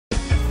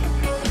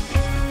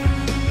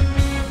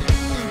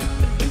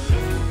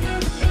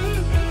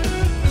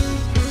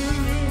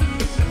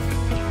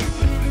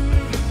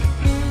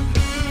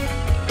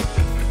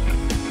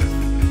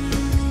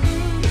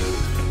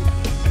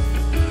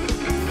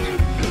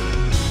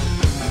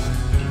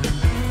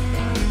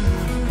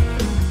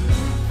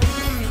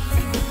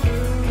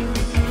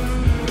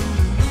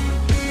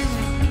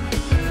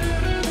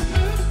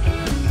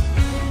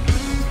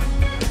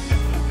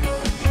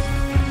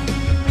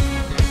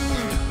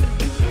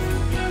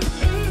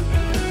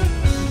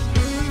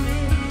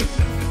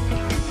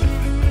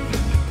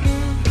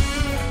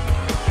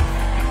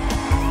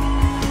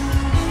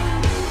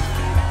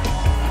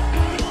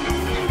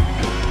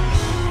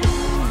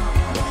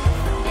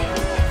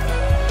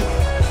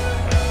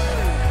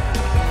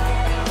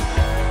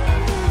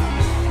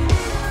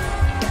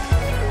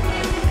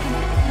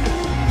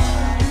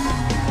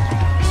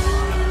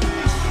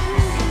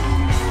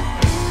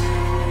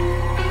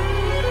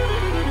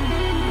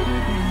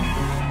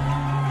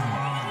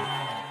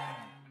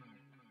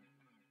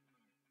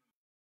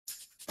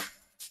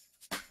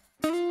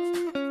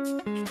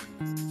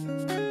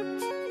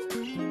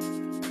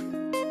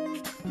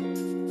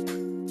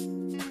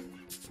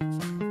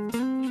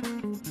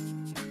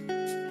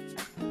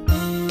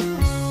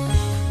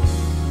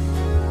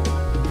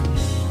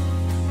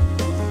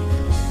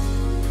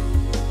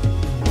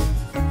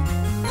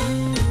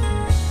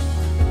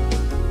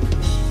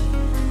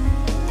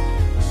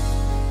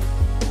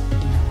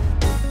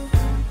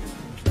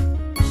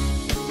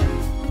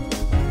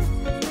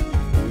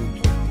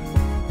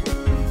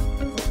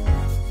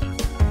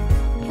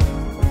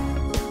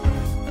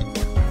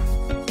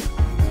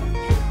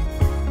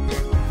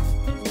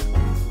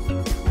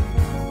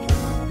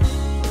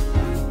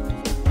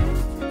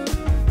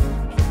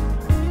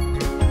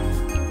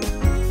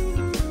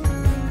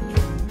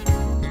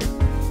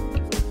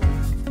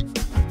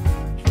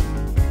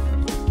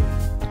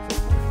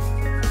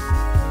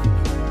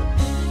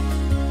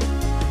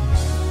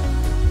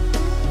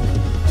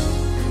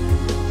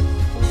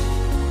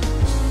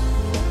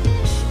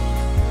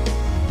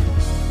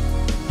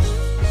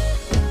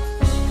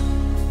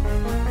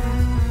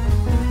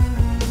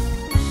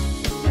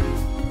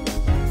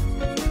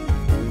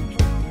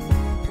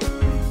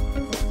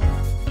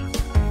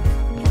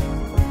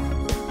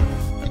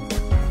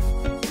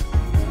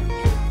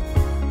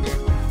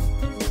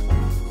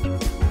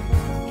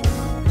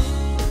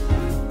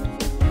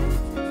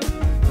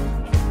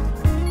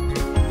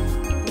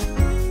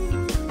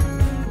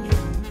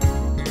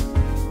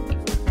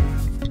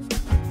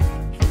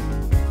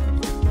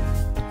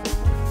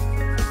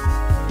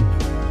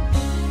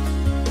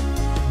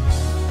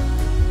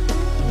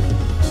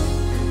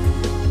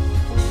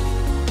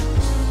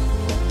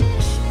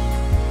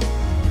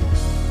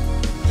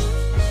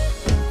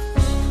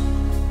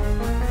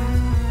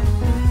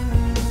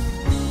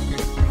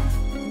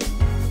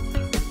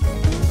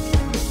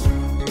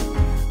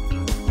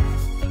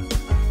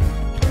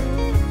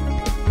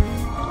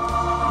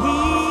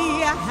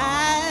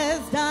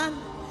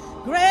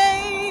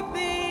great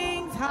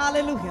things.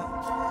 Hallelujah.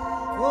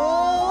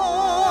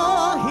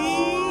 Oh,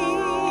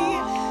 he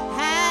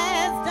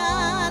has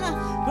done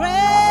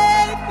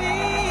great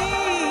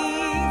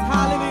things.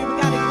 Hallelujah.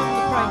 We got to give him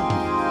the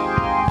praise.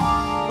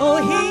 Oh,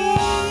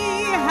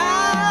 he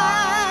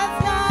has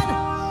done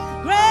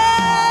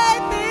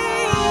great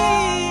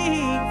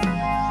things.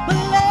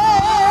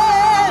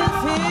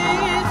 Bless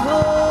his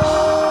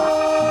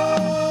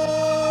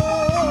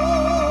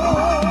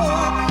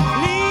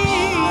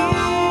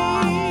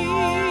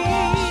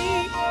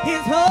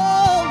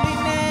holy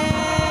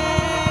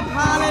name.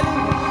 Hallelujah.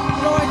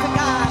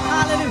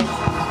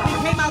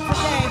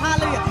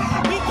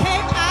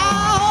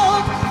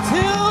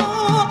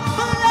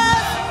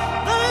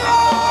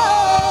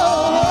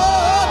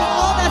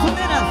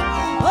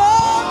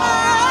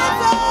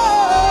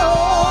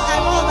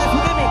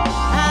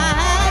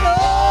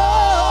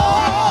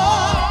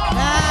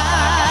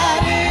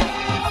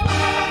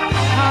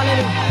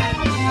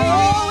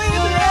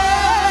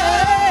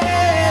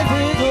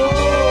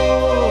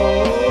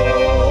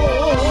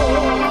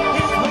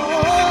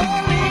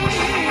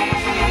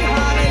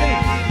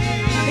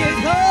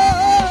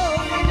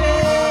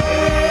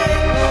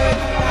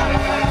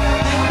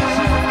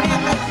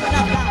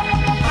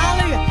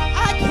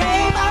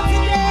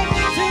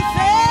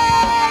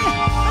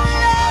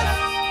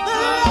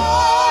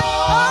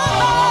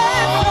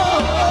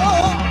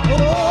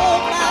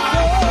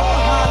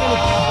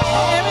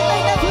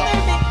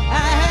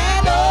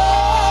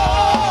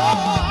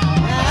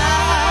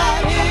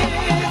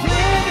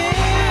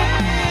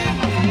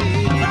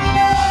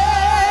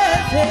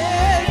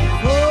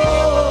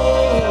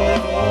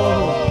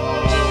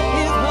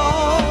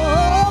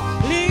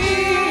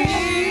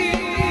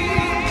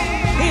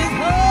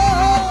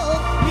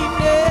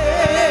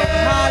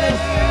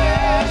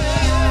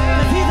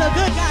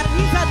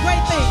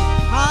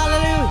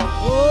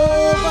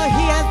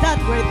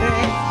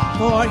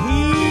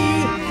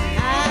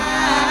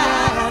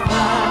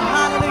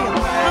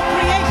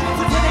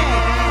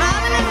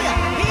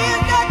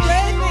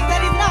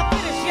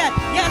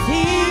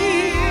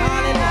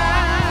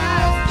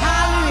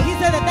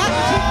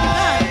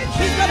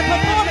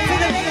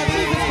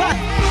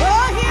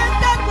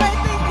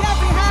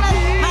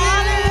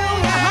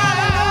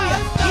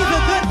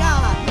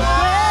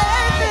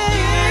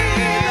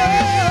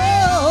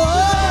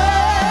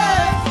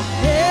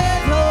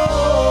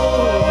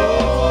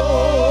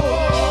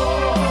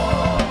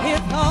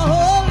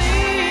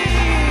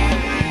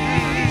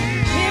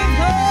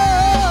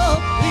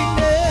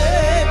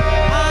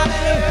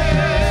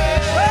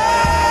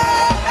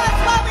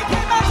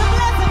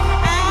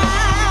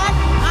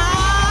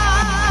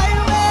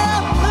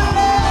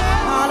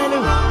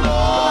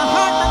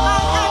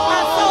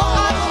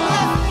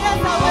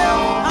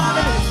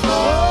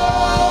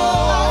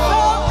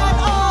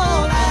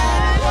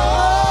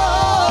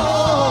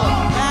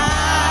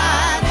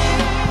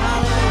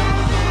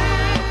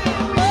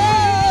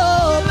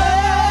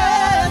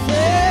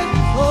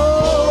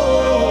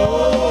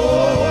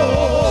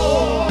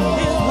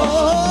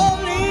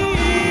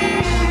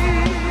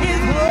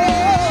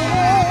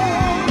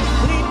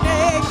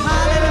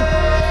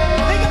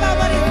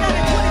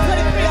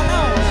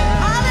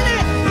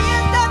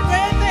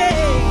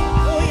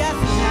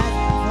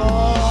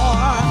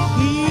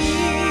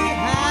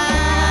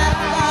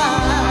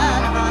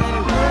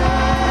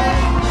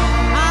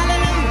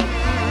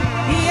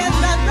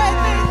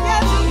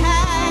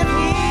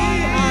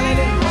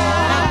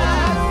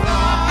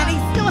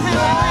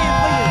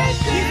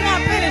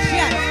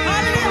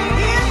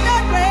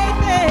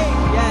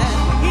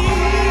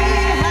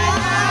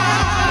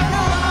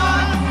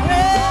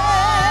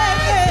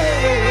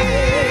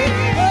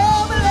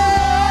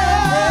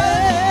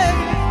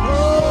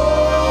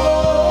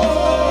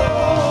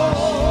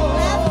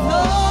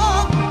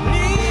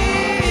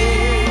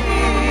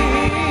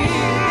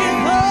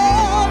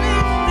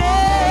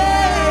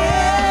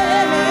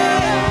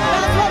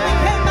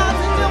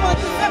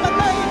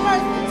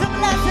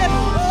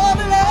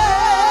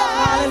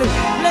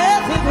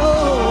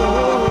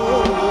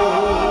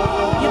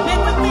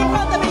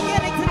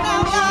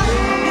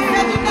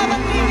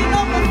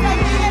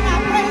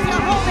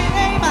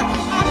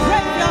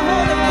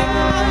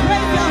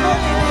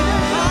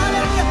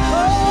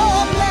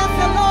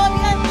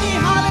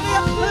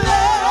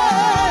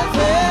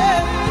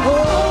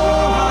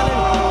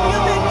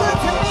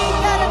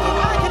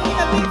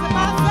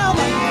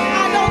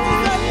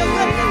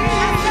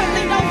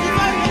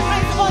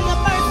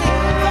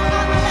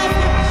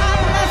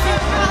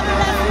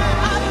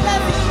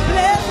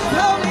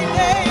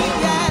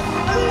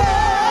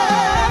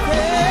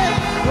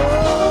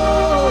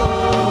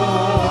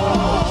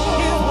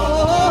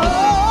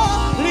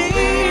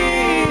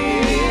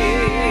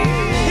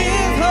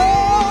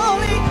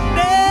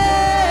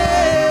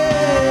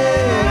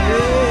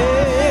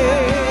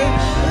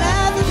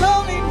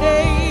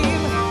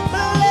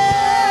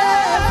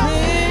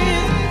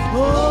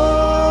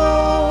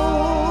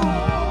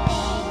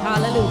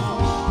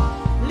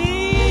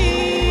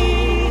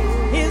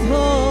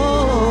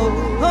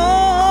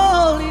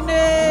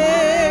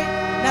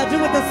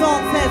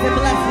 song says and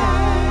bless him.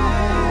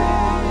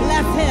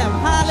 Bless him.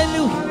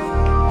 Hallelujah.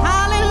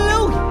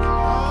 Hallelujah.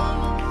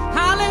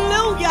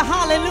 Hallelujah.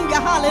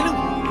 Hallelujah.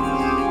 Hallelujah.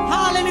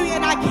 Hallelujah.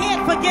 And I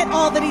can't forget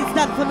all that he's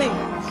done for me.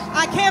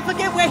 I can't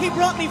forget where he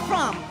brought me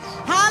from.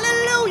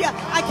 Hallelujah.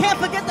 I can't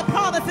forget the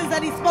promises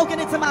that he's spoken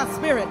into my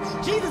spirit.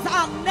 Jesus,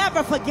 I'll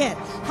never forget.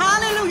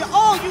 Hallelujah.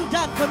 All you've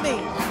done for me.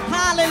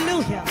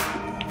 Hallelujah.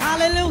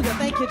 Hallelujah.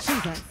 Thank you,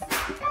 Jesus.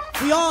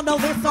 We all know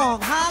this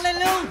song.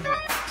 Hallelujah.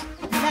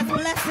 Let's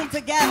bless him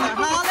together.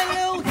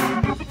 Hallelujah.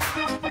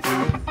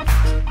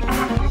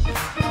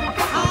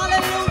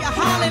 Hallelujah.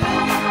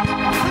 Hallelujah.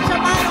 Put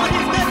your mind on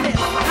his goodness.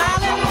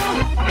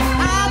 Hallelujah.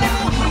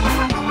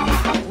 Hallelujah.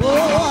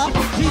 Oh,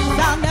 Jesus,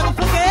 I'll never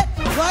forget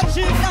what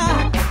you've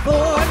done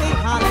for me.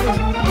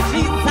 Hallelujah.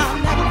 Jesus, I'll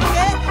never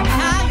forget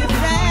how you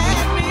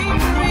set me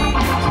free.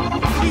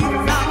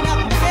 Jesus, I'll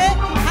never forget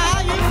how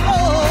you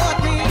poured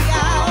me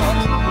out.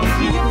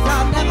 Jesus,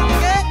 I'll never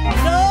forget,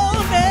 no,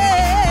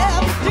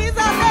 never. Jesus,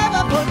 I'll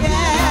never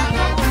forget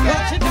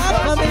what you done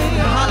for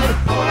me.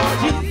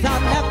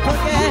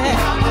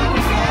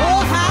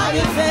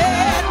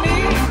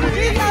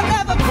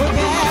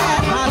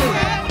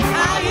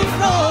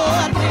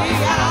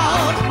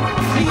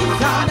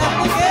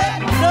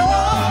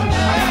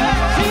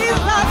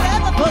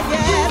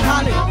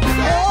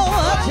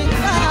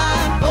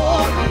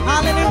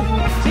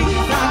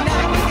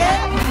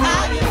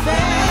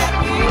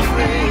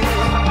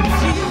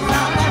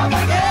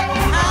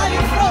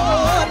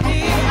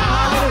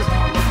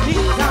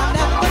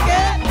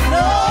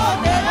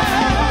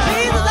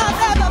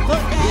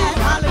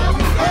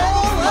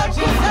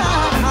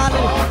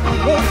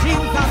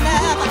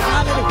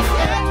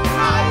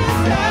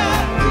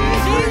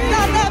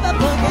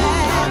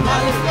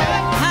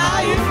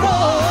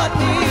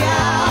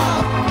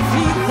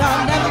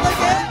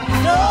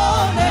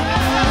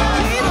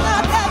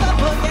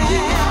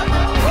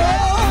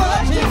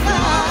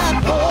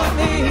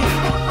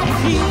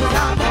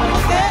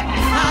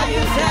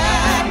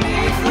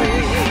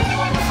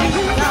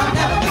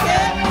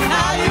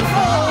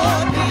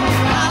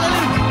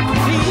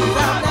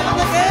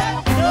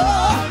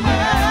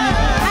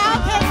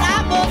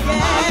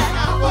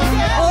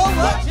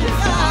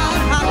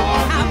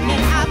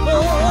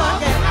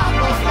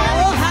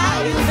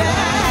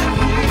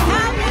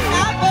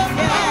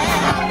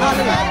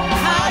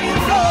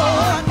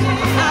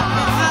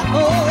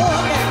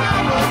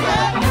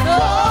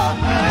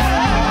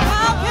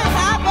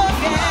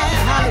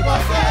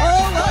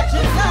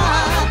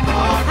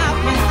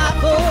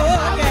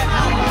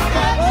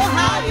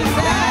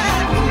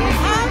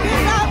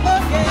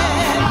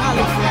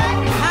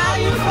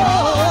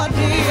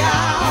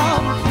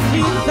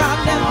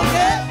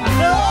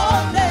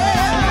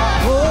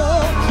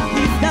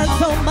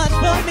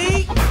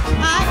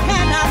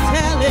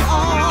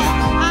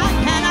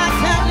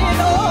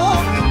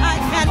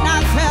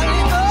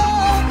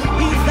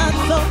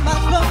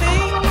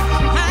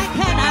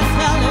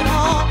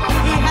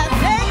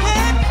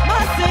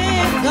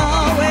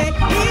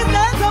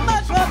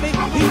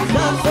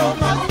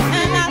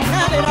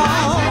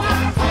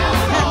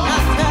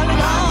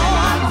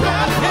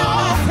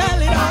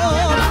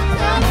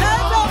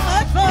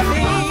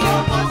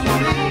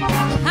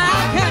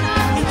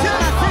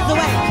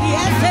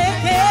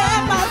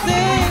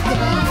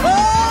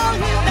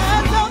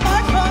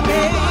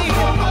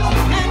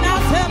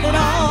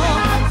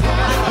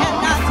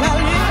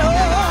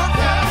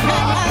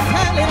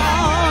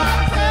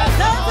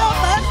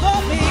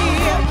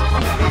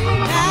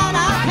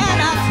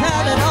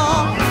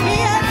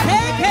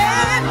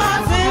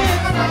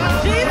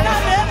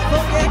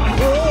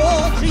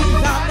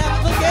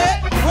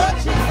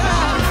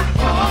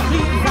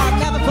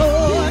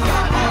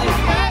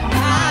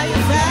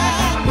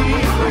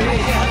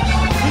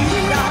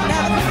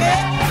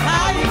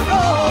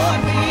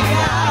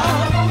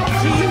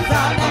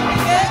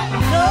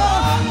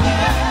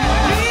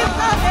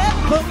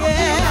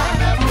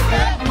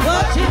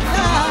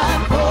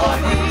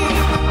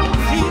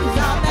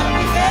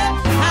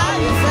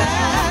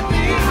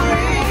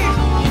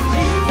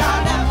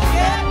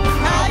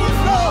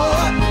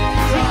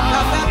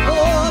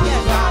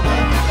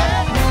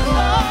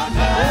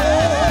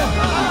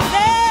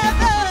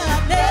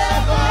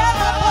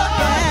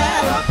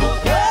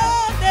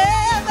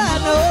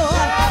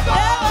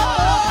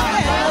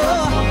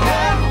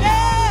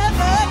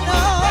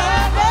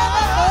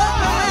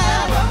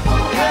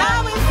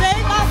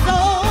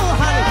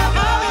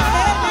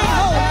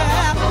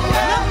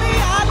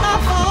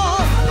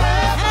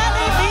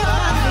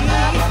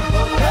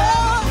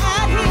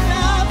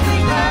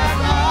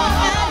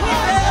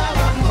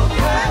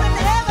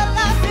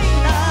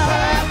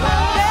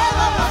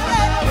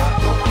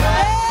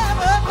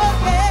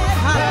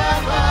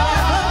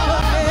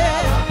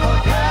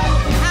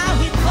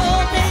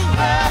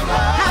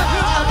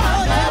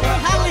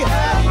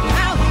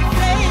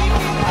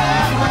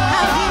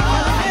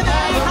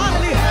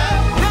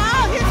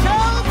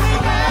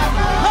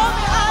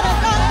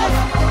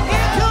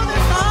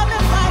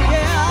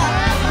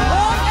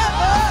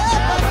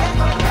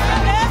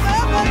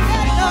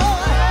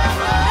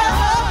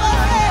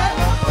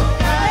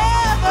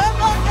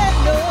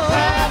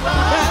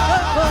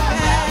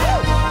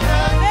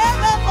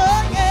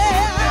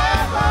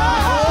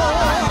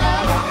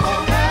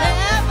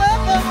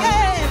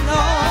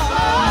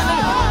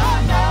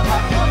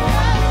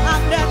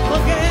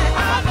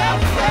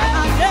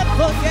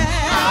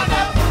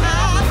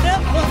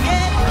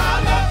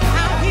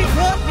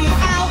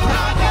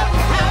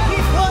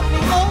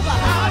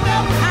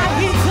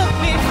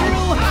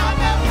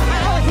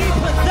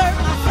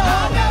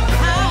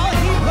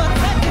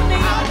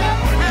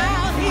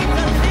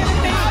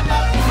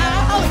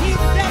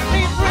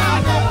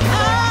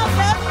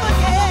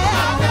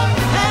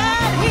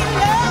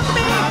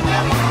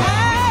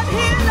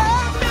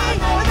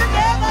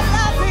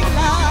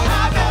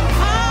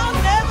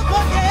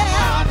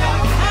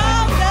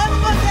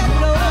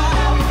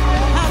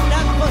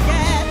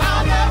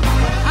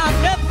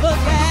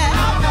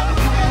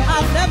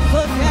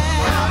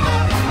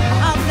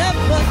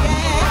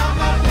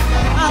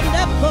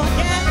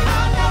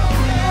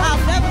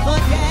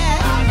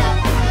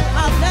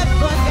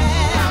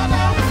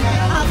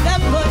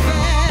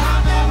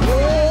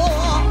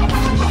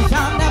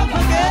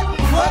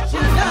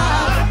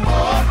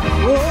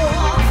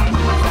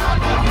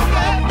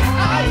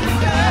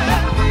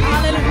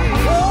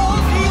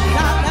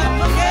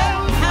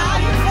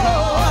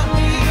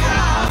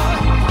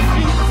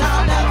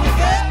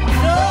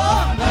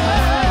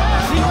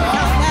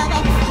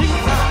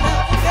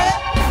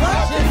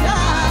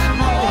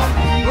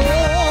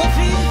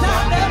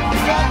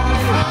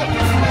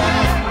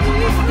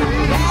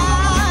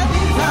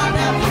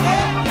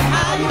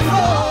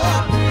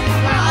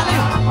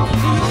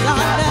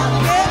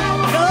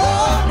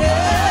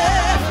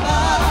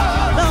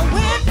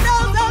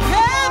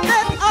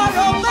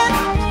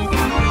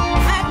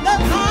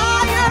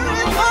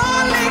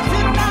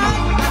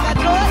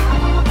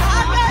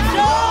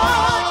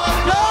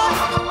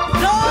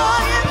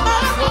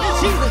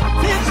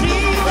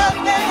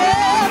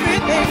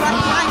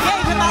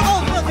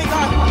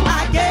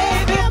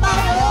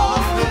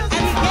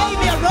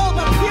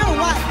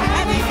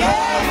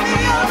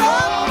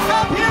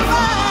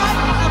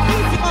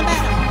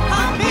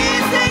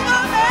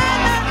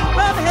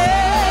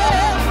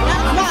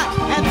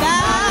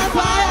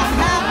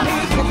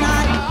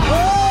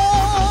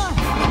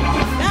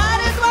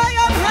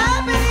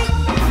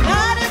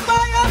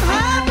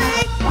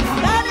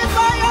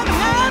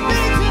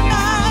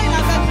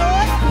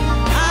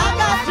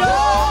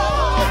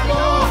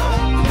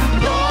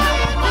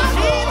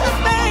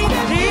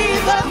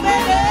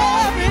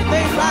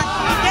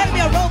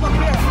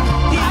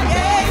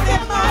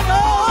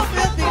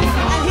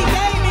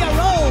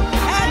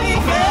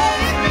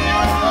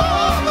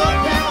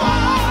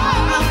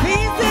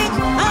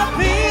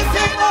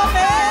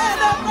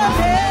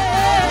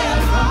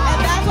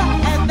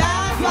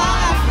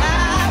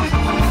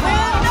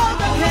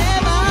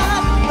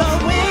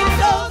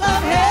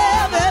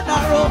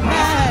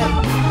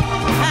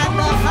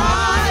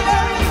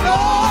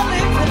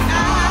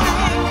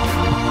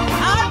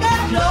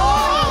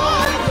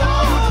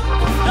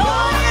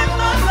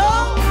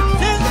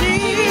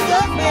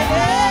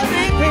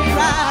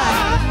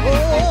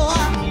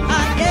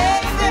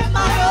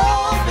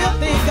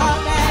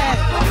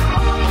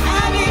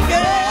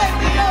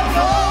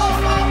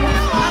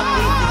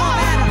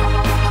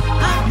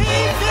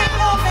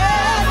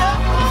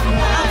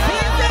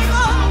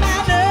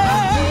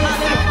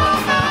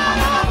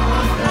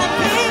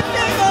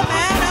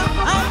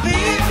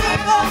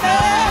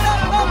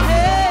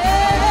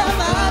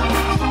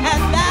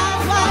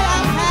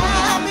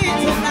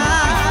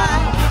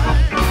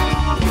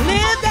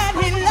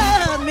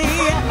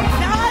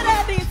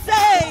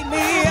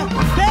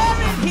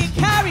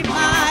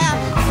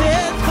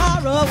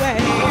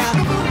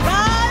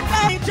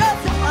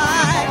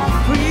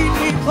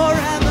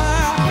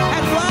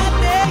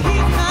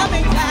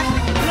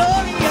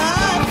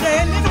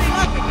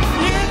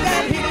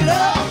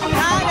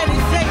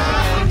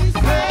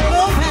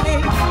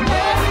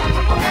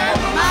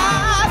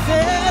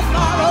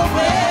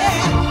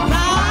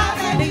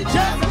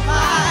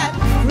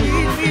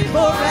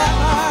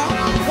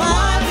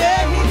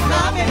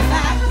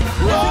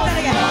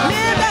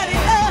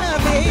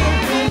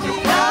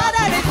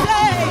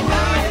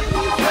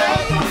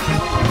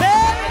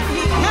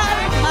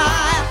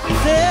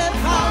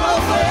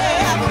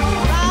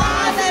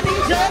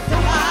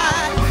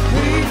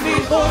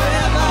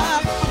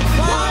 forever.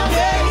 One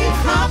day he's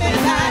coming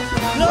back.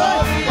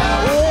 Lord,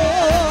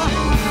 oh,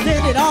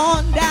 send it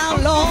on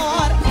down,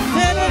 Lord.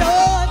 Send it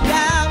on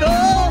down,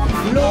 oh,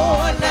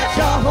 Lord, let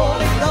your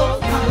Holy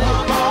Ghost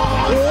come.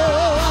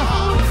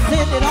 Oh,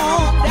 send it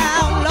on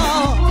down,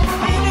 Lord.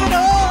 Send it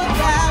on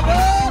down,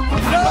 oh,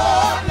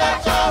 Lord,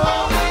 let your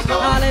Holy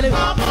Ghost.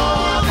 Hallelujah.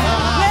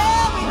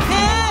 Well, we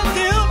can't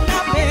do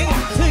nothing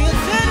till you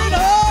send it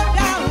on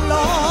down,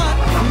 Lord.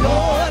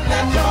 Lord,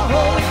 let your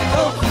Holy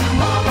Ghost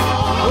come.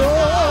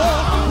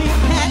 Oh, we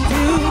can't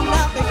do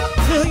nothing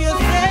till you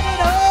send it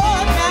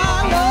on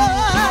down,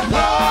 Lord.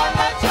 Lord,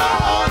 let your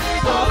Holy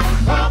Ghost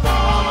come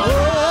on.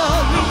 Oh,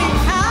 we need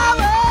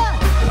power.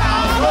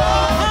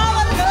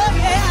 Power to love,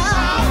 yeah.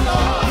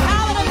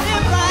 Power to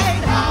live right.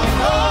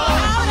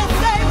 Power to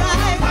stay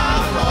right.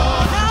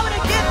 Power to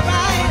get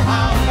right.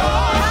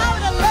 Power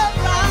to love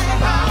right.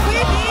 We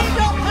need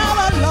your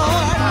power,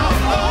 Lord.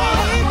 We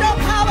need your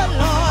power,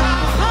 Lord.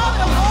 Power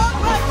to walk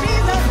right,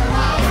 Jesus.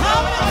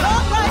 Power to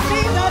talk right,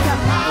 Jesus.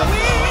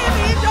 We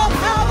need your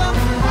power.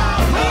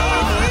 We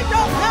need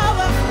your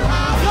power.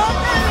 Your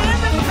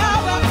delivering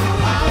power.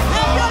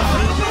 And your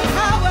keeping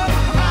power.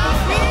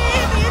 We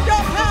need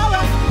your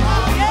power.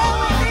 Yeah,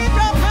 we need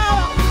your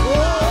power.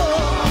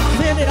 Oh,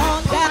 send it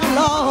on down,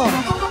 Lord.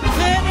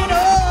 Send it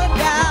on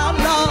down,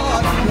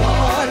 Lord.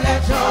 Lord,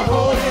 let your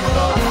Holy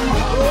Ghost.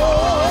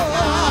 Oh,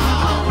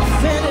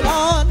 send it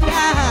on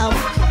down.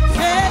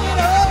 Send it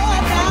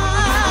on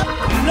down.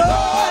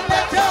 Lord,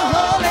 let your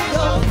Holy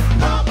Ghost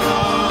come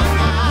on.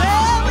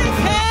 Well, we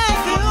can't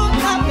do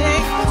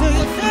nothing till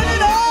you send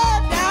it on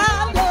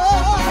down,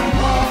 Lord.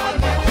 Lord,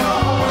 let your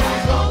Holy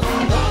Ghost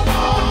come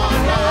on.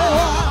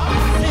 Oh,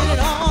 send it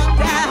on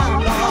down,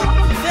 Lord.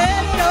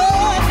 Send it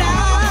on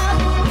down.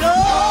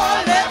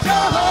 Lord, let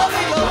your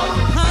Holy Ghost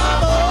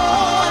come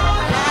on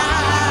down.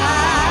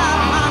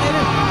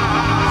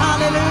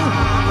 Hallelujah.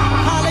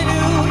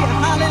 Hallelujah.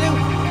 Hallelujah.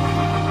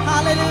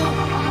 Hallelujah.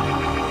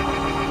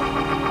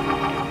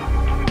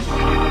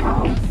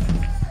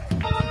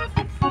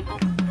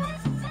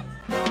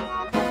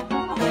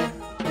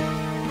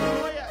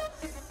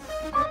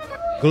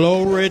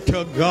 Glory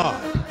to God.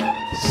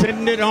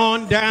 Send it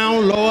on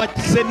down, Lord.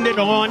 Send it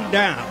on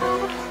down.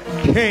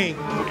 Can't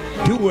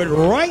do it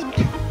right.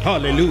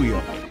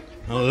 Hallelujah.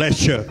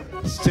 Unless you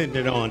send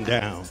it on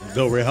down.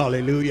 Glory.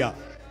 Hallelujah.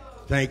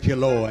 Thank you,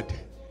 Lord,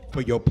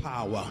 for your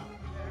power.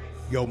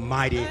 Your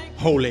mighty,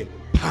 holy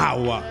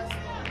power.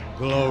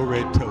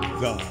 Glory to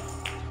God.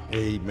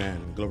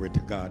 Amen. Glory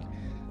to God.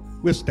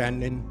 We're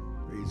standing,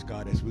 praise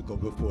God, as we go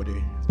before the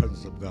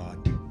presence of God.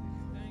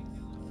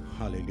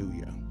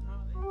 Hallelujah.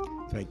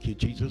 Thank you,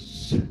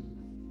 Jesus.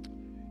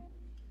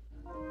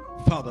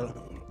 Father,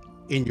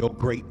 in your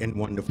great and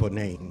wonderful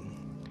name,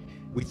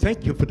 we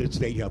thank you for this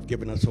day you have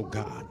given us, oh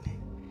God.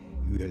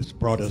 You have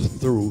brought us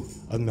through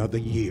another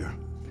year.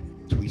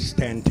 As we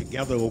stand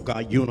together, oh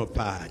God,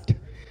 unified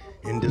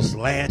in this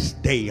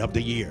last day of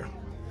the year.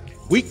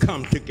 We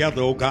come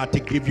together, oh God,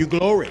 to give you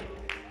glory.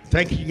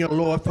 Thanking you,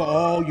 Lord, for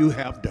all you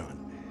have done.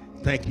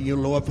 Thanking you,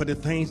 Lord, for the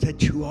things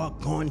that you are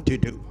going to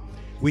do.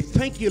 We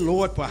thank you,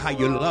 Lord, for how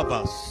you love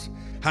us,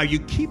 how you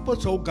keep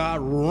us, oh God,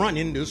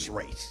 running this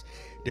race.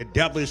 The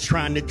devil is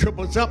trying to trip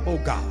us up, oh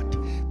God.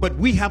 But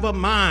we have a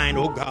mind,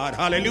 oh God,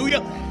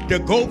 hallelujah, to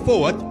go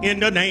forth in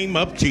the name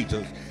of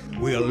Jesus.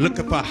 We are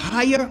looking for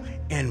higher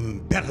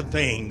and better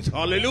things,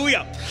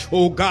 hallelujah.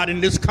 Oh God, in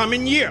this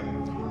coming year,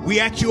 we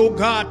ask you, oh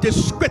God, to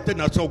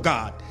strengthen us, oh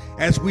God,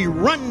 as we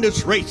run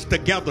this race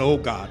together, oh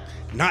God,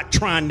 not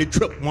trying to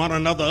trip one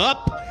another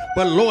up,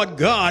 but Lord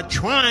God,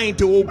 trying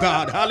to, oh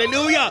God,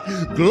 hallelujah,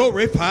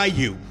 glorify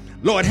you.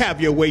 Lord, have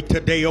your way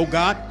today, oh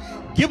God.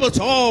 Give us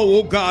all,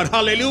 oh God,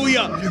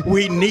 hallelujah.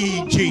 We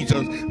need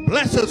Jesus.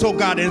 Bless us, oh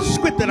God, and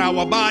strengthen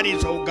our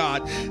bodies, oh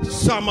God.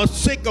 Some are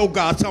sick, oh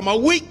God. Some are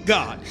weak,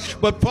 God.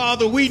 But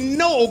Father, we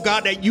know, oh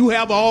God, that you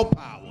have all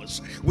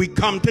powers. We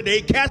come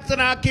today casting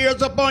our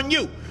cares upon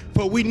you,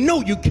 for we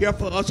know you care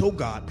for us, oh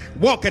God.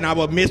 Walk in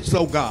our midst,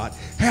 oh God.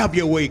 Have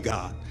your way,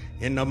 God.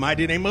 In the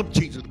mighty name of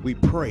Jesus, we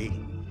pray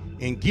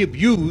and give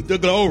you the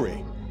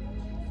glory.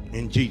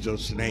 In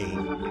Jesus'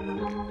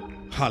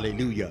 name,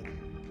 hallelujah.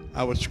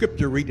 Our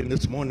scripture reading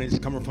this morning is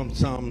coming from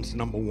Psalms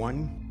number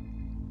 1.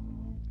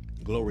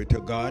 Glory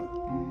to God.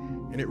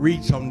 And it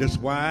reads on this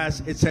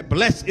wise. It said,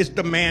 blessed is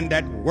the man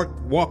that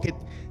walketh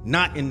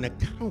not in the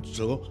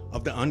counsel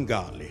of the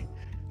ungodly,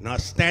 nor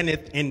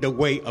standeth in the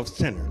way of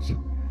sinners,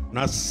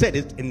 nor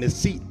sitteth in the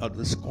seat of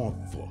the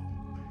scornful.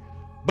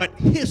 But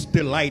his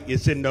delight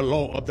is in the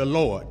law of the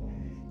Lord,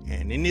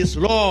 and in his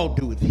law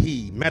doeth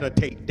he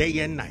meditate day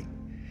and night.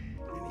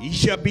 And he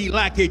shall be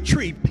like a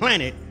tree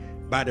planted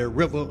by the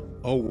river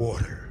of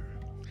water,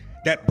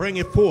 that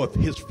bringeth forth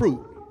his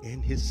fruit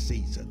in his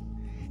season.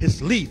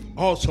 His leaf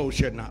also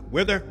shall not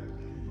wither,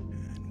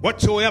 and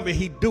whatsoever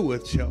he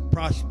doeth shall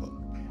prosper.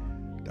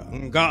 The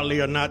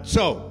ungodly are not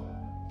so,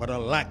 but are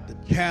like the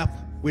chaff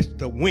which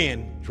the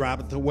wind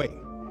driveth away.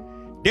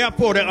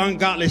 Therefore the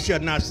ungodly shall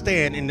not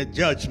stand in the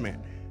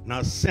judgment,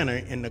 nor sinner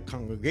in the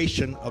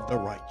congregation of the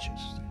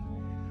righteous.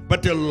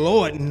 But the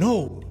Lord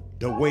knoweth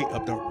the way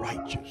of the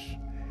righteous,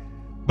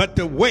 but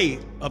the way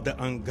of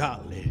the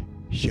ungodly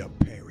shall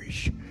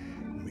perish.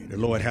 May the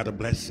Lord have a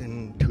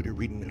blessing to the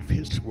reading of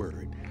his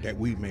word, that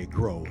we may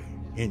grow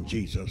in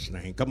Jesus'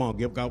 name. Come on,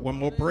 give God one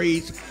more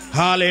praise.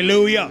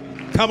 Hallelujah.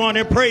 Come on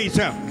and praise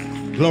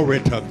him. Glory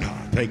to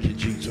God. Thank you,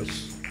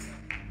 Jesus.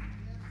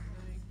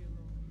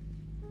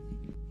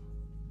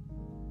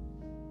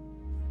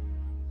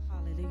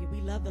 Hallelujah. We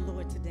love the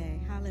Lord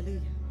today.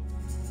 Hallelujah.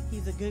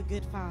 He's a good,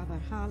 good Father.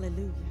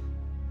 Hallelujah.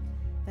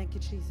 Thank you,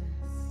 Jesus.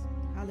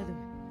 Hallelujah.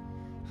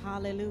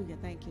 Hallelujah.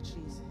 Thank you,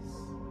 Jesus.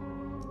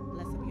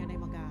 Blessed be your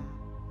name, O God.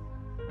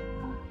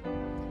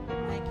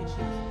 Thank you,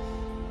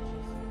 Jesus.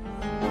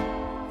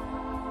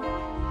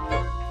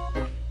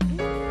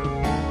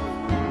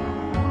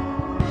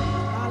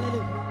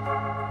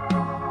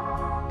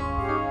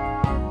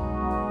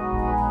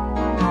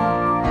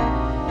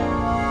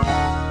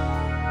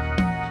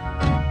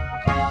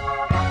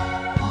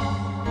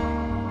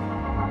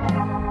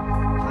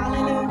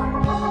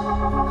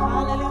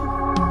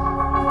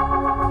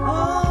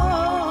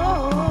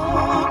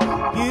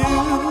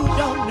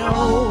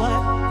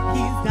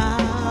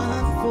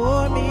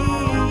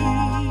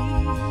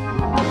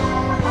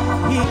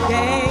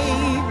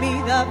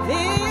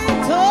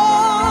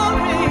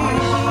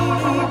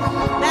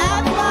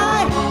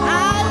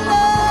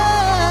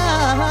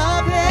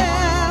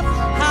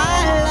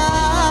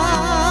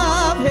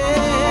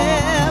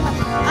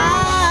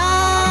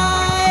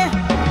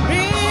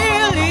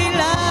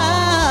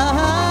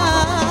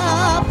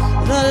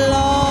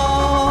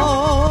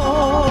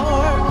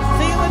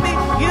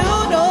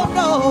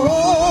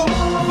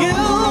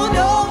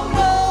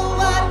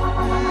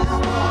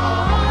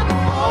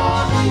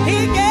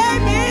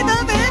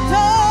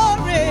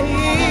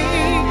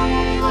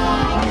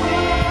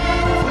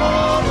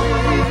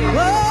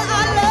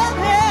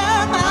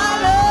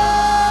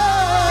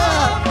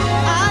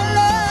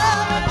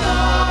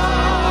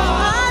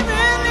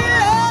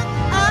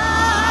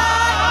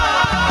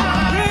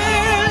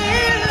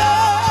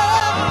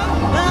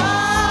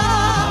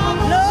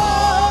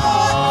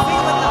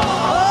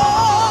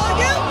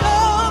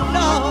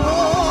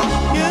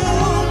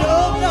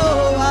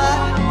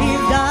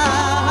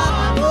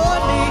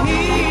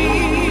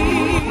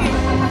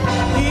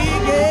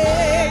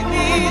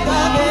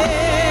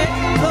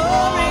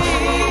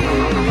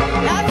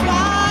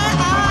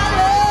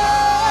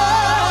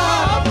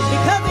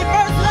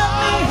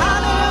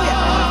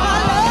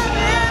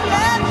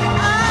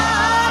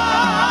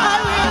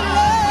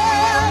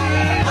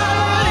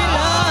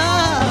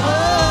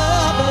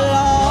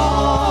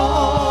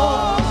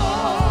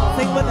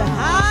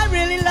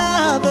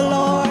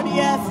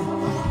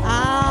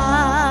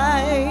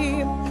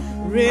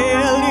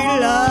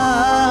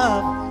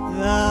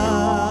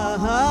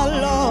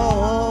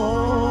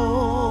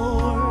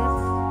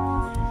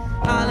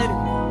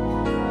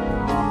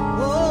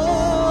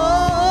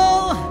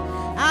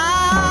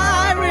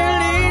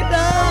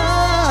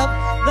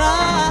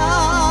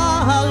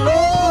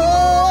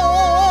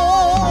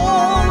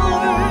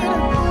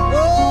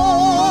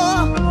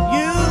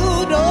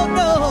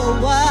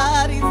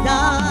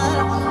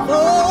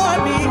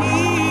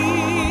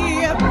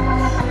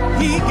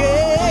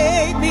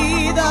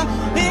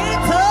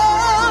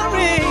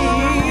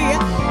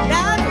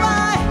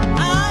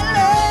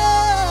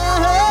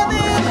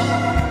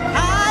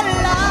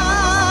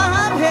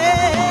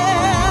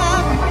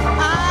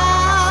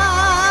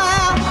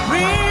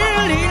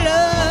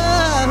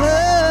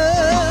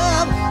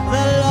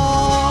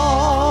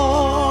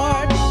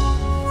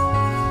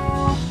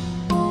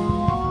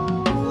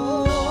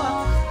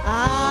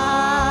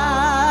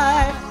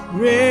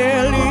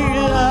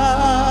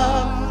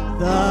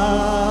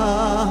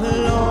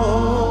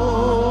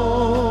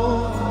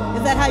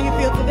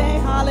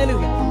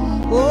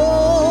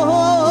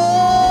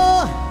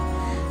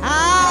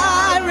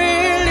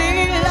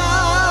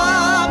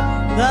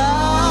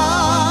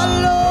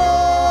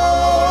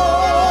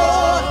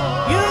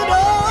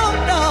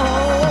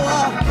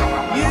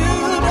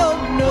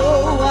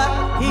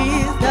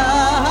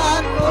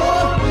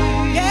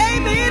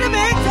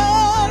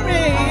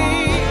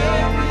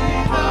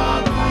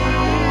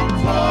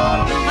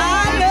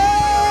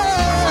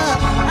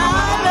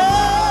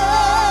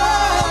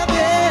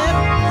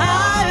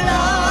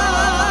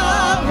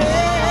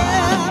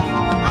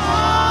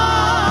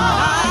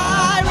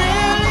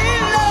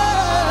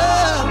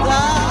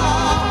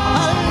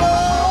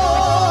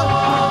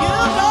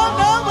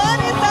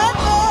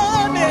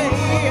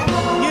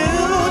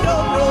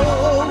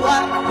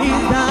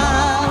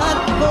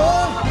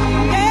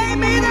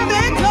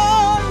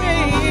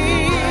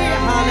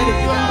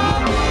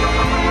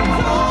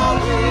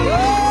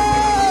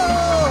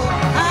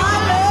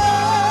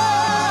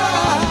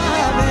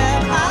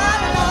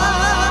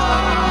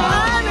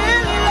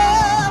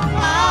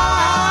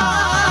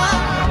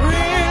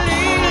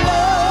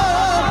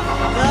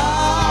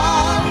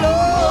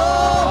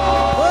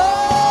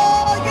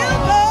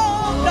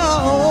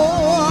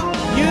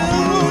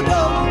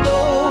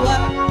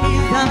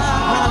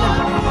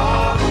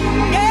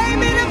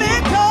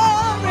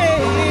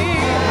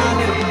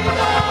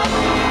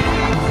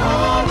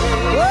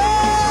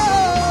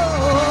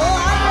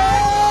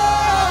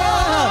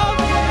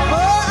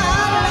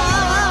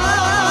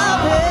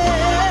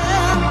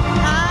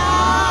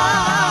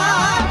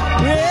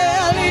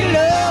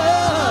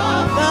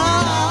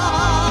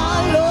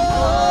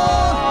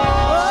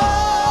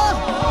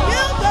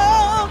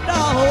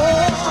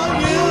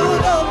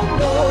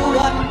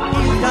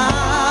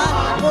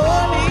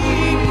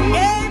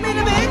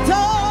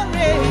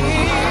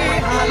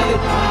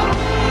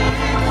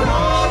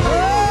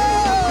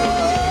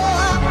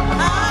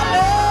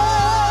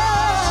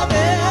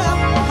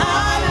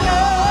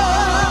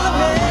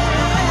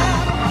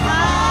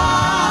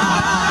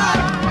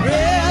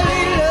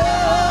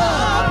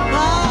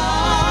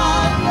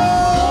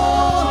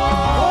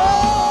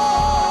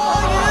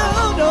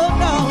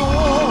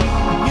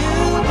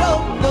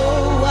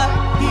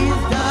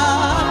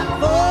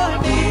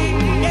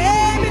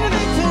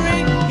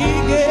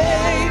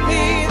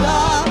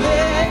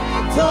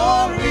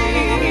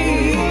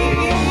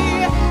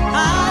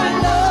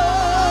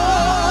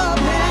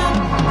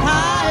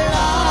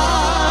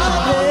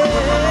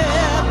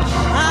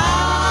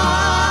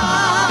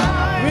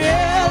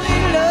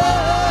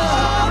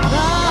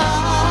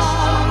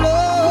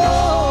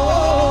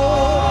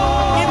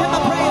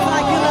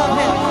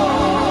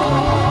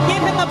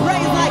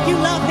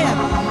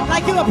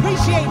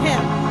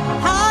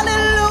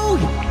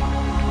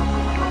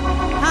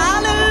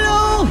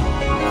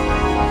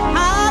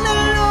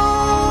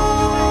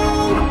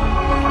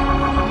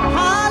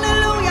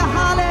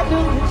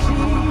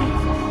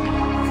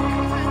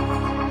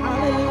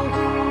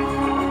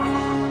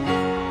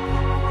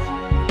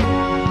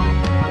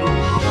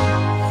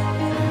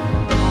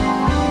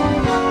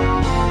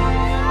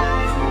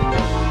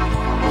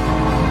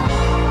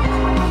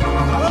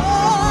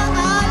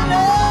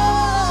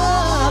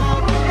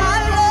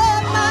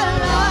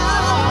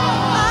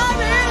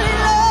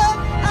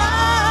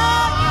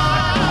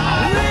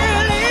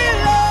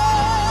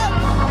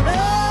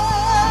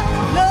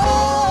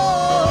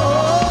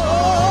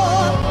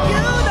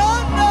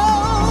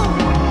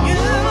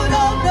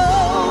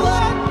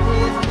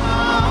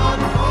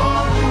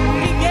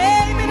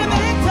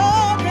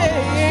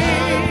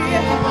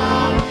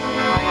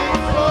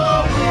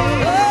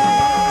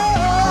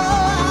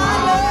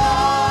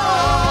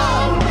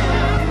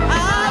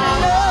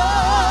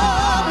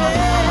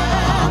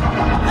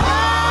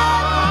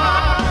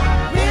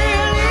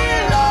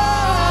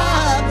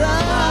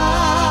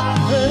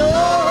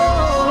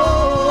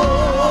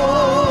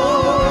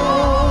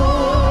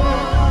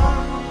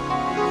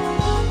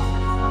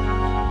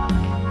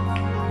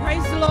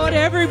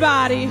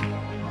 everybody.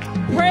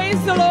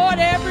 Praise the Lord,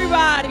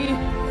 everybody.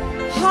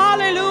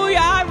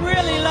 Hallelujah. I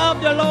really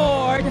love the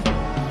Lord.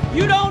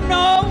 You don't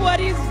know what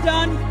he's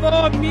done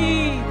for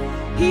me.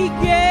 He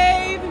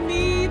gave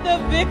me the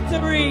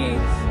victory.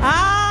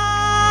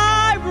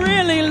 I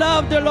really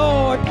love the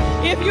Lord.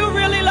 If you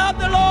really love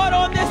the Lord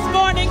on this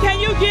morning, can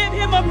you give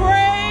him a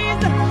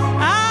praise?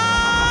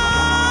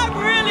 I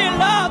really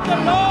love the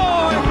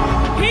Lord.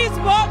 He's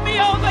brought me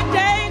over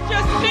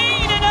danger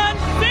seen and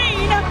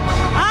unseen.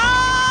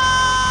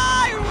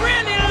 I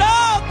really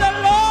love the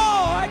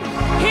Lord.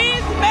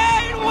 He's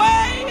made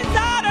ways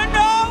out of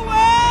no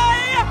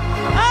way.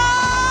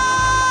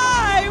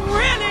 I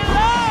really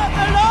love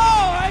the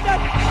Lord.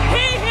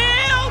 He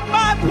healed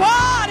my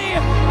body.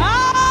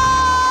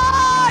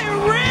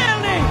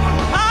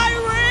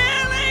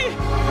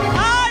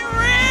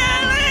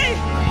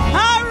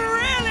 I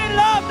really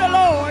love the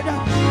Lord.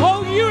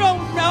 Oh, you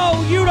don't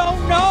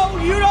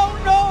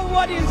know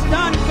what he's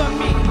done for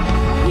me.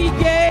 He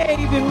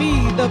gave me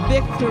the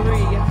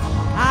victory.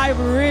 I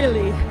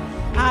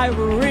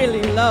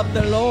really love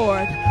the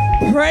Lord.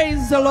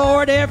 Praise the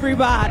Lord,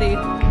 everybody.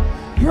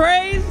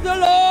 Praise the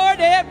Lord,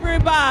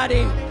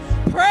 everybody.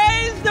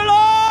 Praise the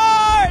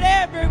Lord,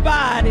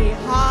 everybody.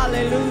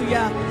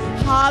 Hallelujah.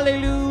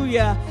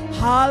 Hallelujah.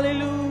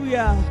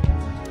 Hallelujah.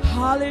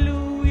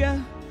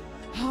 Hallelujah.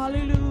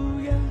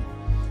 Hallelujah.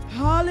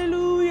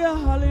 Hallelujah. Hallelujah.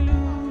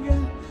 Hallelujah.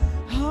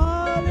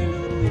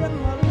 Hallelujah.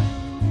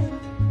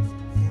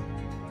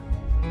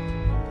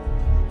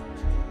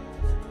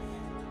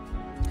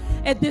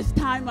 At this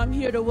time, I'm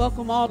here to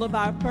welcome all of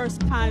our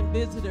first-time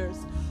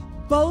visitors,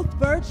 both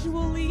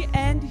virtually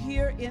and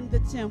here in the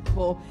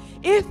temple.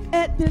 If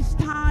at this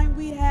time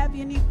we have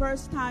any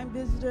first-time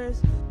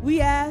visitors,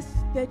 we ask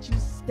that you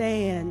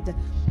stand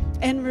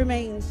and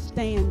remain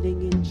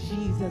standing in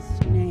Jesus'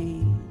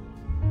 name.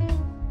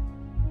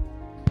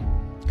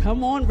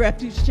 Come on,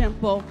 Refuge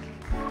Temple.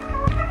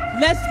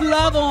 Let's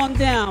love on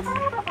them.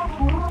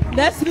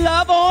 Let's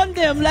love on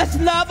them. Let's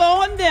love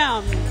on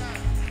them.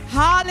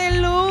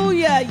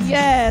 Hallelujah.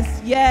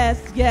 Yes, yes,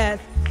 yes.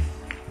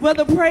 Well,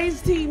 the praise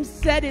team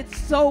said it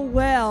so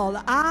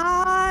well.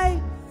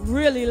 I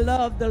really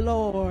love the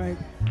Lord.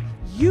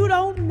 You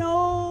don't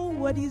know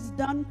what he's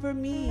done for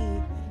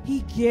me.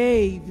 He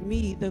gave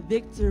me the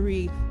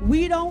victory.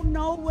 We don't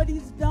know what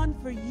he's done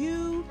for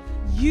you,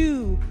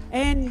 you,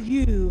 and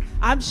you.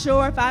 I'm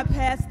sure if I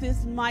pass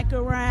this mic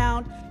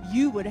around,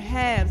 you would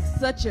have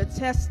such a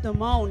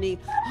testimony.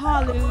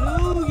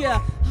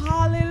 Hallelujah.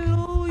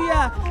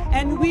 Hallelujah.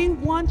 And we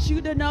want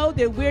you to know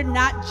that we're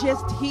not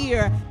just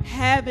here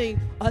having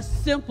a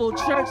simple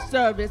church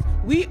service.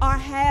 We are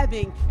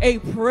having a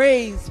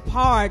praise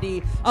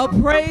party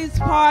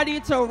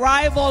to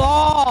rival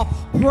all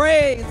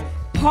praise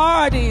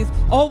parties.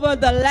 Over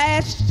the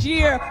last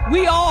year,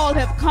 we all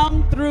have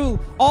come through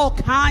all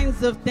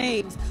kinds of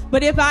things.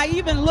 But if I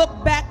even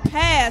look back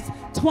past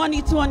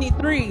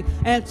 2023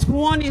 and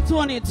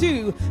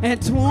 2022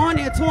 and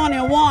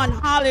 2021,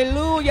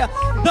 hallelujah,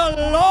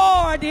 the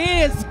Lord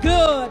is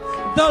good.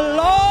 The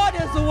Lord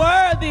is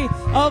worthy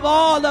of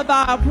all of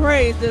our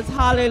praises.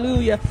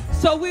 Hallelujah.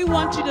 So we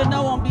want you to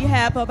know on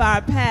behalf of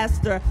our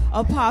pastor,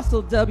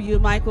 Apostle W.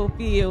 Michael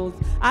Fields,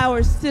 our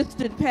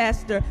assistant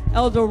pastor,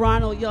 Elder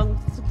Ronald Young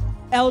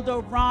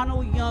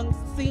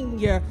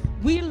Sr.,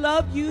 we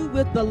love you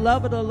with the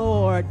love of the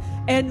Lord,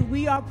 and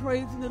we are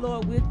praising the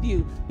Lord with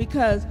you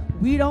because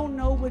we don't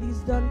know what he's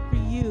done for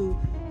you.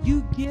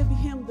 You give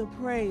him the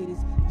praise.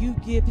 You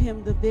give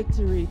him the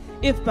victory.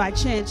 If by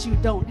chance you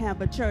don't have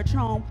a church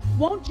home,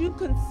 won't you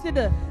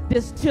consider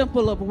this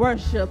temple of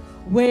worship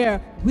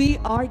where we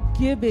are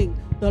giving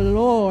the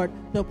Lord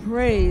the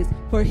praise,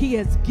 for he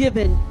has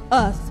given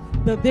us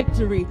the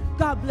victory.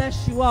 God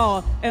bless you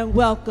all and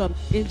welcome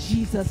in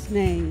Jesus'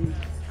 name.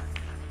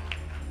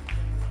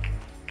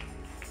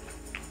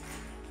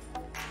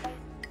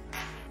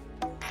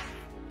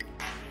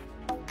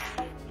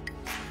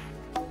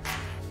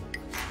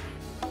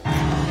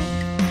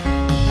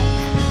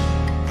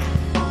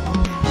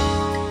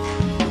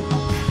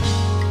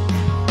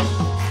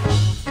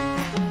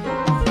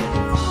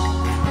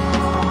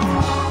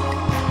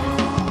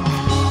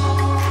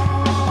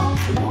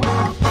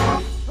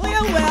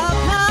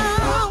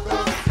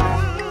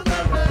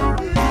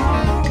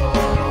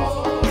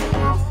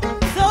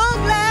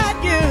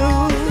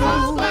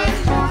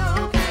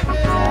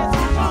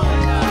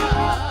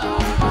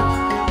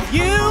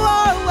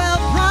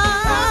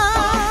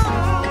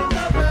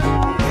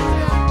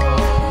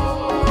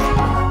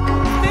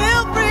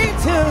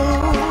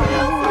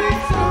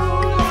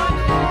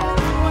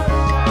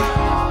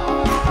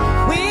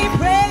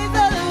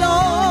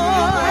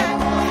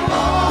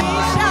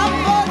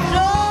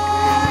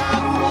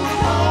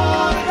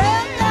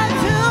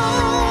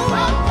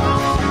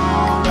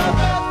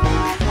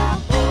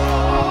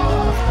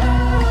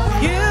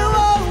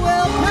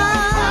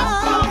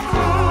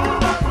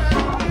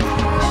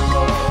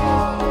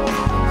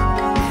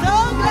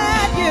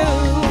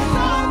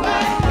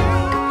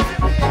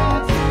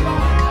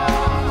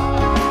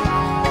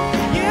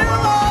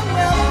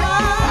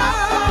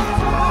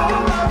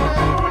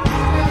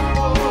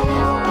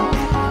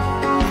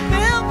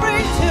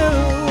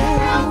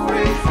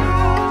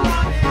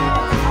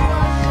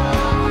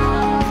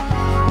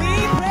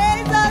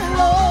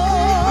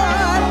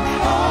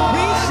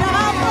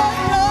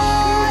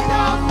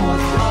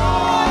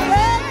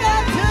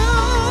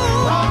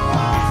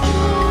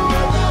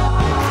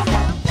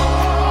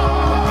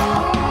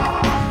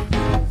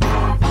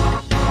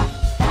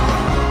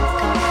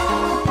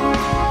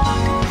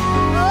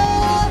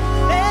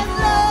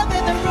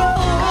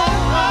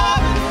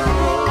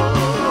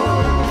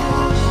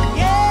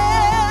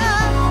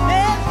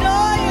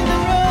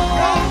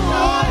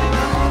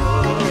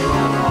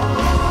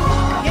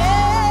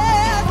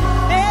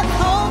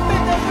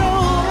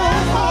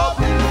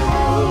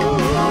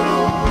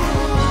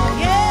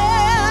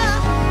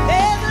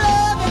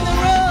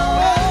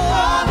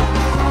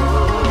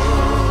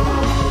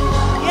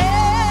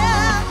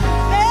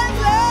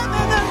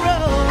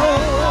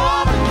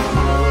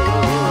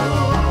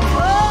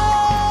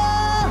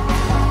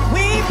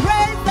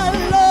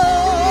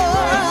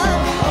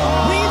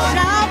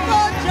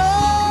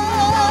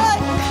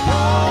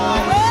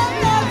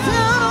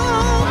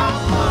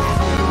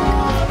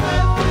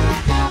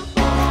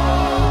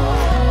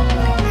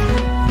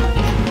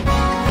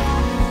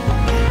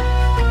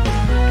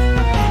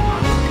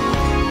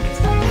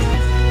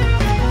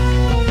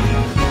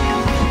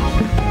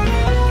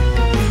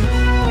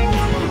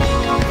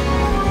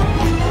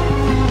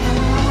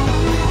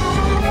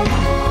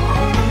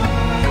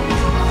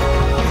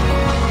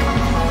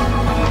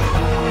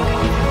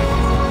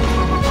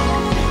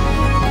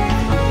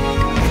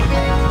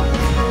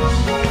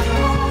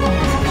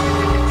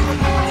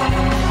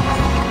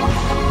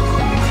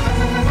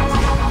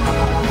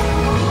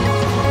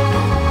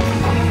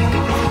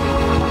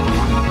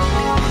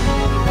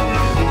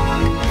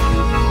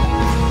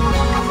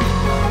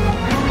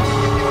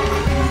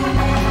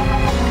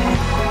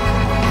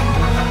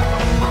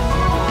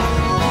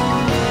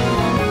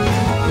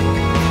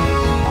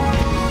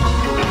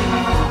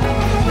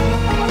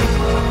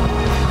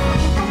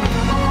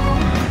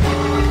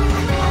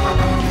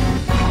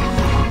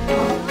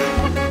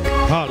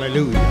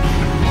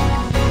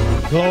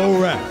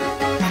 Glory.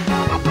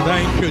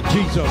 Thank you,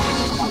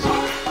 Jesus.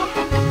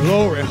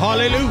 Glory.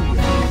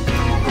 Hallelujah.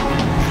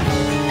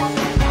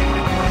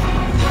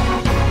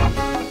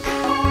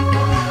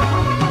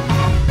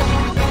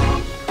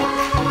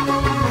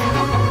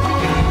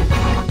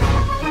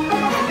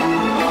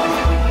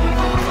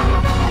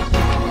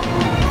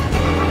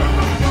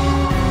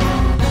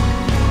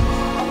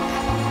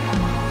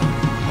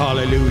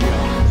 Hallelujah.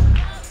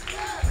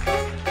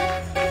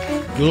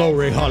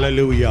 Glory,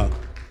 hallelujah.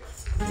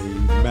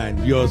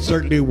 Amen. You're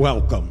certainly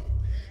welcome.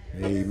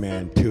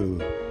 Amen. To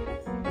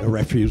the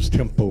Refuge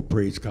Temple,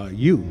 praise God.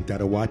 You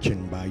that are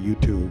watching by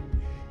YouTube,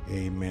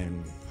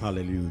 amen.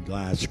 Hallelujah.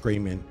 Live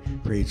screaming,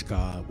 praise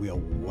God.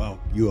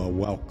 You are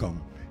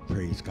welcome,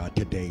 praise God,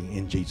 today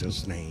in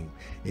Jesus' name.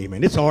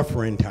 Amen. It's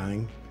offering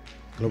time.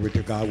 Glory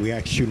to God. We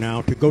ask you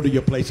now to go to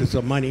your places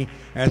of money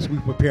as we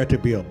prepare to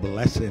be a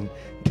blessing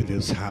to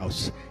this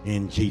house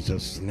in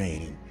Jesus'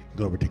 name.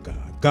 Glory to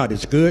God. God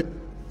is good.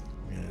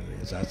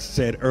 As I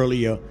said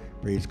earlier,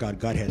 praise God,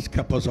 God has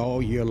kept us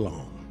all year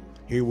long.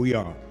 Here we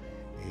are.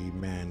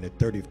 Amen. The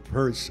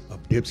 31st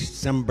of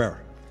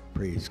December.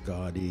 Praise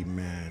God.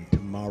 Amen.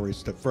 Tomorrow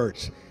is the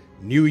first.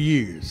 New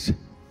Year's.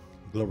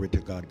 Glory to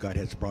God. God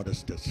has brought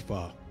us this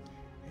far.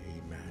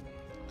 Amen.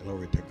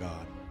 Glory to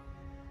God.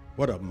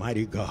 What a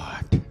mighty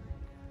God.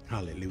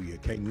 Hallelujah.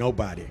 Can't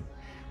nobody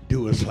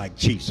do us like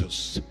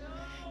Jesus.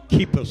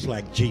 Keep us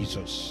like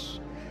Jesus.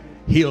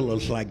 Heal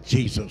us like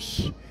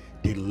Jesus.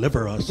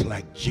 Deliver us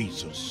like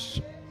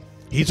Jesus.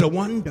 He's a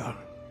wonder.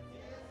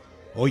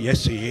 Oh,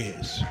 yes, he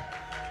is.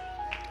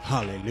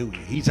 Hallelujah.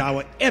 He's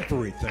our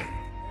everything.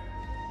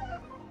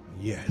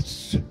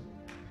 Yes.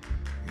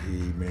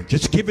 Amen.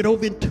 Just give it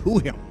over to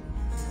him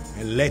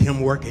and let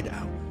him work it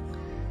out.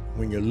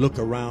 When you look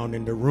around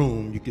in the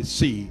room, you can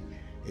see,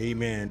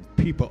 amen,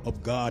 people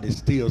of God is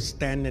still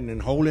standing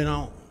and holding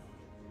on.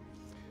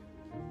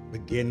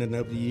 Beginning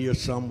of the year,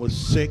 some was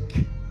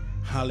sick.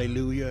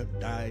 Hallelujah.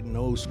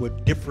 Diagnosed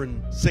with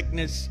different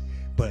sickness,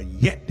 but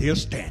yet they're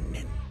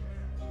standing.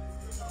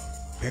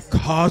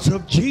 Because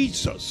of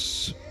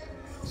Jesus.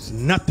 It's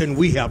nothing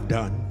we have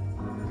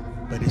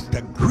done, but it's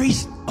the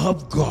grace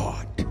of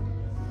God.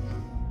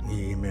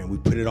 Amen. We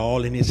put it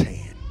all in his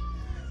hand.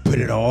 Put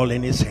it all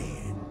in his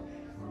hand.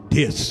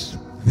 This,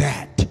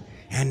 that,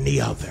 and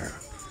the other.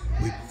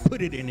 We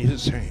put it in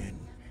his hand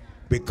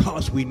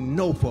because we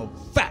know for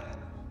a fact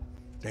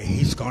that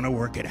he's going to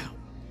work it out.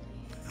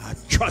 I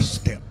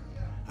trust him.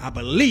 I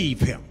believe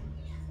him.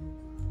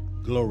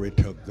 Glory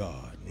to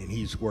God. And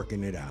he's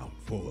working it out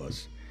for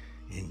us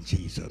in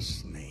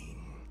Jesus' name.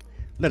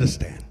 Let us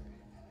stand.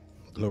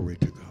 Glory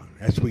to God.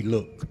 As we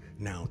look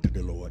now to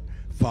the Lord.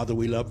 Father,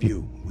 we love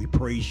you. We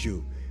praise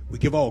you. We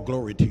give all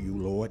glory to you,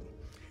 Lord.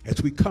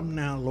 As we come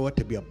now, Lord,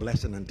 to be a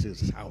blessing unto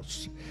this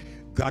house.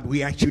 God,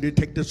 we ask you to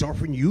take this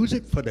offering, use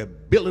it for the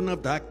building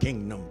of thy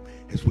kingdom.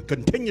 As we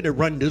continue to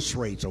run this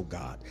race, oh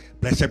God,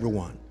 bless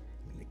everyone.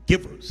 The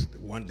givers, the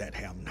one that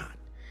have not.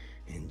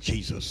 In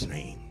Jesus'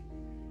 name,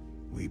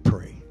 we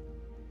pray.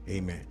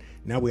 Amen.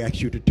 Now we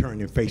ask you to turn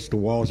and face the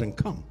walls and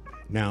come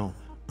now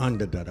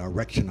under the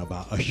direction of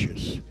our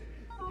ushers.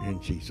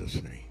 In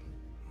Jesus' name.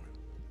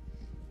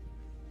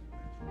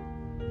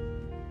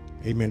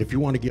 Amen. If you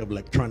want to give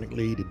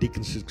electronically, the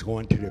deacons is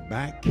going to the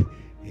back.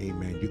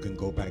 Amen. You can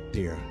go back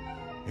there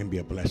and be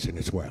a blessing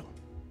as well.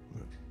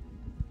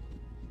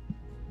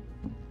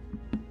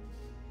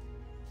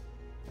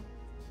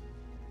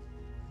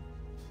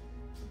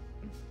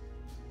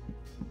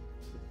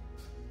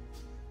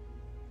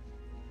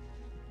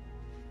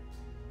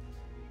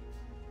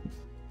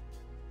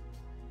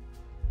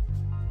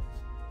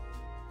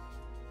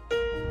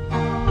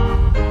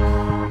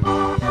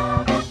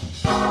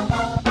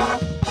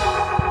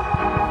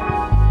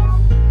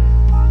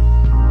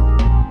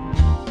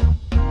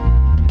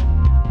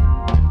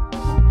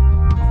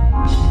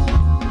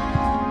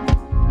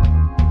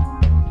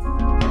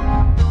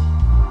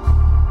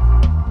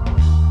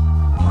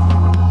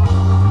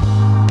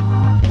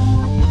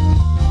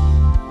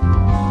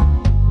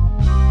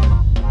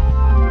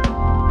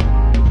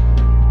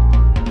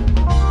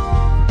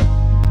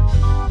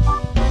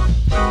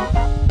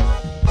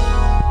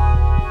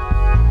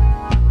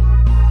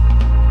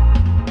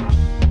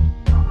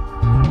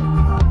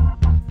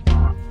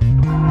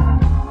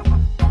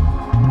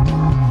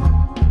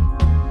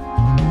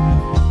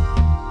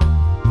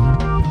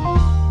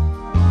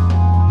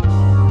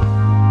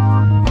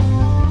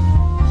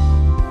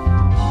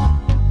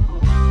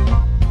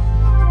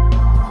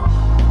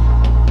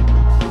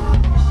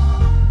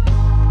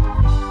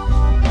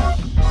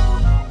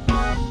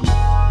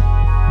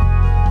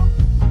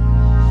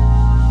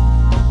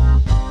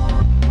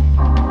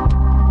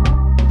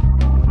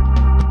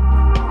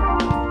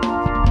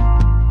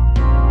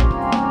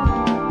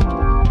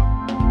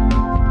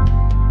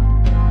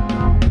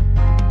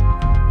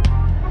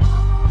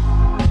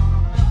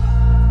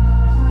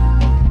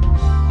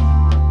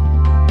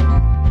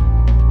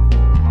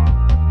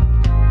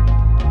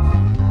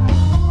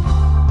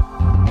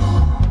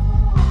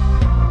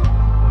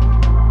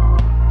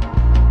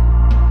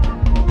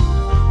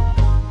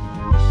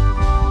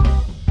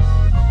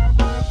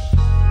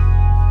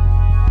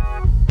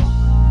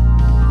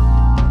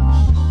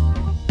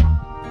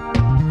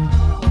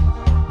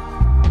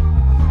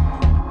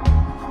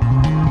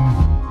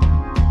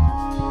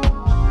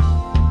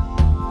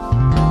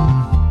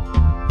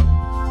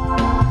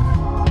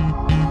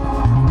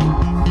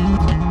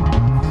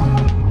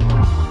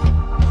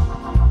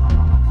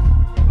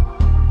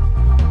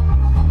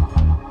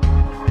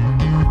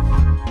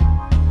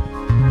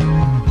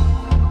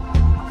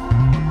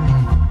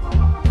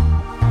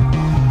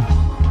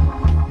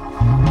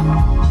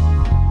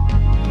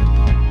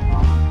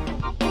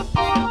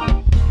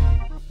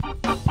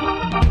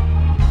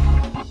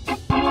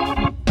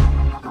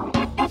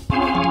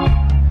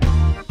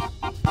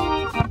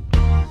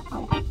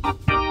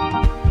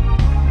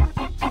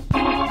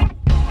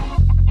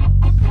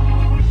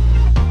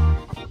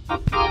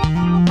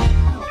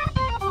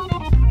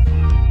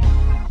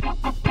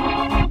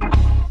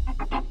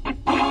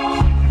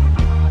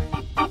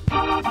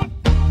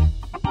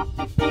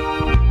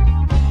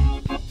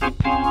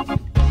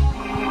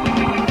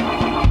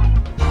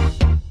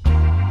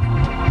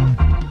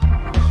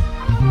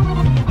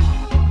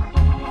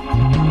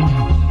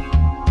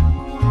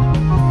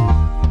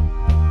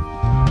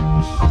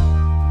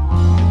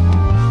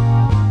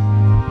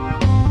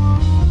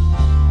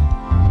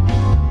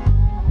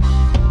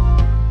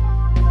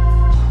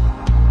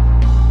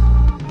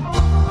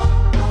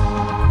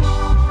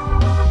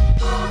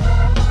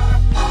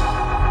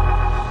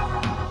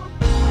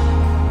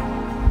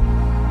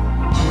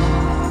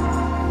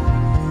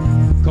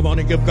 on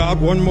and give God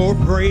one more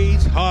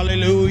praise.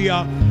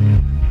 Hallelujah.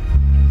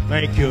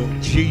 Thank you,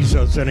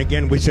 Jesus. And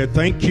again, we said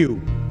thank you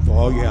for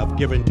all you have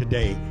given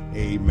today.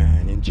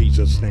 Amen. In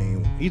Jesus'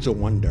 name. He's a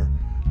wonder.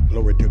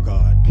 Glory to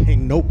God.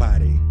 Can't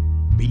nobody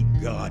beat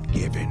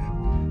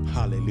God-given.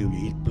 Hallelujah.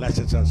 He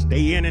blesses us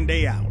day in and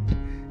day out.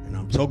 And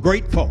I'm so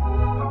grateful.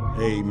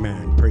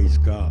 Amen. Praise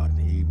God.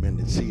 Amen.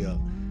 To see a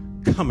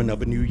coming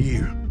of a new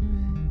year.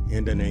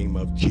 In the name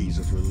of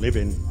Jesus. We're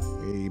living,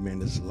 amen,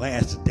 this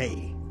last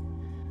day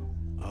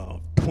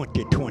of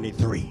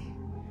 2023.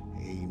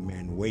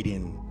 Amen.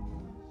 Waiting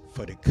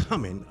for the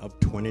coming of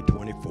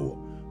 2024.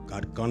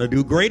 God's gonna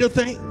do greater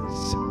things.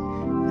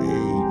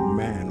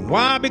 Amen.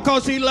 Why?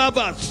 Because he loves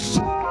us.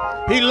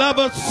 He loves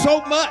us so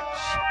much.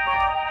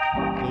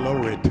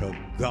 Glory to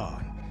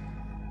God.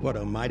 What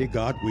a mighty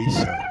God we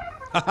serve.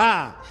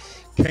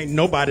 Can't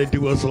nobody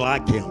do us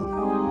like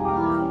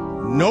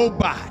him.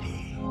 Nobody.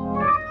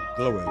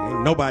 Glory.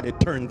 Ain't nobody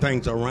turn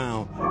things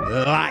around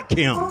like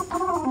him.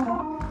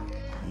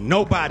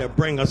 Nobody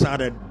bring us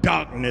out of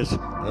darkness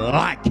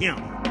like him.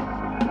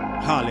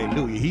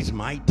 Hallelujah. He's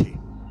mighty.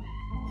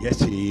 Yes,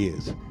 he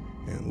is.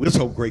 And we're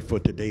so grateful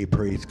today,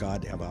 praise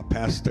God, to have our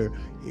pastor.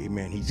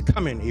 Amen. He's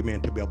coming,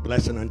 amen, to be a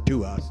blessing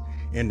unto us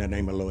in the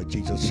name of Lord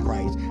Jesus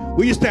Christ.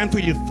 Will you stand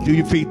to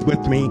your feet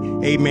with me,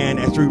 amen,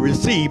 as we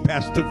receive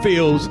Pastor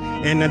Fields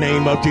in the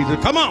name of Jesus.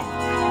 Come on.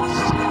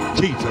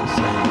 Jesus,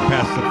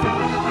 Pastor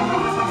Fields.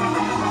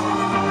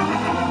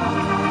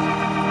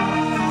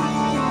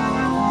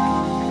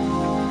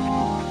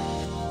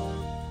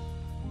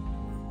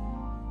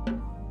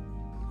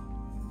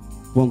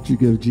 Won't you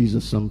give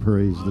Jesus some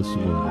praise this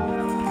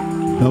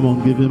morning? Come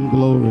on, give him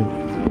glory.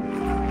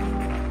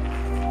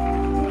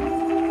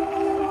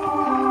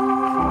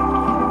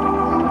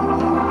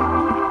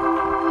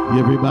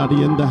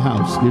 Everybody in the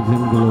house, give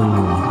him glory.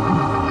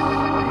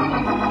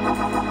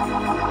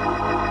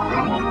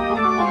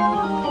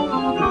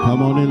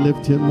 Come on and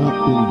lift him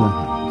up in the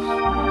house.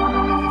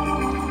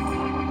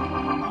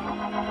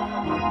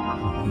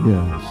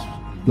 Yes,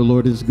 the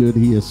Lord is good.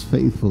 He is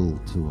faithful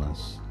to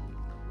us.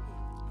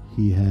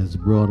 He has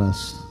brought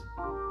us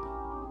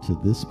to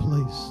this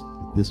place,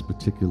 this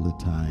particular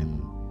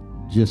time.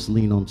 Just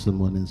lean on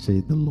someone and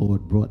say, the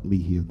Lord brought me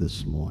here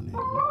this morning.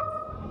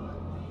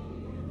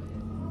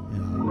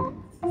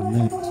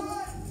 And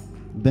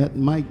that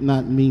might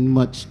not mean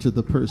much to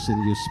the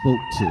person you spoke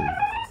to,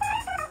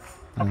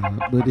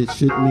 but it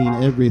should mean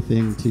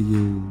everything to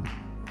you.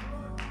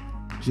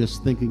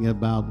 Just thinking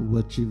about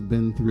what you've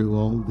been through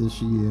all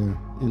this year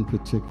in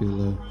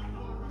particular.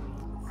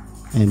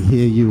 And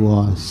here you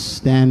are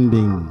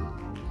standing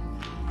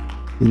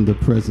in the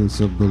presence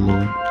of the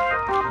Lord.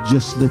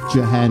 Just lift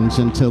your hands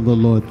and tell the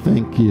Lord,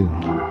 thank you.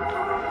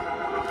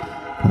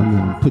 Come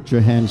on, put your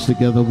hands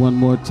together one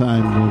more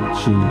time,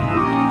 won't you?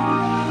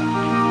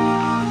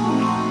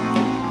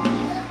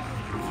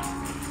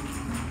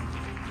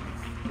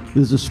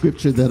 There's a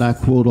scripture that I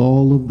quote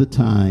all of the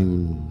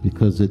time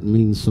because it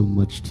means so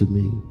much to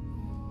me.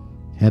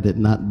 Had it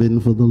not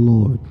been for the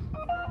Lord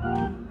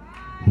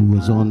who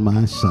was on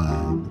my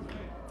side,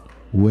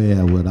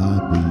 where would I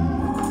be?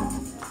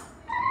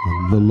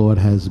 And the Lord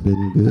has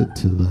been good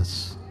to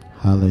us.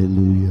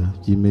 Hallelujah.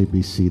 You may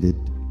be seated.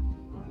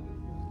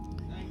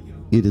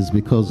 It is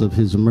because of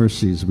his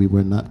mercies we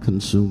were not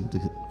consumed.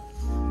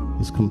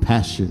 His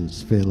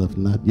compassions faileth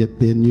not, yet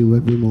they're new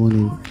every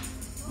morning.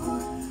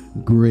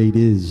 Great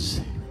is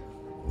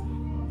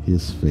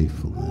his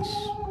faithfulness.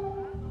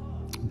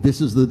 This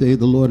is the day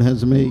the Lord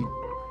has made.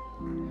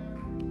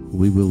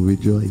 We will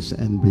rejoice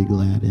and be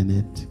glad in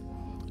it.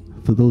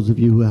 For those of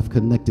you who have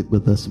connected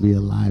with us via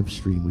live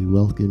stream, we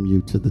welcome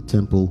you to the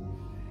temple,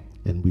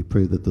 and we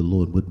pray that the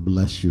Lord would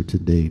bless you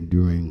today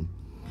during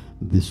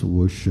this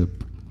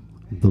worship.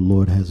 The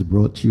Lord has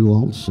brought you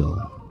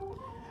also,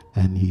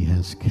 and he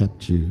has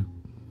kept you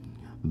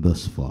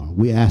thus far.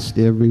 We asked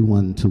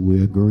everyone to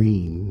wear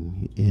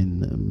green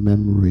in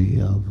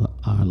memory of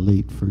our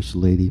late First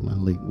Lady, my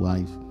late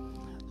wife,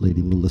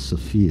 Lady Melissa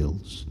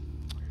Fields.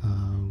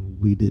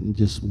 We didn't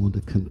just want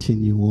to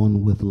continue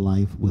on with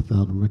life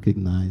without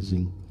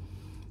recognizing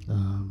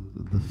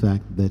the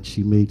fact that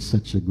she made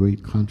such a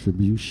great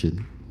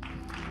contribution.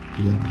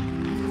 Yeah.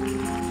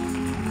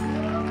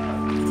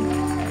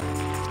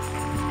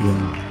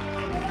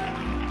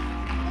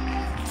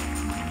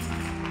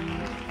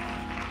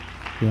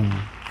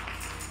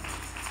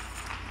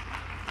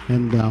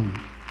 And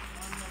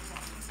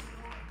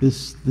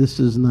this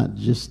is not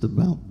just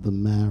about the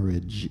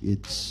marriage.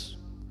 It's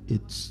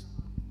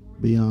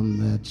beyond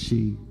that.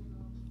 She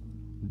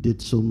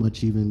did so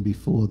much even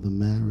before the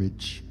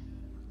marriage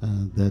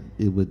that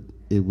it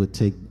would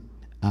take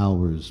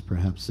hours,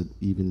 perhaps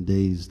even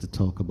days, to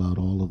talk about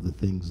all of the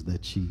things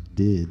that she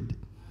did,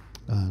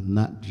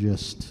 not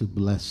just to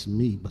bless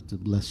me, but to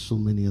bless so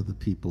many other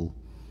people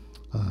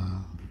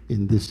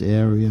in this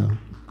area.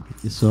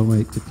 It's all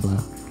right to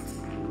clap.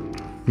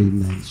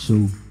 Amen.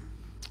 So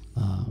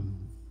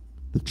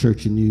the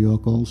church in New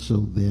York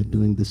also, they're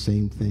doing the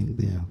same thing.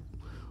 They're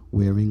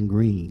wearing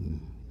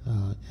green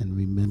and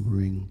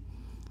remembering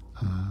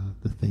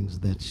the things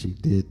that she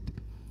did.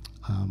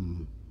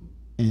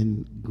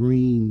 And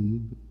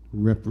green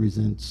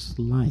represents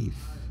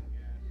life.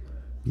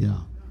 Yeah.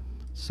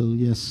 So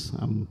yes,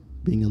 I'm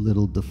being a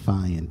little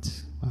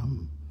defiant.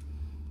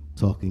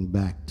 Talking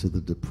back to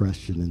the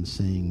depression and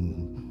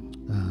saying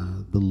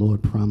the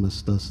Lord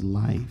promised us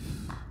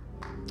life.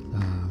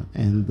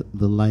 And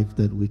the life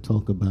that we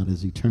talk about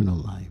is eternal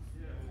life.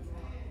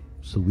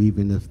 So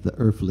even if the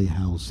earthly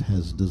house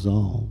has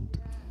dissolved,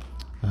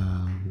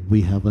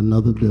 we have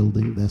another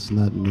building that's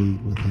not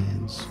made with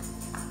hands.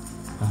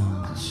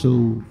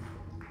 So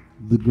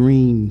the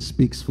green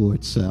speaks for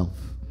itself.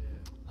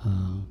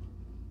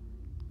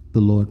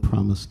 The Lord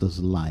promised us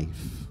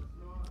life.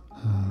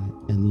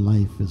 And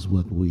life is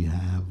what we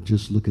have.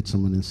 Just look at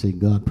someone and say,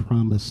 God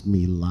promised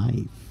me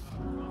life.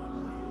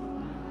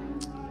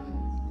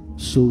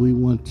 So we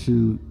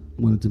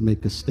wanted to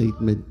make a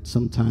statement.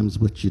 Sometimes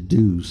what you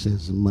do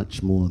says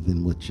much more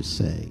than what you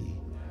say.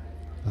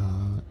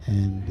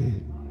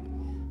 And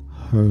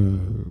her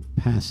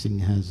passing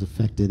has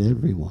affected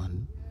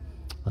everyone.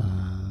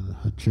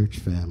 Her church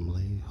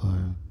family,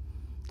 her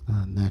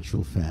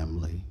natural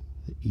family,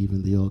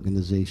 even the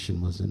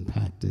organization was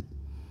impacted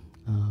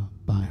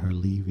by her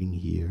leaving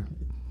here.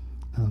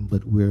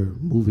 But we're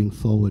moving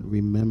forward,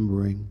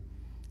 remembering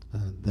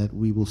that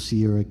we will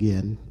see her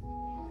again.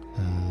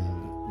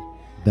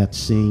 That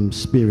same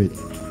spirit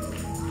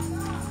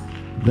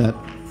that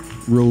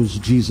rose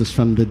Jesus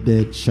from the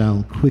dead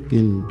shall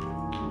quicken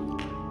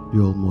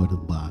your mortal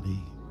body.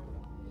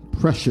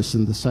 Precious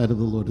in the sight of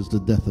the Lord is the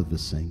death of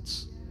his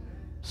saints.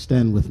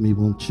 Stand with me,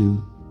 won't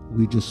you?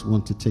 We just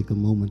want to take a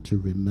moment to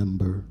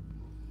remember.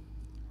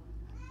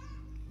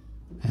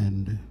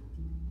 And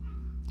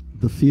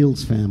the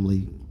Fields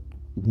family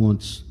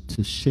wants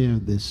to share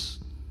this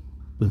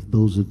with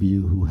those of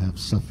you who have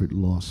suffered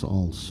loss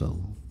also.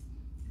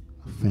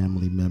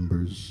 Family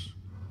members,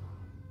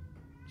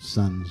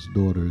 sons,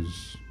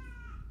 daughters,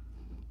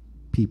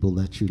 people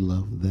that you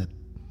love that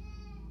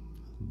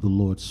the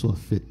Lord saw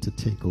fit to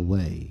take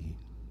away.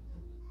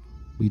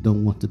 We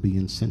don't want to be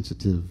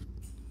insensitive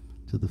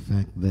to the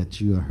fact that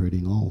you are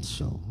hurting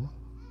also.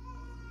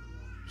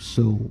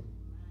 So,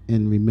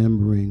 in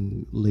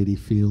remembering Lady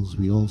Fields,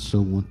 we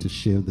also want to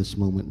share this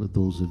moment with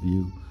those of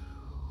you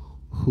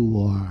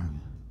who are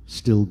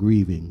still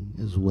grieving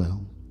as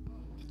well,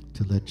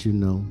 to let you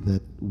know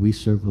that we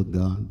serve a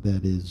God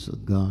that is a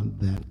God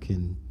that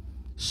can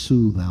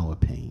soothe our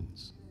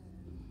pains.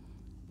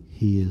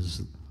 He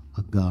is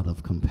a God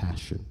of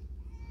compassion.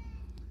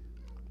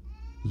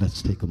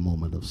 Let's take a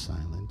moment of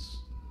silence.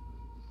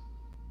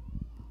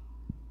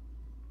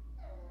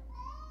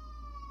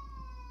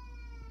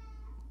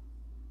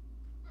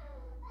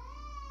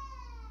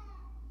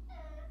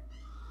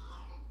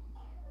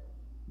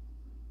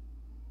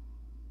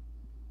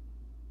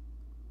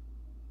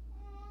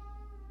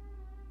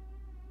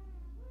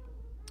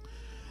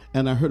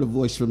 And I heard a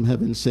voice from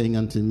heaven saying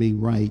unto me,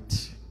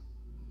 write,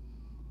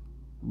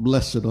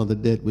 blessed are the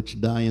dead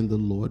which die in the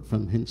Lord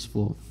from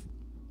henceforth.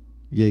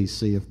 Yea,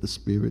 saith the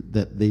Spirit,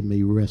 that they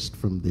may rest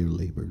from their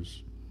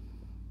labors,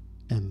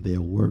 and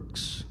their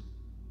works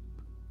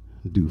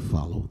do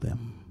follow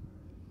them.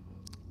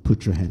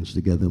 Put your hands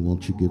together, and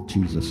won't you give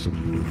Jesus some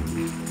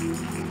praise?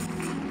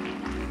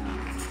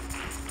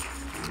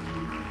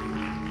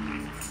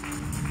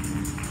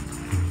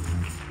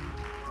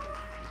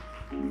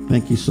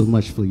 Thank you so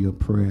much for your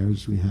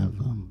prayers. We have,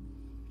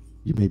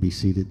 you may be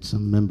seated,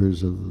 some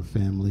members of the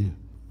family.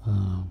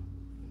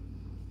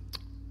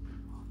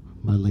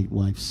 My late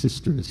wife's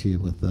sister is here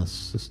with us,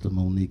 Sister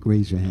Monique.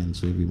 Raise your hand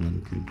so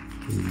everyone can.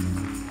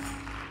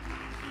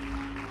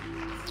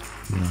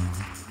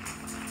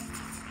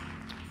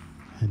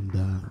 And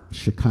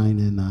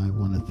Shekinah and I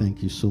want to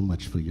thank you so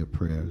much for your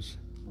prayers.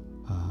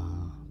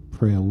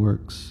 Prayer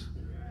works.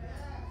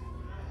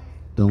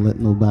 Don't let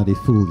nobody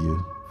fool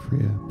you.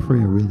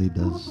 Prayer really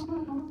does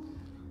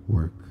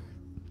work.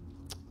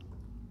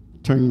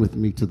 Turn with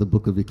me to the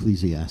book of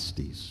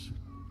Ecclesiastes,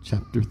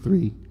 chapter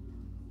 3.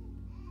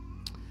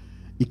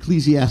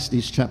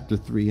 Ecclesiastes chapter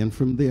 3, and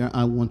from there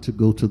I want to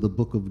go to the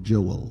book of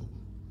Joel,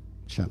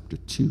 chapter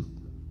 2.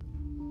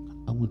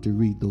 I want to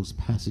read those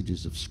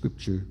passages of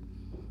scripture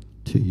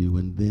to you,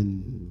 and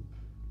then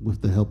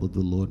with the help of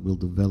the Lord, we'll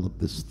develop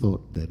this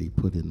thought that he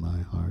put in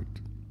my heart.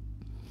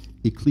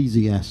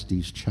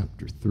 Ecclesiastes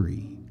chapter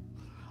 3.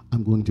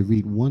 I'm going to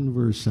read one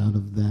verse out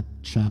of that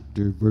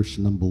chapter, verse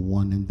number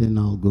 1, and then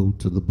I'll go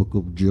to the book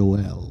of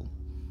Joel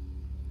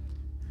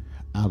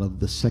out of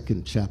the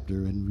second chapter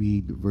and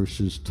read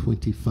verses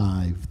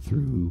 25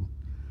 through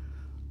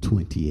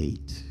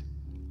 28.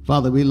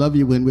 Father, we love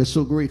you and we're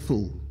so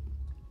grateful.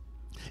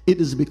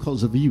 It is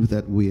because of you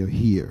that we are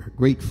here.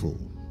 Grateful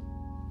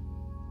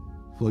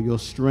for your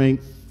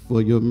strength,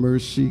 for your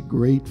mercy.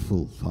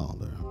 Grateful,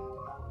 Father,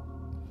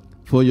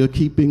 for your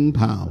keeping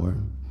power.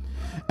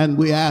 And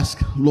we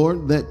ask,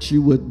 Lord, that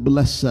you would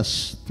bless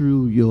us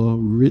through your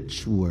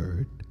rich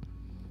word.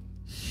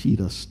 Feed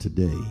us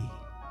today.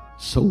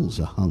 Souls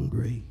are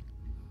hungry.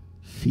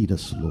 Feed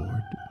us,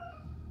 Lord.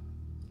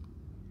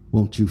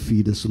 Won't you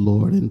feed us,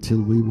 Lord,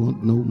 until we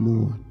want no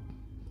more?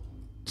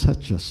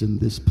 Touch us in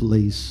this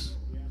place.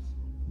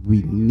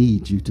 We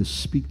need you to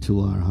speak to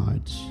our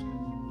hearts.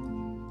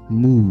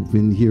 Move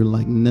in here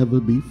like never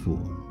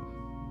before.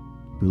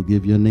 We'll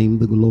give your name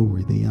the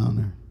glory, the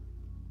honor,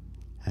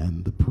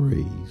 and the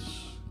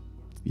praise.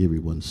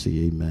 Everyone say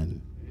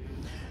amen.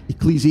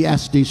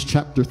 Ecclesiastes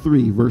chapter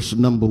 3, verse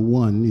number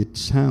 1. It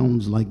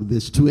sounds like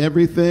this. To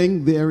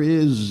everything there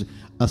is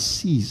a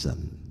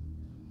season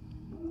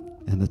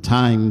and a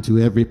time to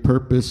every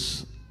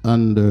purpose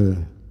under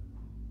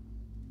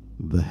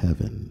the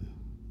heaven.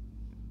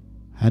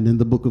 And in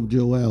the book of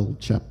Joel,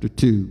 chapter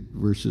 2,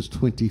 verses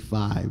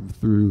 25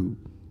 through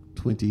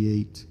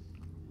 28,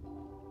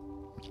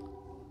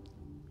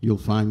 you'll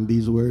find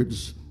these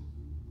words.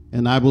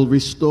 And I will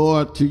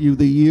restore to you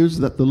the years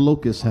that the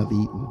locust hath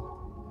eaten,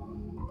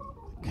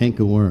 the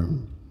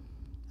cankerworm,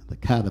 the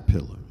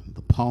caterpillar,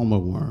 the palmer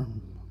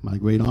worm, my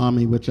great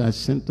army which I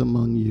sent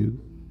among you.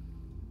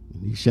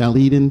 And ye shall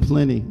eat in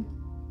plenty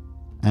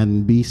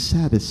and be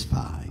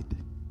satisfied,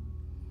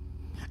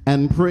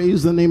 and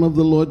praise the name of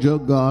the Lord your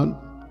God,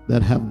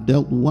 that have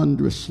dealt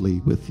wondrously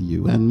with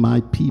you, and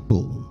my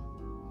people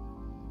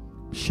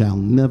shall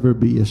never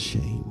be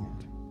ashamed.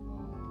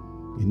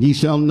 And ye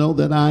shall know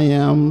that I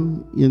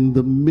am in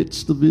the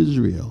midst of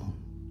Israel,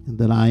 and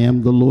that I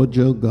am the Lord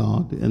your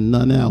God, and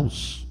none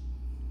else.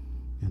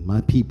 And my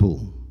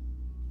people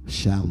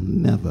shall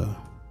never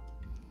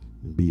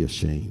be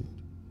ashamed.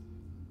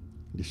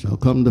 It shall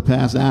come to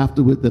pass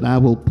afterward that I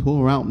will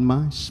pour out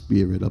my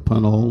spirit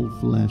upon all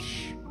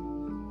flesh.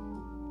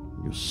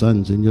 Your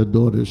sons and your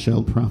daughters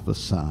shall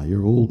prophesy.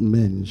 Your old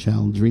men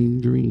shall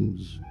dream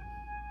dreams.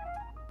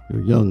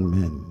 Your young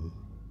men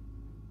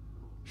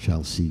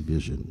shall see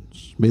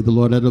visions. May the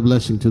Lord add a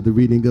blessing to the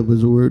reading of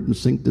his word and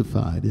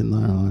sanctify it in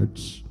our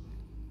hearts,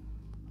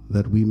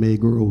 that we may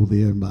grow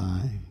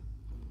thereby.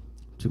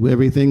 To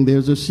everything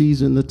there's a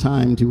season, a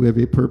time, to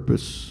every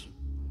purpose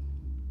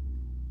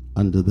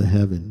under the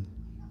heaven.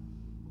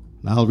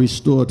 I'll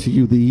restore to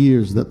you the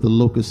years that the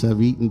locusts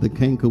have eaten, the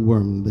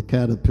cankerworm, the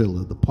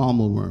caterpillar, the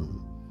palmer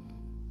worm,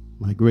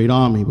 my great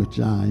army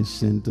which I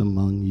sent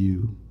among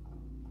you.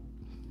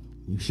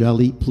 You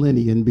shall eat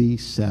plenty and be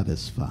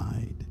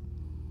satisfied.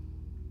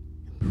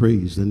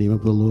 Praise the name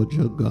of the Lord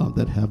your God,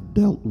 that have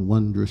dealt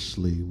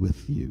wondrously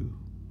with you.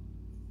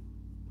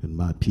 And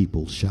my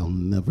people shall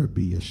never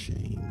be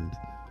ashamed.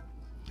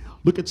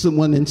 Look at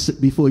someone and sit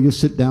before you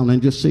sit down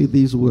and just say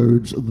these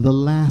words: the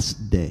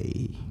last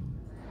day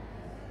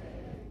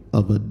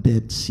of a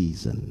dead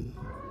season.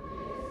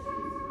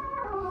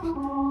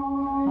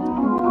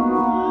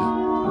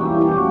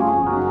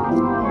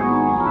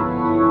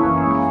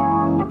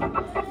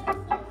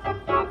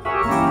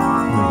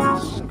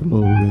 Yes,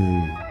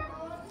 glory.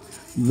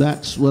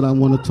 That's what I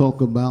want to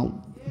talk about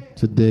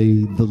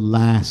today, the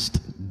last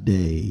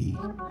day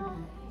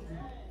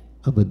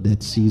of a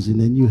dead season.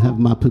 And you have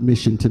my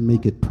permission to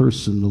make it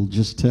personal.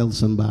 Just tell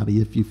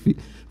somebody, if you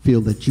feel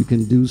that you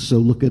can do so,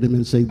 look at him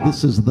and say,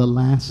 this is the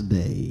last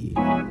day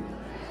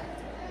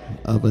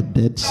of a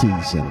dead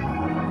season.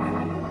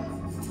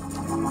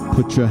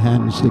 Put your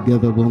hands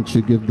together. Won't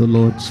you give the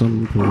Lord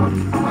some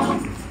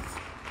praise?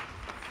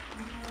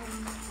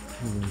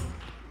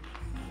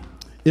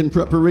 In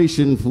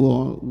preparation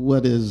for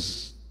what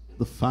is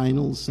the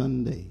final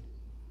Sunday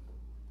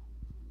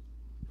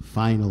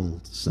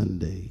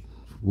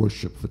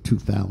worship for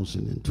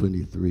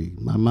 2023,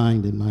 my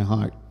mind and my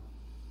heart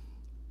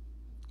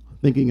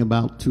thinking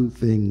about two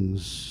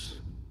things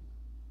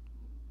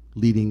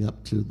leading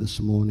up to this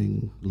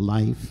morning: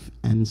 life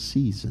and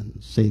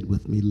seasons. Say it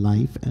with me: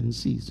 life and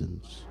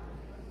seasons.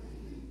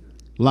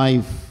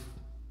 Life,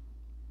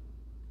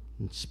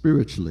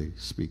 spiritually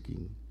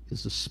speaking,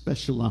 is a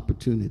special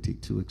opportunity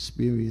to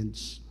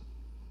experience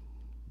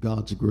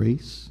God's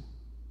grace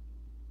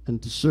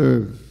and to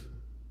serve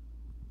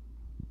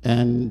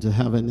and to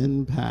have an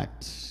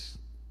impact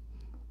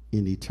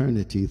in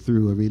eternity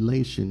through a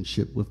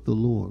relationship with the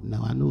Lord.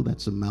 Now, I know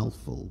that's a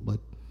mouthful, but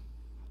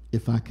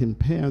if I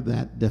compare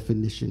that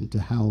definition to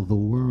how the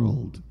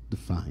world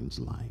defines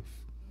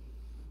life,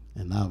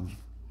 and I've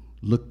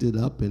looked it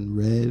up and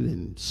read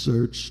and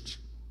searched,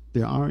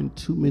 there aren't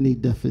too many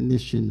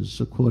definitions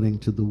according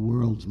to the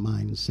world's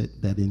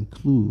mindset that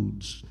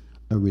includes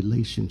a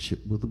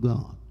relationship with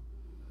God.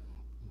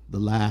 The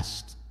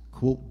last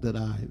quote that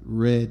I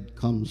read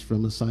comes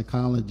from a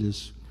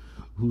psychologist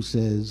who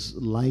says,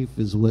 life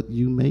is what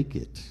you make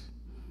it.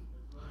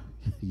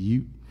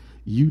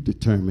 You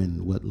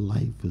determine what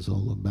life is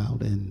all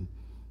about, and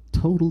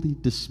totally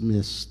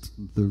dismissed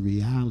the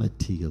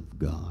reality of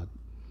God,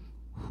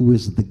 who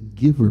is the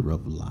giver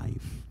of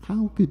life.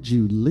 How could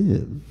you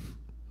live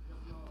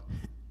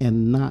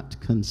and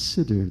not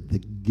consider the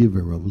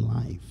giver of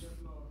life?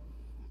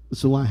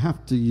 So I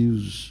have to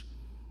use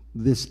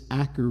this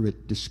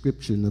accurate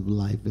description of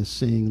life as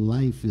saying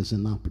life is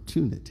an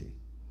opportunity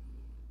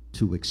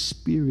to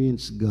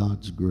experience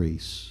God's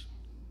grace,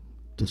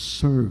 to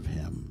serve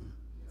him,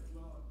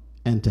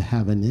 and to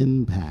have an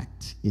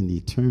impact in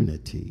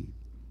eternity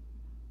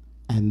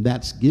And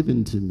that's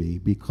given to me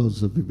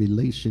because of the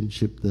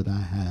relationship that I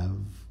have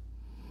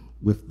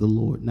with the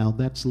Lord. Now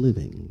that's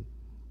living.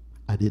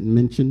 I didn't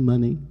mention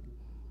money.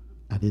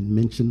 I didn't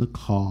mention a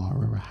car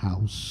or a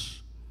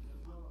house.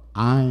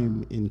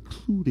 I'm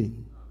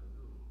including,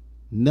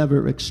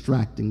 never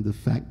extracting the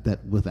fact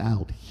that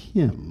without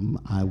him,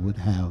 I would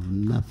have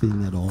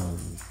nothing at all.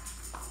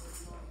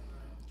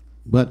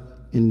 But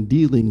in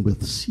dealing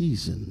with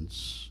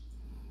seasons,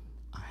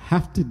 I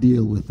have to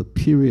deal with a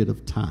period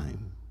of time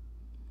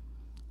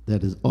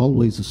that is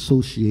always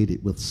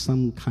associated with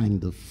some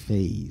kind of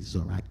phase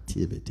or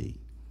activity,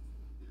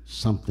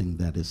 something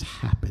that is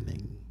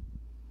happening.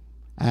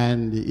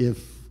 And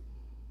if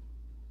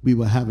we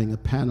were having a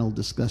panel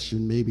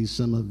discussion, maybe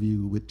some of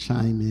you would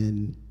chime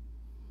in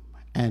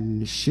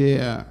and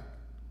share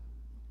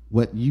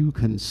what you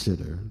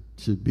consider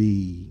to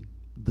be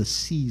the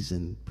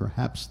season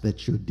perhaps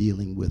that you're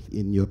dealing with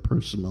in your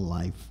personal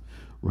life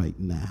right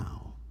now.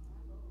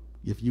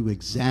 If you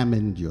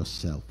examined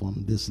yourself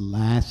on this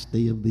last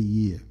day of the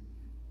year,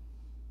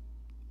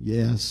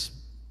 yes,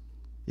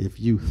 if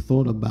you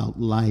thought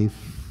about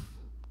life,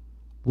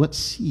 what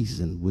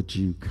season would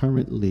you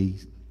currently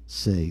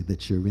say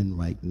that you're in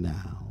right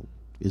now?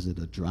 Is it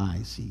a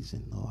dry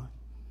season, or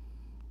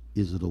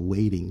is it a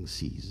waiting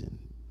season?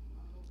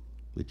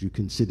 Would you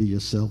consider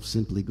yourself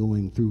simply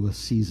going through a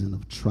season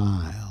of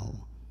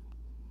trial?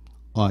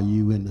 Are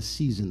you in a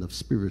season of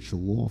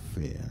spiritual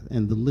warfare?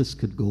 And the list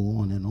could go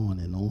on and on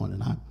and on.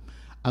 And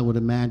I would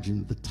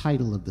imagine the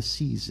title of the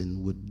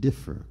season would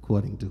differ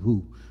according to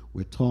who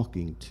we're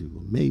talking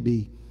to.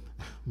 Maybe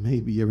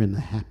you're in the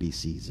happy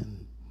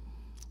season.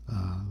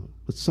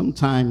 But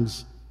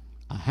sometimes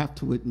I have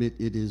to admit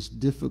it is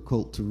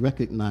difficult to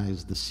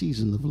recognize the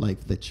season of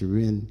life that you're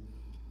in.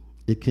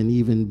 It can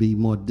even be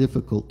more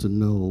difficult to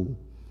know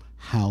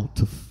how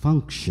to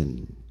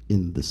function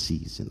in the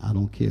season. I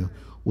don't care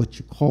what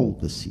you call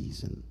the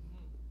season.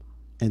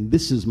 And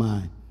this is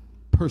my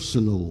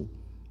personal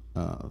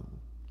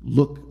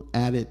look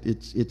at it.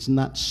 It's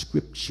not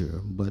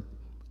scripture, but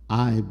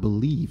I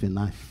believe and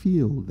I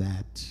feel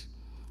that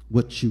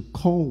what you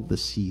call the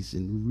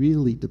season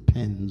really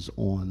depends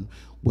on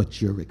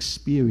what you're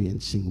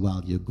experiencing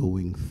while you're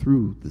going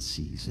through the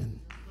season.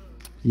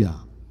 Yeah.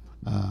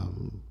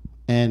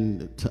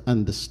 And to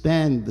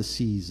understand the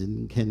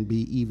season can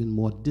be even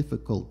more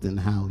difficult than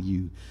how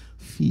you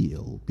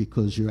feel,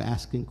 because you're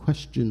asking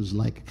questions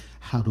like,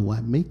 how do I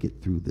make it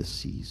through this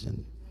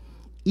season?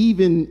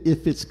 Even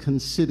if it's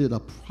considered a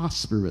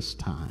prosperous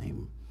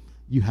time,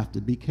 you have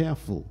to be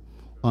careful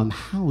on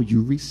how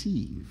you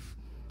receive.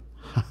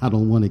 I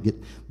don't want to get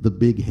the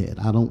big head.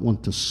 I don't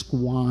want to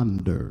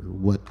squander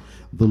what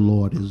the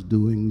Lord is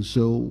doing.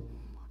 So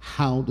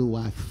how do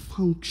I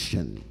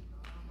function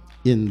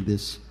in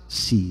this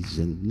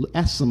season?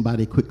 Ask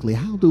somebody quickly,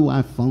 how do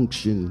I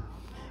function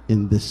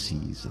in this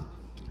season?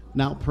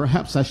 Now,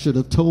 perhaps I should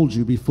have told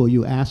you before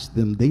you asked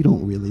them. They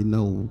don't really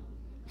know.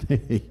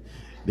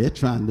 They're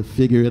trying to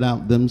figure it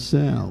out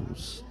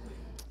themselves.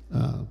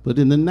 But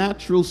in the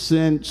natural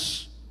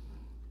sense,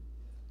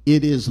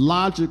 it is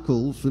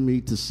logical for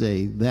me to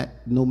say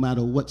that no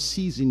matter what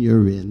season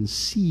you're in,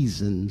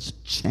 seasons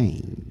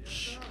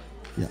change.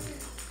 Yeah.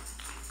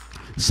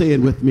 Say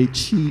it with me,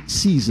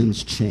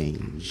 seasons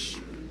change.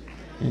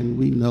 And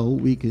we know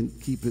we can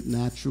keep it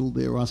natural.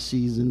 There are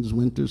seasons,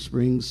 winter,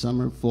 spring,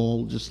 summer,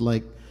 fall, just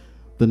like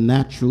the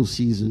natural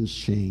seasons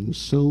change,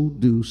 so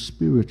do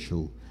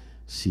spiritual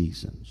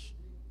seasons.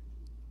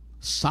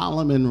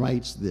 Solomon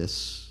writes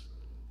this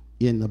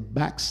in a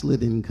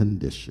backslidden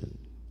condition.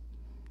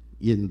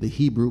 In the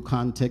Hebrew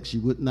context,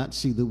 you would not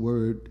see the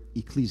word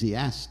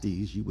Ecclesiastes,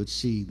 you would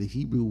see the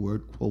Hebrew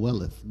word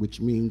Qoheleth, which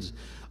means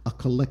a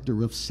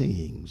collector of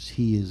sayings.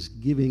 He is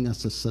giving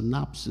us a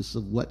synopsis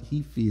of what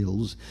he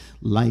feels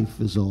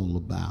life is all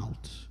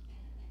about.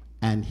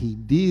 And he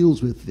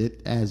deals with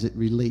it as it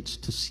relates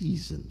to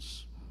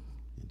seasons.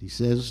 And he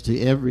says to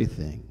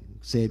everything,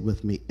 say it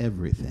with me,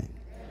 everything.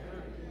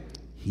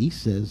 He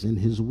says in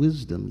his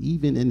wisdom,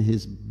 even in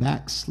his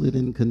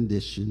backslidden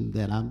condition,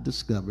 that I've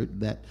discovered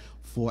that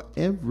for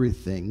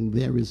everything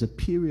there is a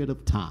period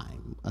of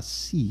time, a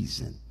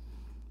season.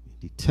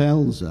 He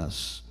tells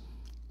us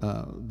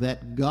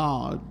that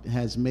God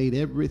has made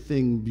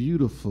everything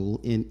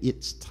beautiful in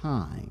its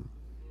time.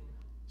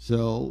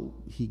 So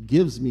he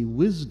gives me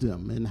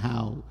wisdom in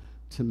how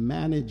to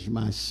manage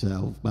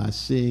myself by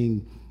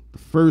saying the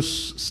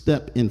first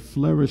step in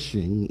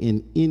flourishing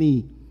in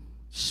any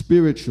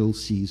spiritual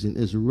season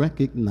is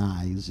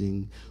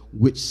recognizing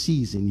which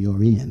season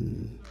you're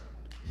in.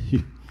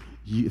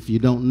 If you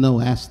don't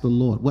know, ask the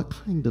Lord, what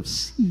kind of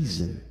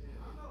season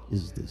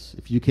is this?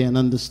 If you can't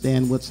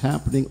understand what's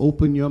happening,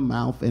 open your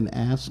mouth and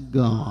ask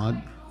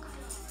God,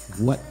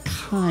 what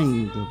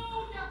kind of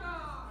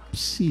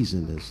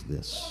season is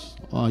this?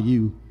 Are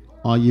you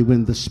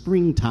in the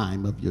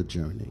springtime of your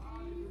journey?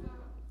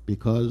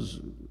 Because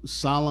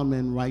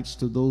Solomon writes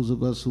to those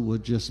of us who are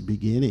just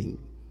beginning,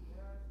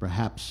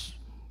 perhaps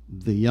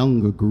the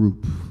younger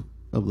group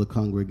of the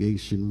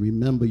congregation,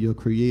 remember your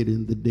Creator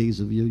in the days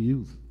of your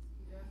youth.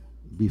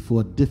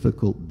 before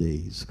difficult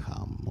days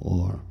come?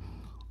 Or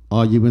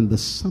are you in the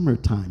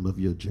summertime of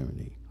your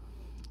journey?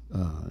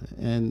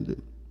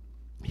 And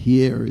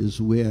here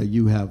is where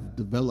you have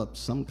developed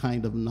some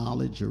kind of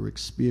knowledge or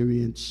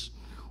experience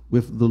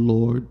with the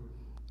Lord.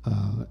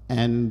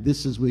 And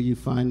this is where you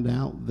find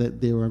out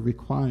that there are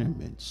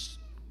requirements.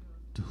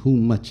 To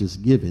whom much is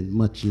given,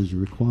 much is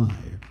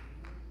required.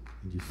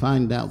 And you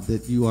find out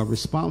that you are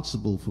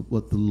responsible for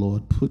what the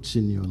Lord puts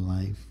in your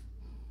life.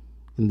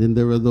 And then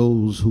there are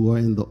those who are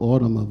in the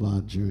autumn of our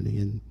journey.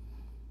 And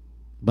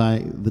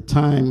by the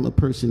time a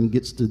person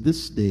gets to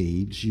this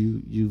stage,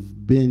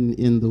 you've been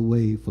in the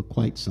way for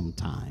quite some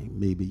time.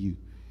 Maybe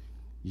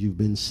you've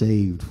been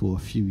saved for a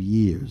few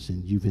years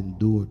and you've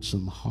endured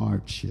some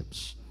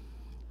hardships.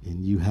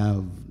 And you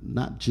have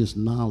not just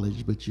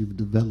knowledge, but you've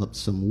developed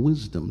some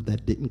wisdom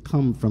that didn't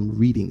come from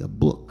reading a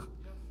book,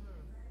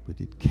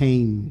 but it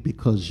came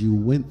because you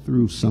went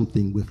through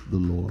something with the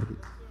Lord.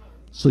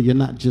 So you're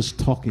not just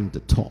talking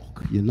to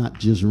talk. You're not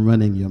just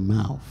running your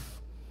mouth.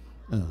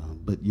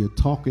 But you're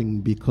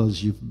talking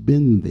because you've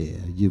been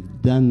there,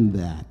 you've done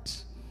that,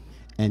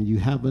 and you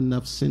have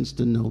enough sense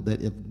to know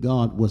that if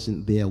God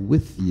wasn't there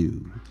with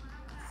you,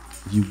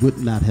 you would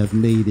not have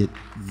made it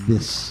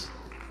this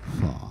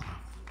far.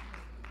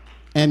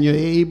 And you're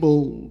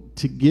able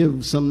to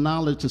give some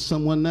knowledge to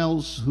someone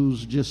else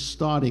who's just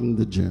starting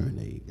the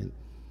journey and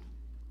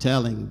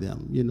telling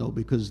them,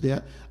 because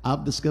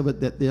I've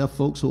discovered that there are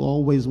folks who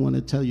always want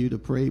to tell you to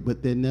pray,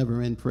 but they're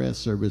never in prayer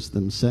service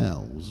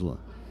themselves. Or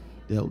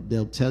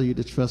they'll tell you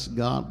to trust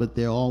God, but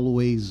they're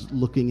always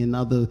looking in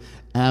other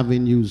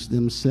avenues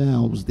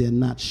themselves. They're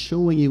not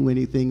showing you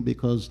anything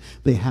because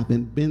they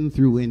haven't been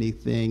through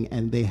anything,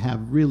 and they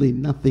have really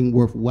nothing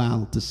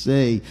worthwhile to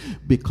say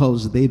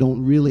because they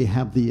don't really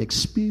have the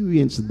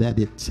experience that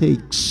it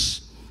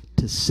takes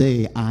to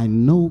say, I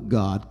know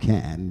God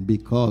can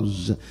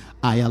because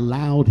I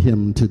allowed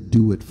him to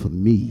do it for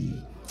me.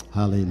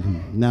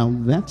 Hallelujah. Now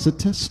that's a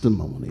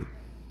testimony.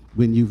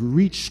 When you've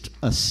reached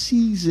a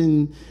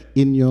season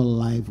in your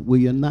life where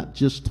you're not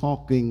just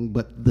talking,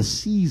 but the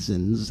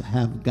seasons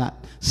have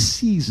got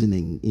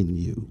seasoning in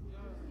you.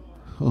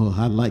 Oh,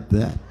 I like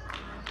that.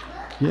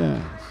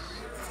 Yes.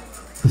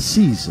 The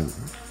season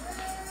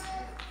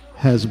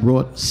has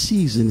brought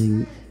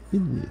seasoning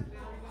in you.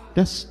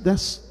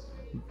 That's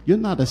you're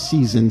not a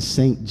seasoned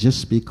saint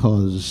just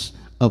because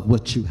of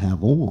what you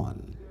have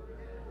on.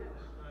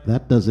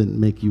 That doesn't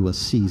make you a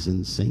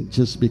seasoned saint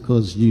just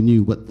because you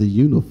knew what the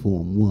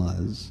uniform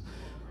was.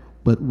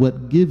 But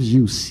what gives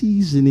you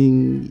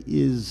seasoning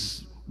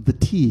is the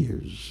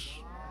tears,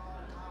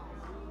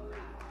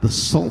 the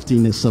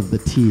saltiness of the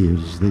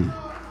tears, the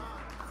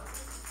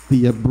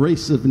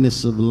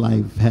abrasiveness of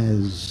life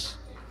has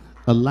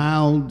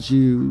allowed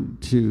you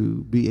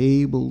to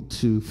be able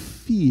to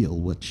feel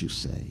what you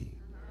say.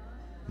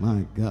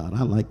 My God,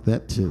 I like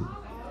that too.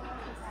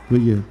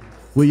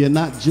 Where you're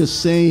not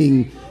just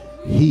saying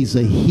he's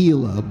a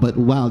healer, but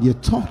while you're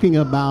talking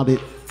about it,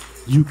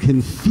 you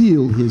can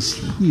feel his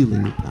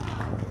healing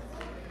power.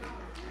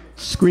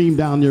 Scream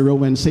down your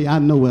row and say, I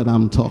know what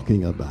I'm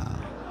talking about.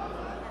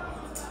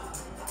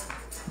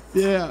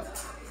 Yeah.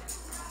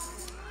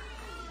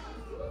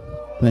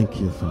 Thank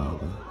you,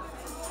 Father.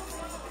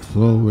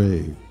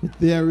 Glory. But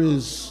there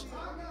is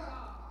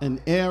an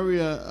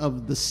area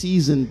of the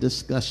season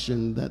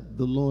discussion that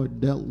the Lord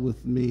dealt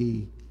with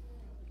me,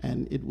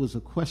 and it was a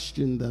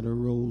question that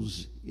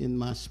arose in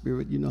my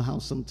spirit. You know how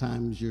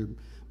sometimes you're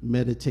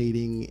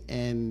meditating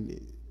and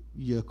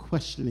you're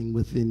questioning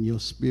within your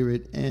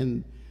spirit,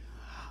 and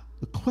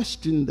the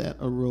question that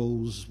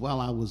arose while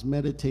I was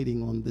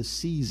meditating on the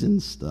season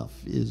stuff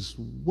is,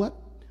 what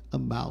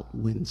about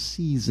when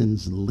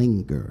seasons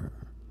linger?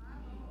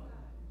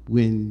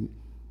 When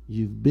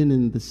you've been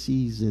in the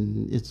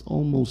season, it's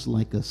almost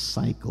like a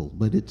cycle,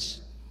 but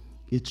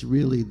it's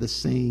really the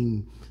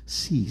same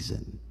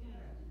season.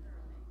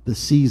 The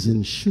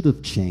season should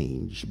have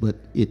changed, but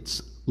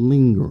it's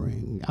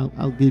lingering.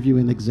 I'll give you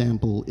an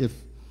example. If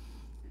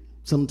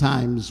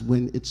sometimes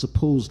when it's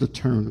supposed to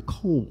turn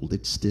cold,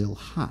 it's still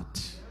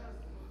hot.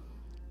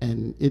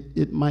 And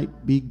it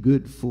might be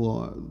good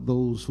for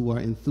those who are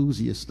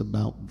enthusiasts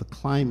about the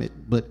climate,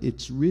 but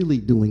it's really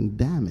doing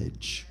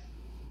damage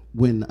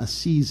when a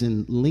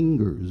season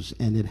lingers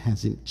and it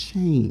hasn't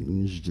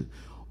changed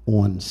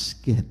on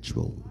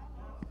schedule.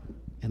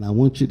 And I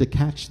want you to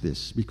catch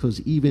this, because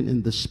even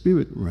in the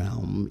spirit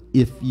realm,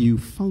 if you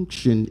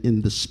function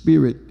in the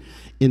spirit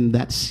in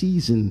that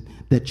season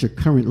that you're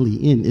currently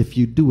in, if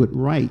you do it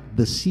right,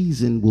 the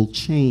season will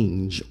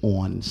change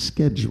on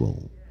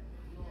schedule.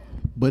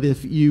 But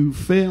if you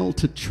fail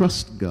to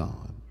trust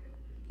God,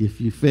 if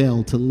you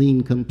fail to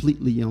lean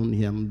completely on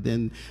him,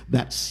 then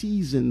that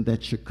season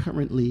that you're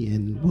currently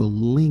in will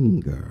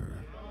linger.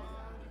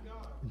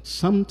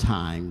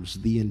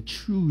 Sometimes the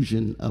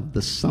intrusion of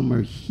the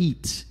summer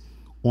heat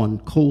on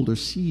colder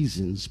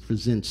seasons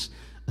presents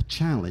a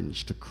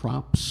challenge to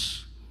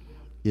crops.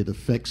 It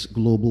affects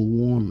global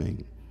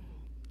warming.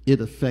 It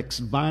affects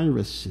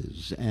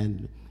viruses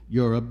and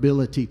your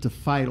ability to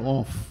fight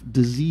off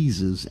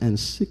diseases and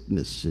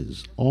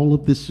sicknesses. All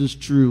of this is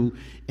true,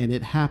 and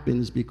it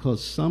happens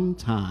because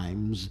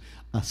sometimes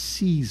a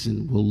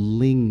season will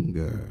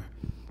linger.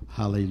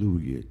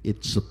 Hallelujah.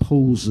 It's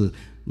supposed to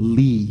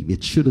leave.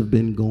 It should have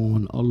been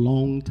gone a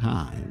long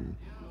time.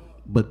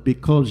 But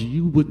because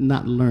you would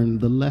not learn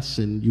the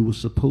lesson you were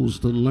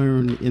supposed to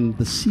learn in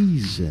the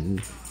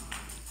season,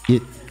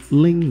 it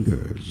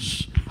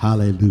lingers.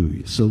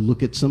 Hallelujah. So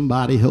look at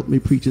somebody, help me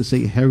preach, and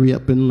say, hurry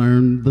up and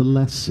learn the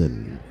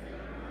lesson.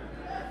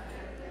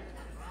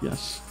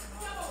 Yes.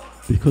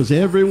 Because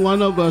every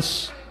one of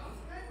us,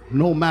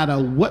 no matter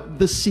what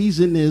the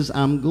season is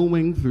I'm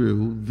going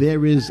through,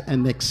 there is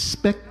an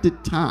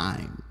expected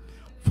time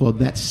for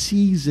that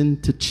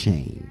season to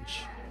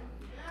change,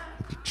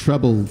 the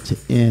trouble to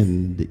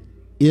end,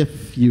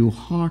 if you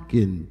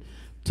hearken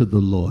to the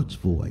Lord's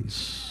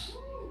voice.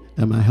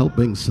 Am I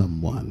helping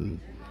someone?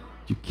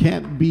 You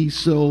can't be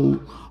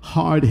so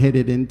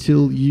hard-headed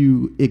until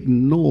you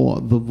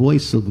ignore the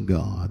voice of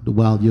God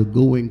while you're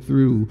going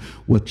through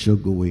what you're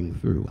going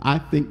through. I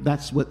think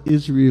that's what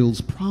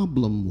Israel's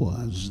problem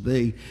was.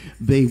 They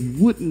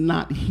would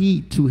not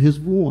heed to his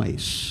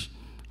voice.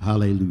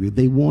 Hallelujah.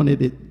 They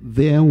wanted it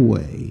their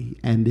way,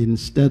 and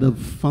instead of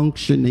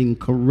functioning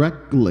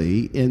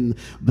correctly in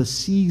the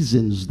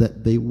seasons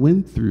that they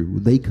went through,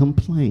 they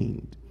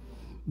complained.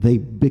 They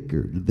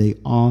bickered, they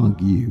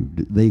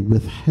argued, they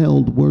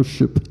withheld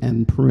worship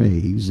and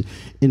praise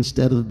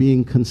instead of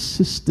being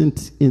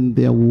consistent in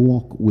their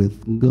walk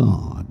with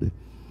God.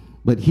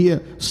 But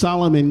here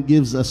Solomon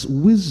gives us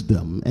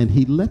wisdom, and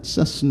he lets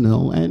us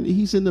know, and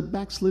he's in a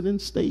backslidden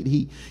state.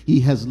 He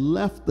has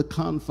left the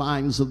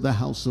confines of the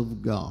house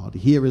of God.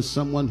 Here is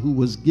someone who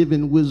was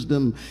given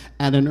wisdom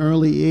at an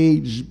early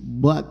age,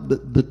 but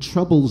the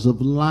troubles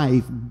of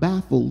life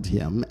baffled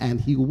him, and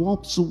he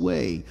walks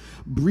away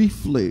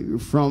briefly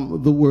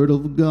from the word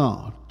of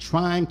God,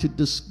 trying to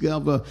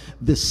discover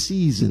the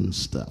season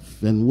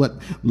stuff and what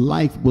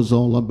life was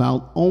all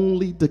about,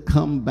 only to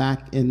come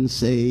back and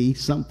say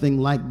something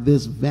like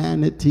this: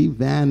 vanity,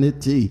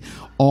 vanity,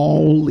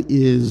 all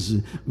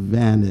is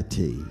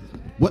vanity.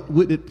 What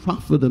would it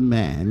profit a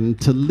man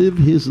to live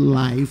his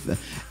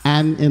life,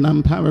 and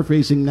I'm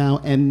paraphrasing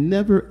now, and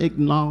never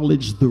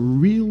acknowledge the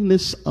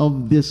realness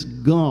of this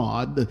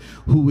God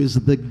who is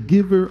the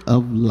giver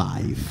of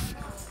life?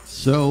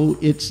 So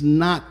it's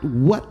not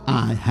what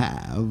I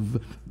have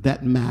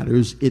that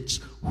matters, it's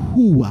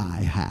who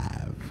I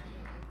have.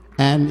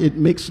 And it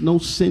makes no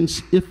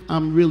sense, if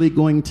I'm really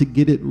going to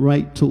get it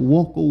right, to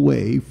walk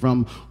away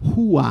from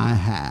who I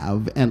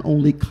have and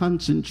only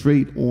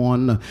concentrate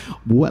on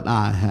what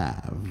I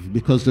have.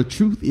 Because the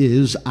truth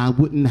is, I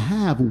wouldn't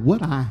have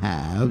what I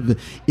have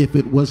if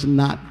it was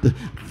not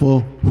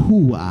for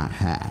who I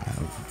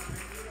have.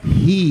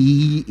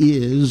 He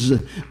is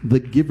the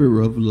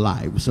giver of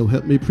life. So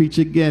help me preach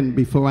again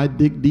before I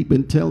dig deep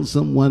and tell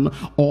someone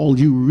all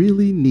you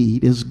really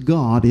need is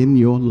God in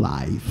your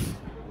life.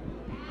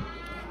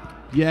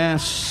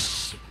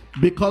 Yes,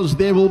 because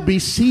there will be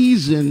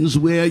seasons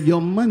where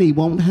your money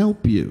won't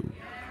help you.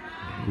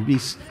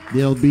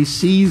 There'll be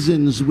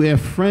seasons where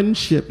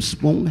friendships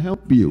won't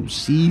help you,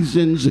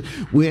 seasons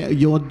where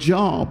your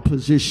job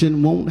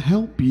position won't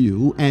help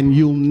you, and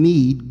you'll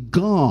need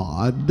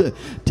God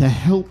to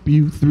help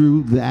you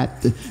through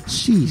that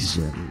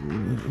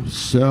season.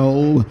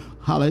 So,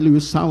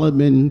 hallelujah,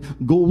 Solomon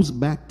goes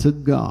back to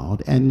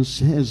God and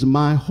says,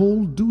 my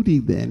whole duty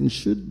then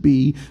should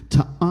be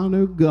to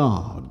honor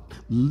God,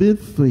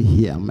 live for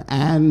him,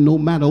 and no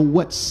matter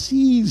what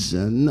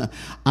season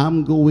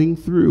I'm going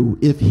through,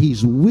 if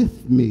he's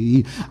with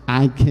me,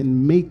 I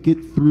can make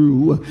it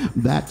through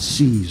that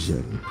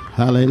season.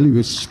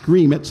 Hallelujah.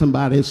 Scream at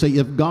somebody and say,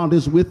 if God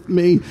is with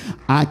me,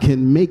 I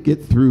can make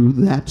it through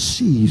that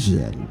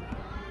season.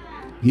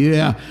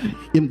 Yeah,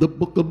 in the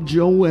book of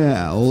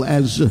Joel,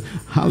 as,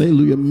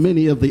 hallelujah,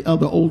 many of the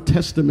other Old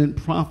Testament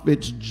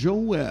prophets,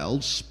 Joel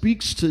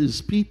speaks to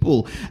his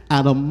people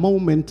at a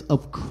moment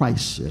of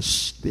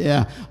crisis.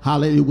 There,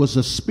 hallelujah, was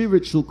a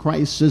spiritual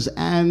crisis,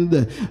 and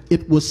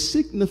it was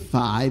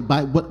signified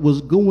by what was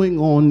going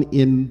on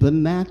in the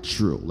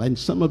natural. And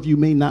some of you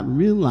may not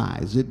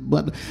realize it,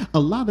 but a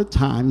lot of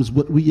times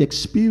what we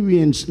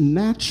experience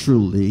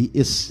naturally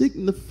is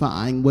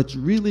signifying what's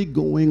really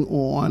going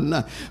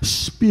on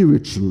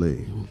spiritually.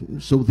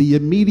 So the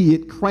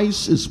immediate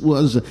crisis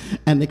was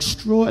an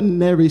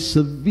extraordinary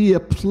severe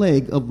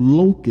plague of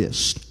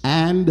locusts,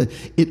 and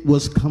it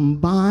was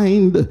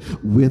combined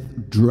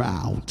with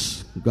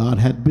drought. God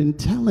had been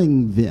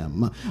telling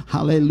them,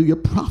 hallelujah,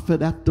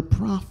 prophet after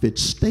prophet,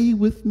 stay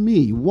with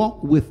me,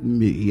 walk with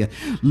me,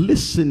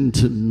 listen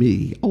to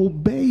me,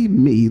 obey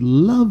me,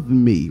 love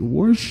me,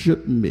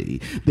 worship me.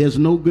 There's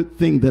no good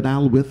thing that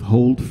I'll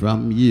withhold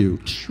from you.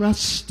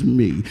 Trust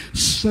me,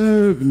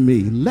 serve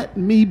me, let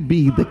me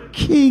be the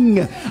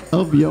king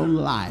of your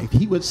life.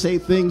 He would say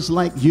things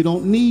like, you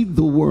don't need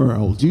the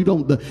world, you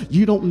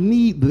don't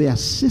need their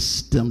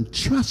system,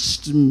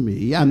 trust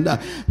me. And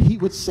he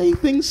would say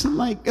things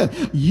like,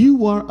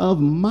 you are of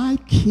my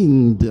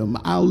kingdom,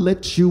 I'll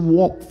let you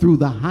walk through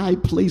the high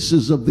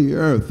places of the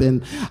earth,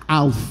 and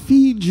I'll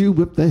feed you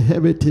with the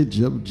heritage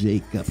of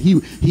Jacob.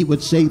 He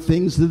would say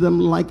things to them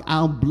like,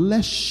 I'll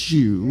bless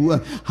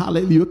you,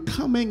 hallelujah,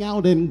 coming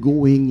out and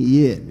going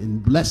in.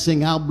 And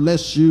blessing, I'll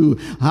bless you,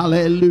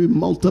 hallelujah,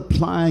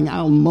 multiplying,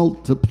 I'll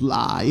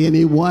multiply.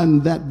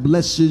 Anyone that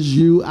blesses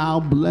you,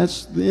 I'll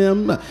bless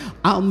them.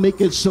 I'll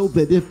make it so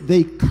that if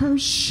they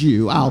curse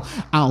you,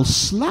 I'll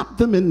slap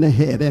them in the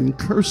head and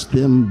curse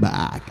them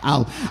back.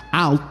 I'll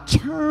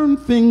turn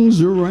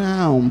things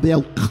around.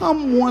 They'll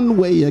come one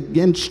way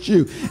against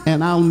you,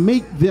 and I'll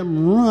make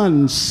them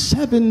run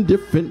 7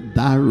 different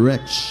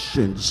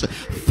directions.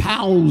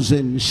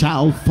 1,000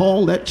 shall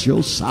fall at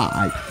your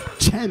side,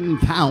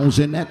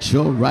 10,000 at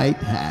your right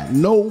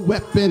hand. No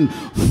weapon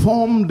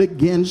formed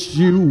against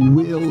you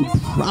will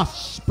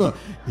prosper.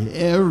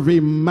 Every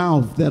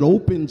mouth that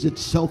opens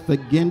itself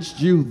against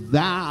you,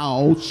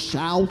 thou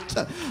shalt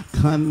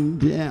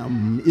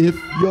condemn.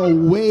 If your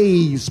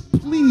ways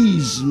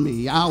please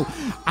me,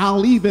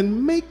 I'll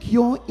even make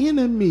your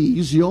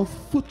enemies your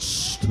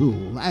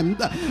footstool.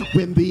 And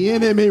when the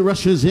enemy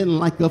rushes in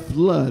like a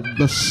flood,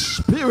 the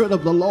Spirit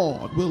of the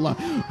Lord will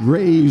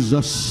raise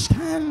a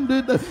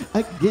standard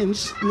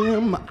against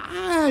them.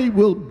 I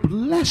will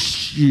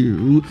bless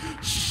you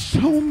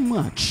so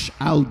much.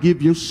 I'll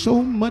give you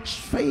so much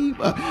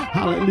favor,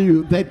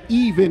 hallelujah, that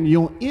even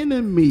your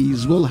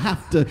enemies will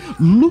have to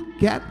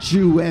look at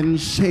you and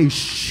say,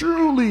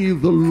 surely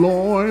the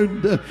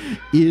Lord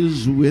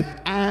is with.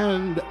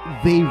 And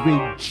they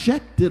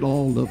rejected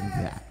all of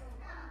that.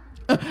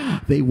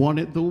 They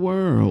wanted the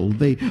world.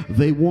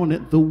 They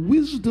wanted the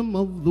wisdom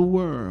of the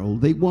world.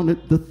 They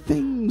wanted the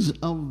things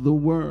of the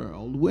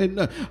world,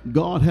 when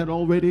God had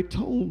already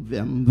told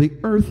them the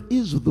earth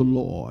is the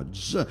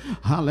Lord's.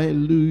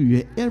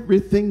 Hallelujah.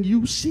 Everything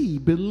you see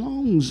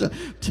belongs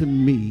to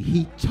me.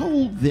 He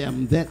told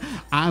them that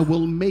I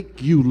will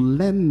make you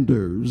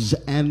lenders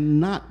and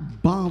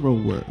not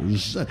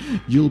borrowers.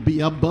 You'll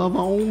be above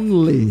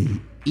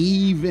only.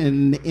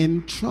 Even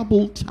in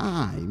troubled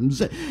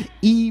times,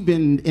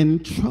 even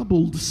in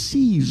troubled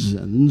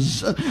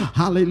seasons,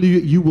 hallelujah,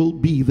 you will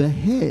be the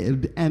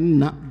head and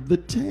not the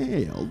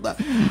tail.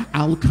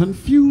 I'll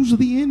confuse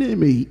the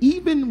enemy.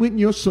 Even when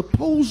you're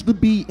supposed to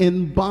be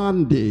in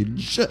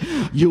bondage,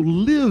 you'll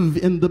live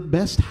in the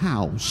best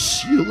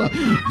house.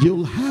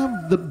 You'll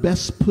have the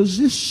best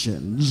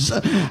positions.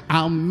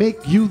 I'll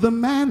make you the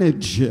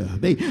manager.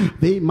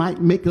 They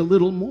might make a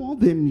little more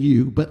than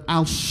you, but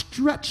I'll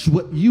stretch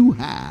what you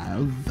have.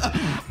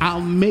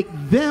 I'll make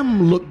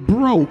them look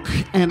broke,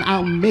 and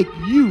I'll make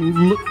you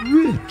look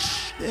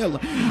rich.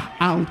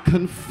 I'll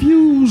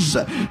confuse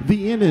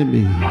the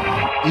enemy.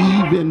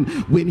 Even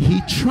when he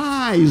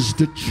tries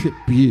to trip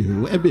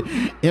you,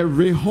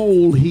 every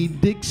hole he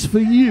digs for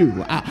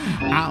you,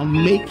 I'll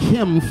make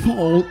him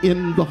fall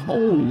in the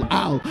hole.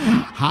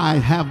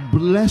 I have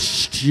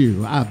blessed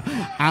you.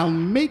 I'll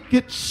make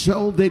it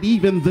so that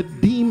even the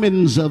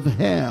demons of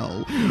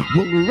hell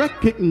will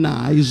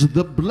recognize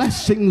the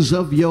blessings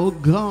of your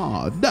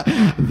God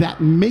that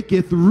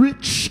maketh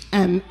rich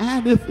and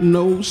addeth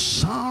no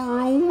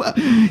sorrow.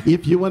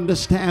 If you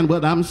understand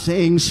what I'm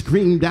saying,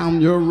 scream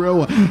down your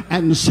row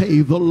and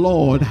say, the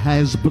Lord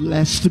has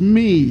blessed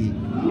me.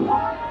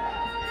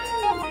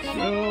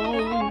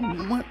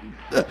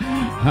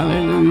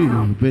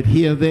 Hallelujah. But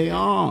here they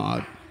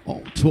are.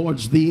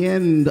 Towards the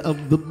end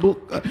of the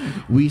book,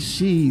 we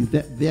see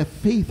that their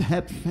faith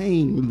had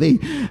failed.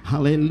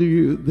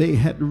 Hallelujah, they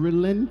had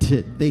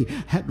relented. They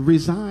had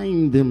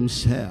resigned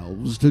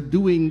themselves to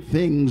doing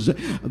things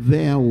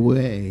their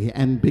way.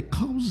 And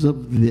because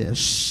of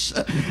this,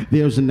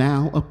 there's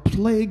now a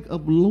plague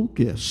of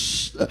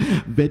locusts.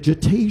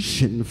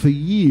 Vegetation for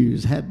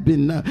years had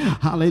been,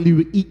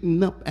 hallelujah,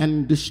 eaten up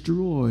and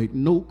destroyed.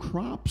 No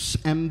crops,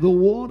 and the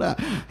water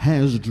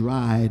has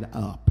dried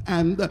up.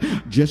 And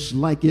just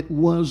like it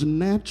was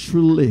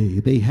naturally,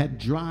 they had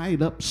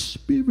dried up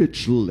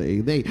spiritually.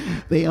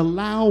 They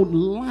allowed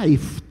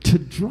life to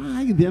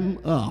dry them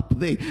up.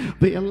 They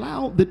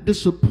allowed the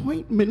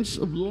disappointments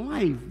of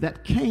life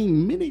that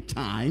came many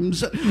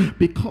times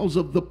because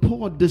of the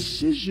poor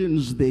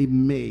decisions they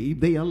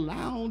made. They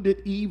allowed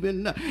it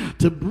even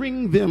to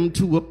bring them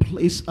to a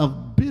place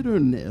of bitterness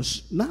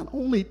bitterness, not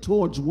only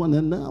towards one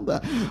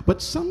another,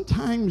 but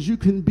sometimes you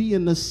can be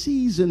in a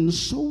season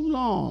so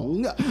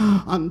long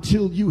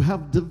until you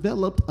have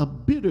developed a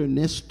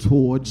bitterness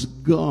towards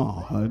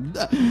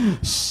God,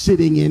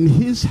 sitting in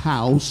his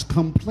house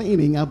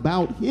complaining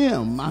about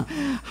him.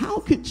 How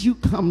could you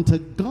come to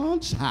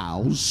God's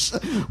house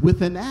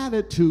with an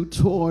attitude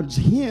towards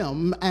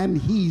him and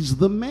he's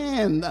the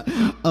man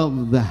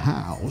of the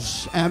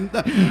house? And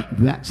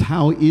that's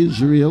how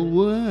Israel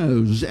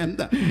was.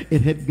 And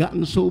it had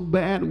gotten so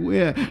bad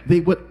where they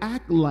would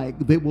act like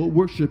they were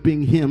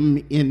worshiping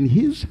him in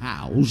his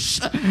house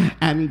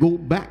and go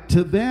back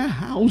to their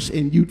house,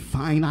 and you'd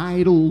find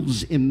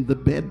idols in the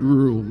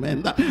bedroom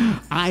and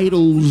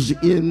idols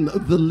in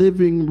the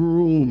living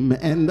room.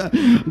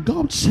 And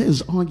God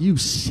says, are you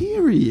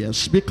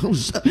serious?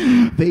 Because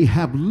they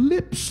have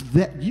lips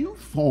that you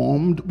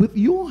formed with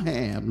your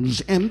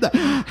hands, and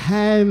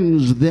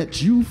hands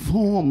that you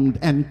formed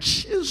and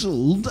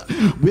chiseled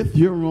with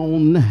your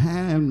own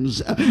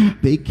hands.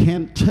 They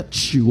can't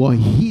touch you or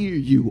hear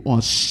you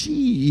or see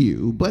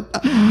you, but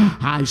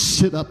I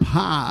sit up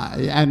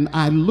high and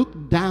I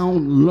look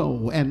down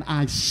low and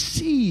I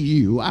see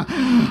you.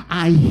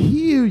 I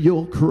hear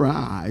your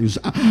cries.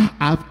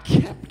 I've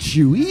kept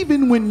you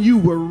even when you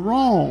were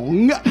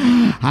wrong.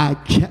 I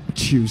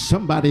kept you.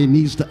 Somebody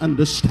needs to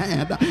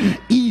understand,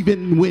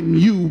 even when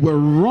you were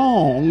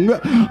wrong,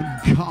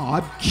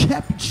 God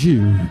kept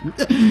you.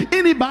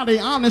 Anybody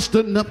honest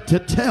enough to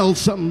tell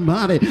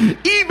somebody,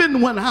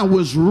 even when I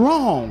was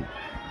wrong,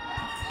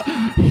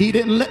 he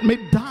didn't let me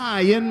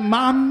die in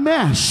my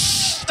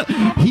mess.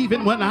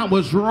 Even when I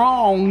was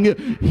wrong,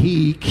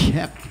 he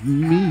kept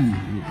me.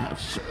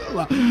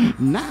 So,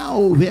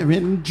 now they're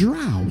in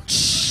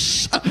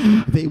droughts.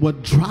 They were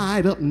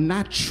dried up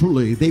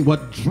naturally. They were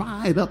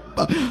dried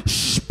up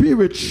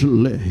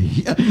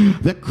spiritually.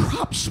 Their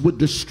crops were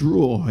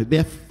destroyed.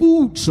 Their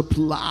food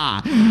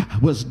supply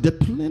was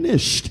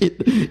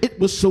depleted. It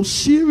was so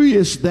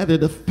serious that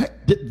it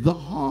affected the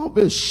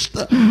harvest,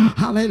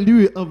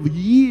 hallelujah, of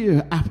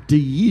year after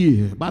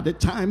year. By the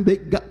time they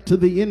got to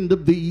the end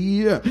of the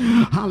year,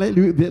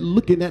 hallelujah, they're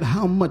looking at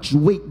how much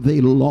weight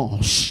they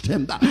lost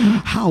and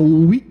how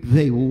weak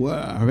they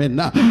were and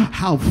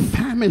how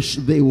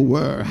famished they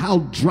were, how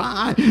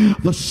dry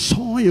the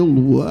soil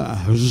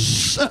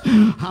was.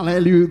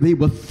 Hallelujah. They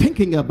were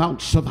thinking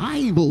about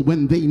survival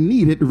when they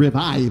needed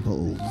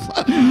revival.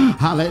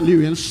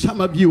 Hallelujah. And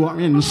some of you are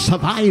in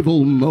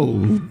survival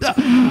mode.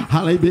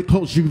 Hallelujah.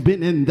 Because you've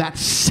been in that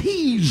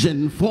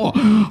season for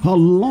a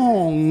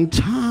long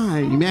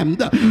time.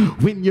 And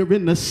when you're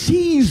in a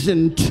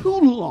season too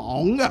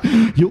long,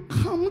 you'll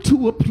come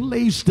to a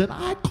place that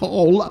I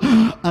call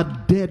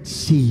a dead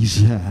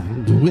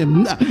season,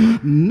 when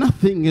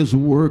nothing is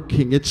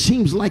working. It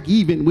seems like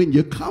even when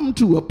you come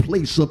to a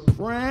place of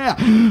prayer,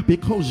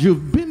 because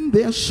you've been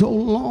there so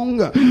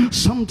long,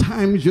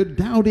 sometimes you're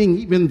doubting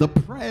even the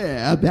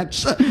prayer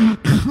that's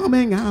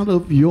coming out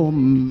of your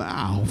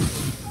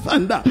mouth.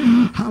 And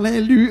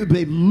hallelujah,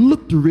 they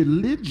looked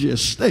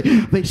religious.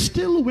 They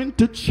still went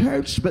to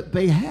church, but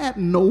they had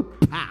no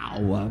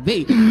power.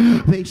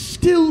 They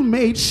still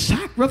made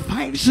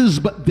sacrifices,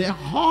 but their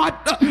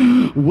heart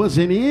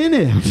wasn't in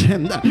it.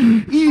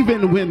 And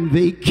even when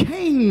they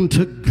came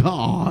to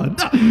God,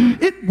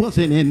 it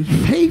wasn't in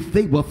faith.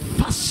 They were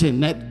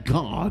fussing at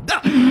God.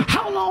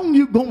 How long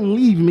you gonna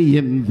leave me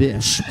in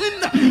this?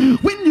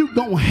 When you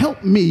gonna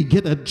help me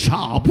get a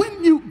job?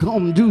 When you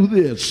gonna do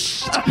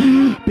this?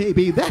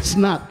 Baby, that's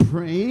not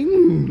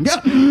praying.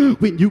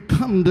 When you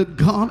come to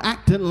God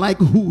acting like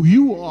who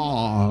you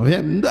are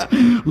and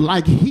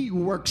like he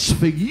works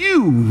for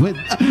you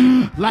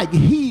and like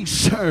he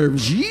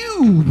serves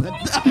you,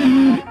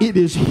 it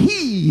is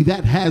he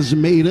that has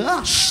made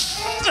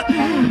us.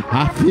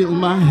 I feel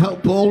my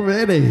help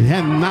already,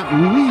 and not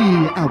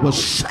we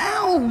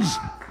ourselves.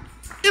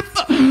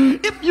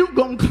 If you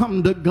gonna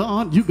come to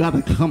God, you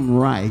gotta come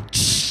right.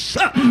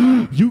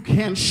 You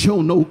can't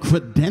show no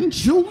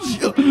credentials.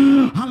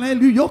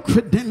 Hallelujah. Your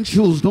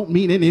credentials don't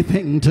mean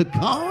anything to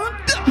God.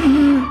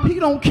 He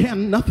don't care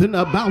nothing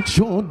about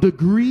your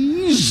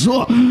degrees.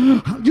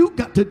 You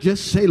got to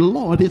just say,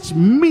 Lord, it's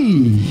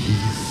me.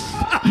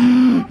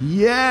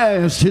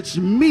 Yes, it's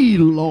me,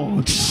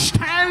 Lord,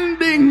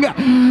 standing.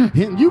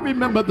 And you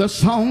remember the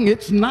song,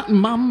 it's not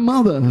my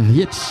mother,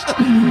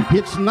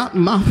 it's not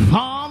my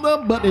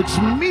father, but it's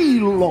me,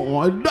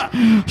 Lord,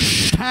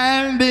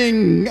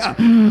 standing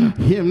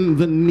in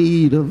the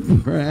need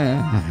of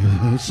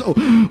prayer. So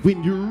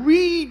when you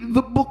read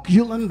the book,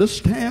 you'll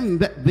understand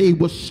that they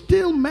were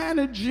still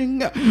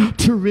managing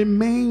to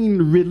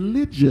remain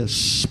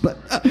religious, but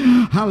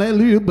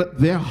hallelujah, but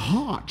their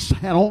hearts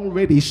had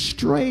already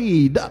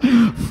strayed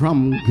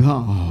from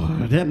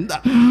God. And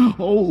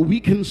oh, we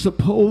can can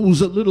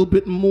suppose a little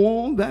bit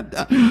more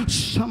that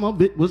some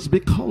of it was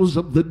because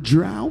of the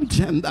drought,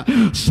 and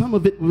some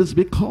of it was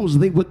because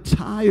they were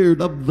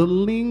tired of the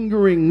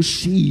lingering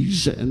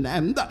season.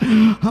 And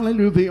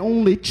hallelujah, the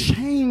only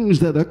change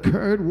that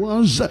occurred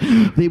was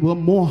they were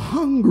more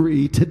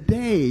hungry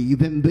today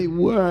than they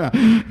were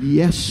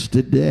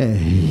yesterday.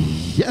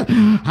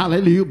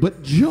 Hallelujah.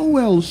 But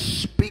Joel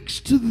speaks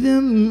to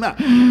them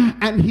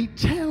and he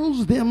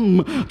tells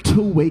them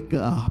to wake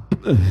up.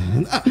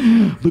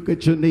 Look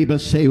at your neighbor,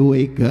 say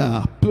wake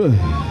up.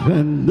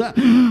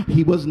 And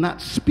he was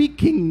not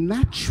speaking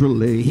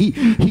naturally.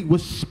 He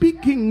was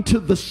speaking to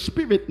the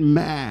spirit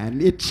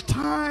man. It's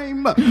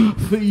time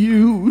for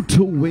you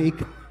to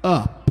wake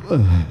up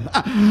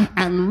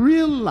and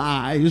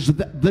realize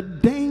that the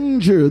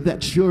danger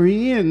that you're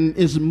in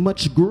is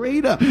much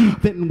greater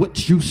than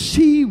what you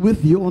see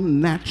with your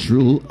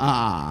natural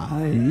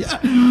eye.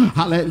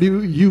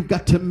 Hallelujah. You've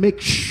got to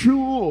make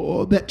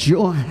sure that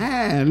your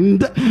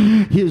hand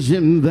is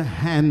in the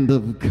hand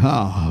of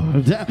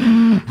God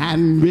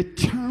and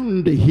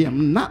return to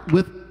him, not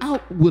with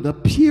outward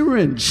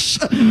appearance,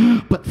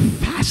 but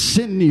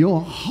fasten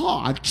your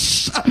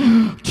hearts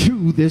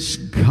to this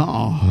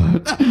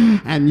God.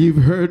 And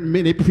you've heard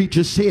many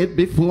preachers say it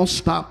before,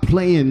 stop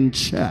playing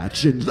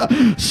church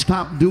and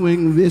stop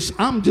doing this.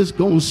 I'm just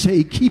going to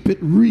say keep it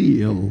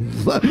real.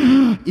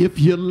 If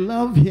you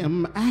love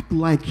him, act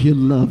like you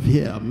love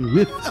him.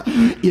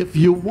 If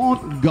you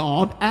want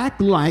God,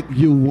 act like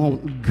you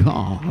want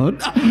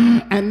God.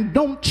 And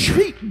don't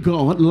treat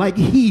God like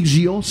he's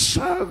your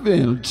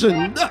servant.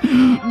 And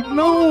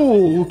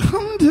no,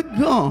 come to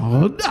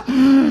God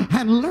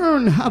and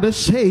learn how to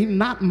say,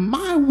 not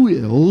my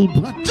will,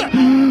 but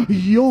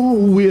your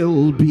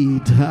will be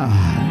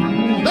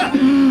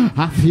done.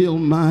 I feel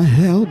my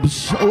help.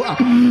 So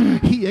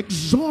he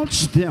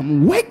exhorts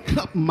them, wake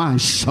up my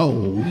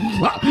soul,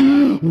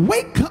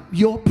 wake up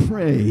your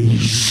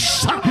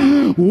praise,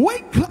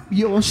 wake up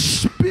your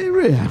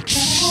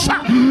spirits,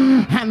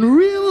 and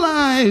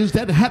realize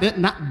that had it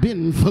not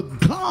been for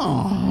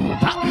God,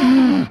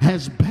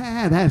 as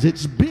bad as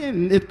it's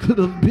been, it could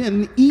have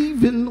been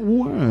even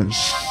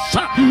worse.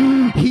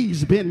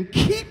 He's been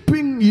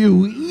keeping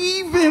you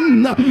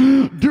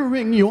even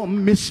during your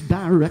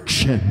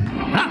misdirection,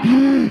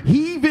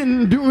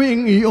 even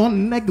during your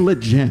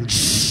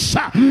negligence.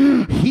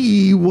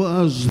 He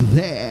was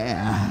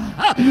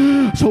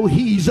there. So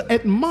he's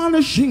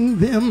admonishing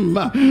them,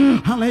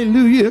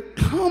 hallelujah,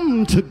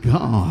 come to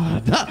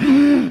God.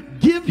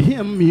 Give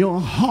him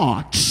your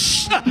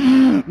hearts,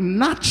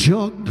 not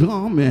your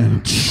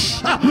garments.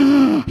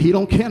 He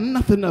don't care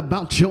nothing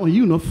about your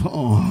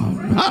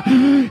uniform.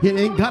 It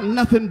ain't got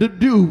nothing to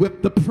do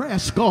with the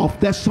press scarf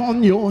that's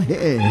on your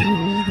head.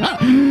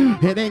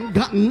 It ain't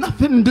got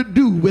nothing to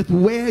do with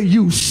where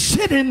you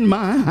sit in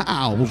my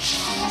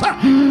house.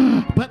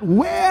 But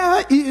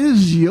where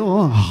is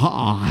your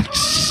heart?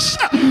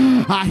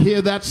 I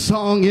hear that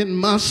song in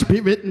my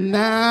spirit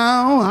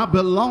now. I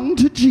belong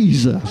to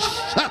Jesus,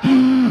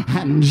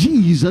 and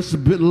Jesus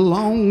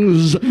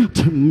belongs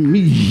to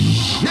me.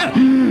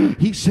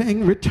 He's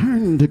saying,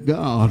 return to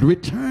God,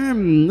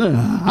 return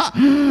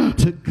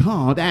to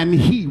God, and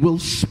he will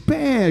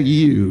spare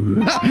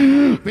you.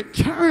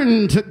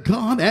 Return to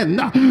God,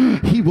 and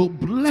he will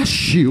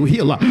bless you.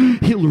 He'll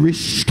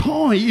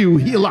restore you.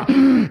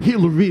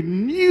 He'll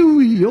renew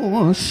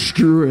your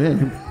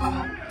strength.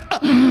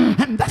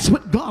 And that's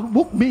what God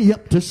woke me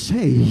up to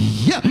say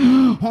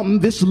on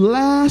this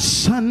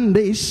last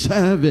Sunday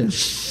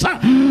service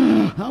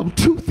of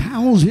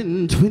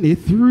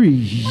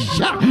 2023.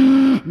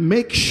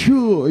 Make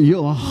sure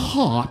your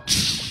heart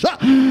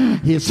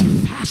is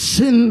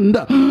fastened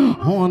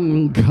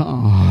on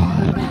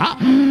God.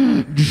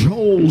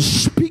 Joel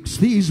speaks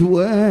these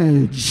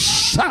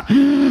words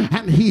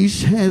and he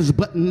says,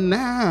 but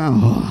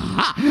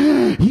now,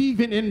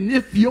 even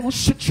if your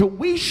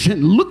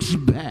situation looks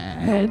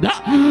bad,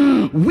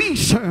 we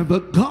serve a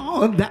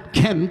God that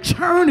can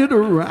turn it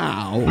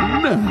around.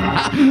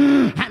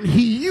 And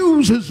he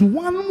uses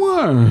one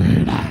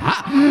word,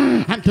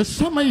 and to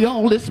some of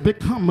y'all it's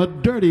become a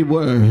dirty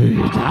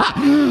word,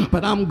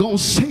 but I'm gonna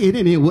say it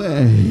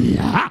anyway.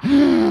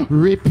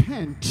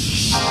 Repent.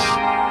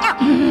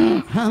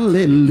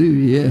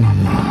 Hallelujah.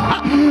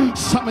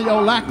 Some of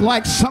y'all act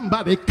like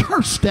somebody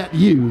cursed at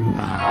you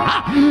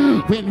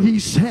when he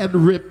said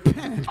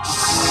repent.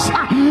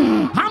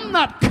 I'm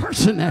not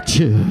cursing at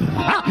you.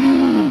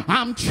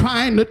 I'm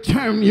trying to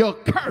turn your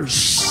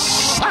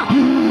curse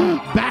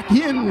back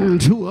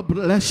into a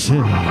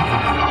blessing.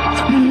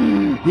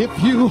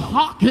 If you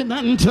hearken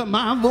unto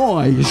my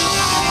voice,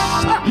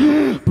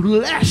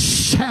 blessed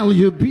shall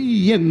you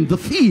be in the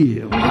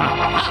field.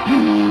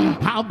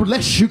 I'll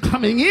bless you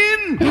coming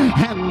in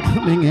and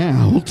coming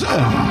out.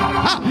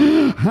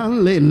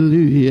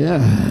 Hallelujah.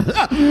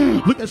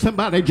 Look at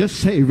somebody, just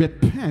say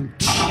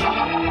repent.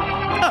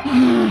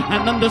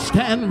 And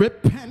understand,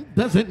 repent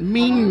doesn't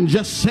mean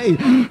just say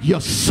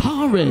you're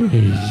sorry.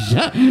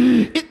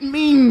 It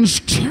means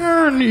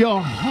turn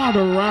your heart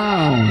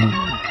around.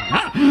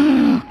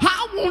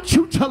 I want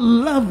you to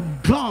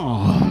love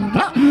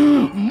God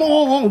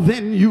more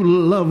than you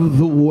love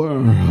the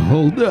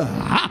world.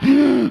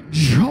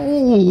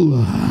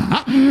 Joel,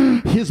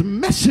 his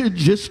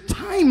message is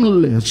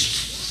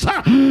timeless.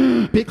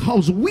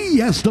 Because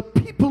we as the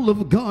people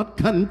of God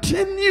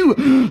continue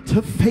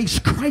to face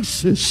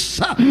crisis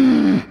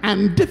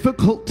and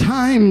difficult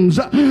times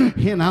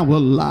in our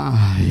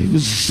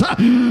lives.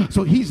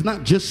 So he's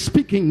not just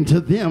speaking to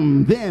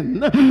them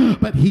then,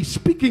 but he's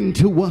speaking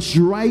to us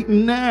right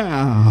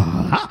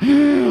now.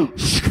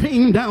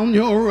 Scream down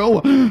your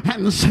row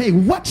and say,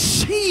 what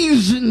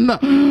season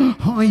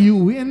are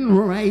you in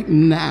right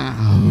now?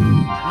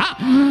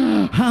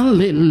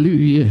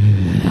 Hallelujah.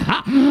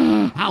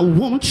 I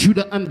want you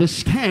to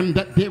understand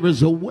that there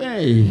is a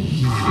way,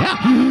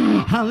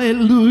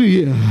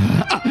 hallelujah,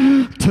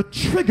 to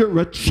trigger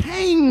a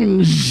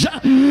change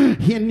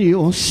in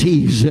your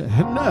season.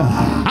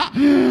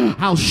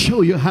 I'll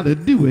show you how to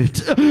do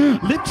it.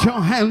 Lift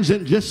your hands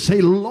and just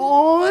say,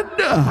 Lord,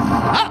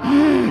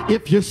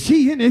 if you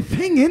see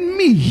anything in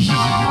me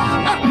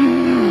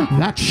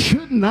that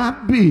should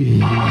not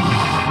be,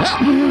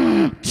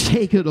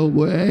 take it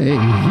away.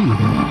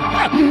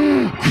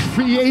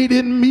 Create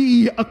in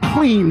me a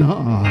clean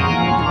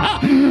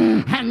heart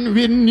and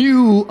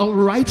renew a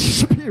right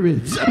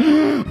spirit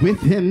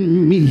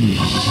within me.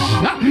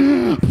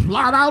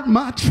 Blot out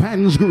my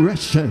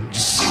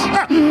transgressions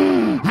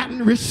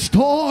and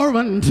restore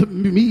unto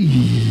me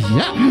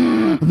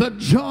the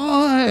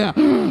joy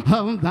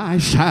of thy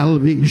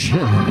salvation.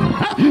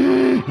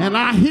 And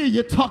I hear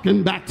you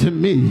talking back to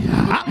me.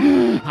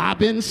 I've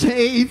been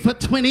saved for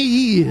 20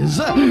 years.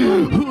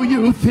 Who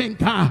you think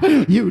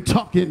you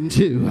talking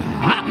to?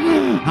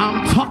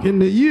 I'm talking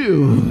to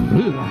you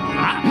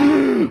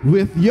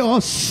with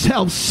your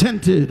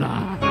self-centered,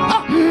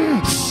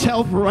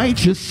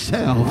 self-righteous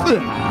self.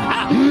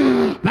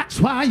 That's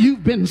why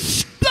you've been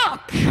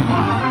stuck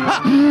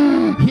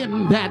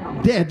in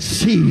that dead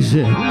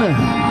season.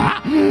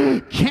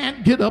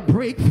 Can't get a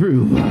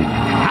breakthrough.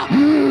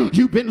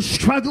 You've been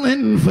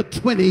struggling for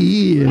 20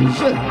 years.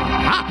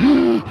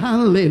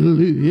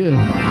 Hallelujah.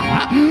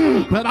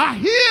 But I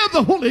hear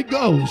the Holy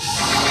Ghost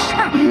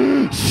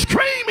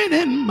screaming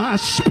in my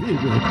spirit,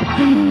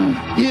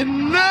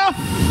 enough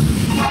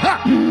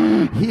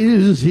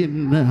is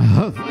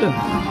enough.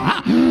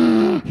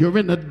 You're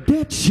in a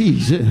dead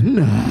season.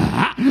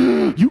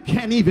 You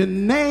can't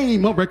even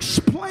name or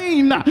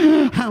explain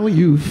how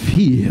you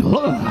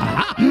feel.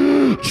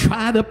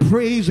 Try to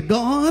praise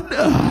God,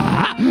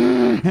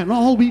 and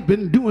all we've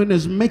been doing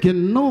is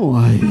making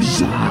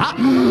noise.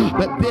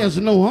 But there's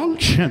no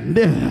unction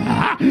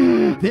there.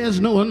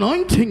 There's no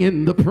anointing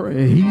in the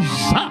praise.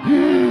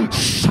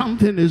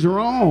 Something is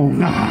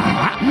wrong.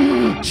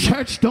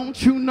 Church,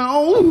 don't you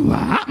know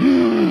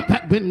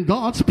that when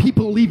God's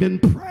people even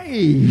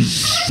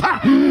praise,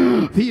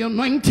 the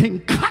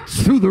anointing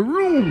cuts through the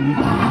room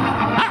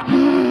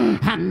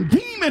and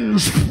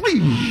demons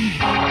flee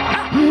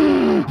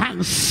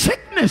and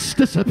sickness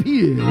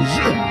disappears?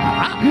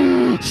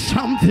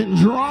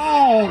 Something's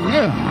wrong.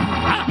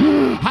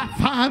 High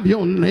five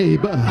your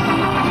neighbor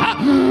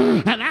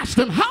and ask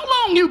them, how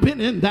long you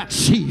been in that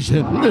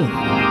season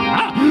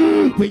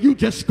where you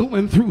just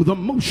going through the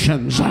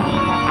motions,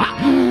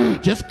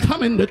 just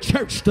coming to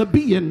church to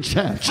be in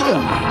church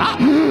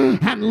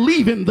and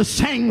leaving the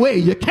same way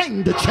you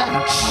came to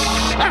church,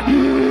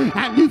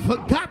 and you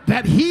forgot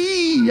that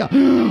he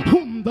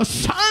whom the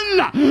Son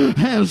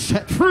has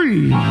set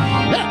free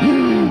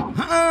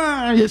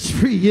is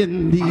free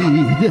indeed.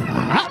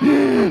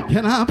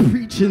 Can I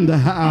preach in the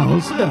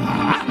house?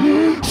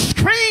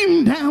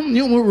 Scream down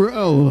your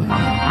row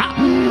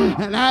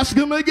and ask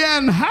him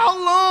again, how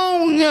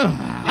long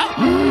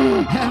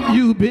have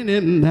you been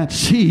in that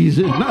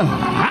season?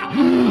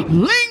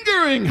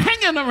 Lingering,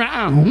 hanging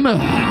around,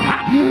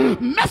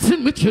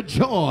 messing with your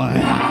joy,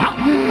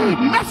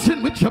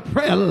 messing with your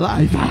prayer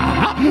life,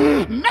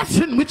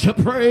 messing with your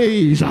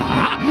praise,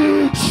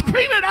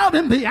 screaming out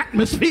in the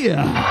atmosphere,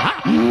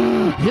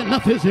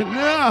 enough is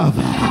enough.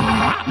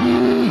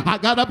 I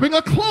gotta bring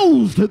a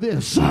close to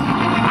this.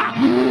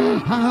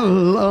 Oh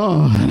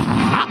Lord.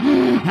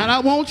 And I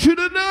want you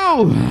to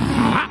know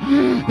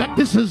that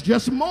this is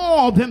just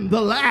more than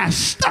the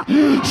last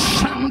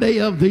Sunday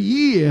of the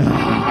year.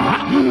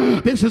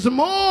 This is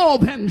more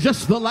than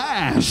just the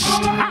last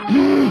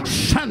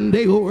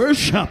Sunday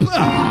worship.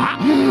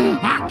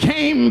 I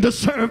came to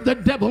serve the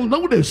devil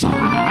notice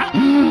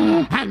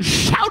and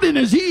shout in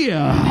his ear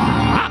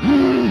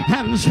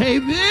and say,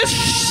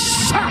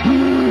 this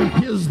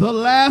is the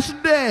last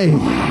day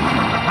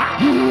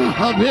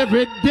of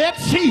every dead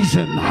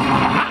season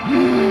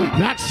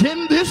that's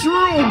in this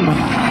room.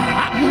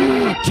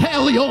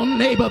 Tell your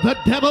neighbor the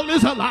devil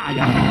is a liar.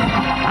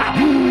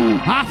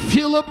 I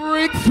feel a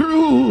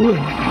breakthrough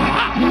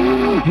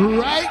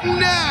right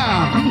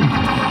now.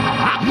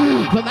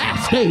 The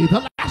last day,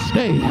 the last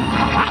day,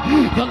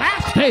 the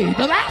last day,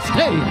 the last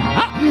day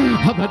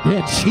of a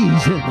dead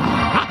season.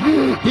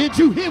 Did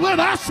you hear what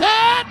I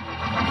said?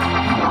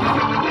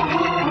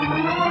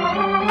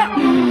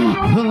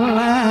 The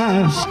last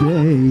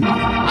day.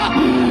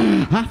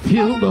 I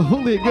feel the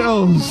Holy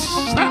Ghost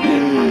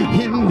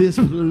in this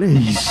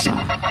place.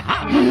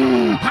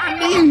 I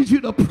need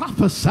you to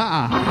prophesy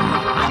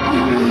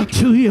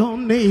to your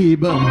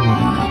neighbor.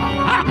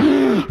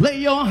 Lay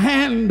your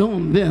hand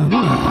on them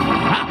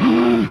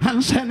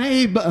and say,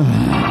 neighbor,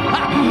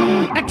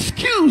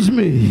 excuse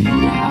me,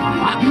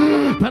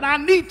 but I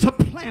need to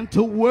plant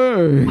a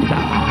word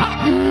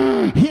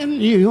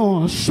in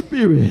your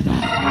spirit,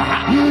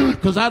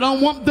 because I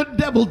don't want the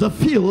devil to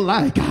feel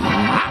like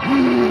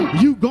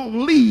you gonna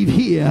leave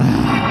here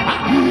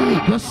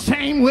the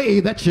same way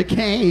that you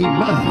came.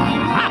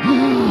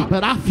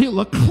 But I feel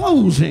a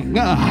closing,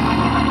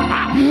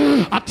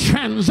 a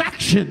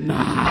transaction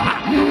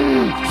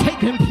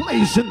taking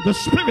place in the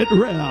spirit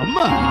realm.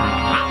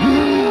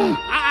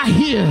 I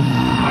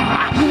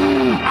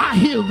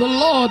hear the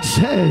Lord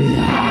say,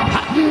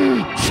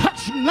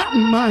 touch not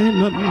mine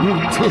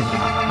anointed.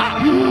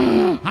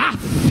 I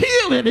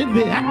feel it in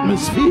the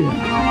atmosphere.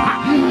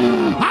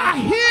 I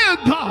hear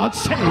God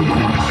say,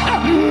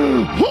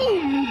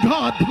 whom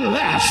God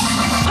bless,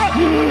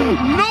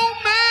 no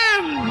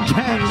man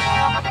can.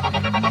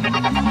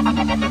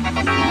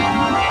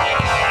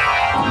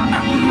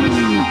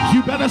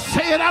 You better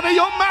say it out of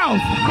your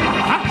mouth.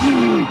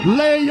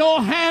 Lay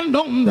your hand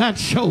on that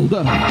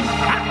shoulder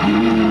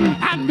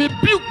and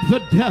rebuke the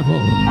devil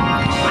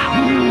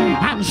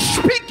and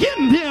speak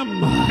in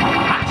them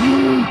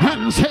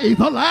and say,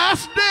 the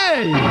last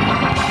day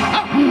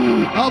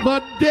of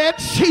a dead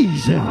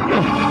season,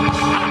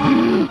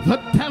 the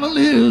devil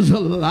is a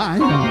liar.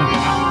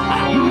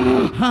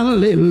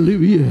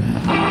 Hallelujah.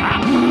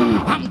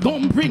 I'm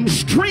going to bring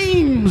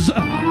streams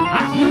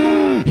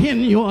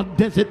in your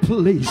desert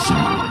place.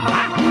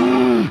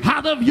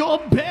 Out of your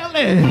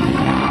belly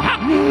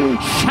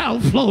shall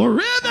flow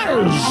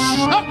rivers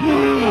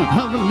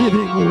of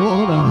living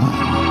water.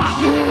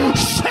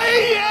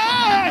 Say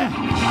yeah.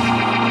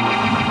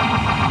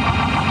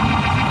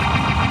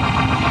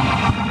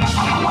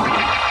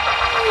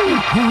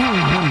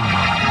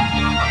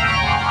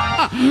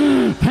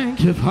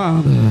 Thank you,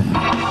 Father.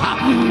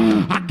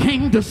 I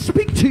came to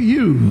speak to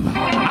you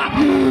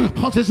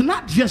because it's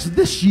not just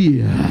this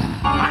year.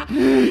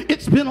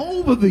 It's been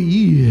over the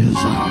years.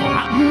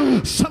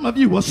 Some of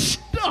you are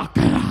stuck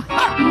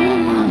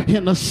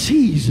in a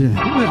season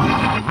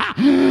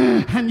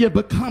and you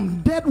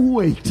become dead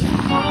weight.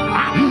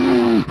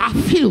 I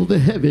feel the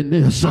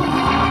heaviness.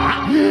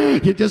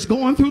 You're just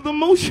going through the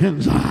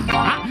motions.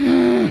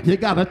 You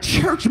got a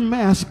church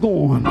mass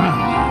going.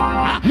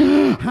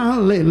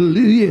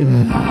 Hallelujah.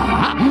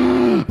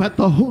 But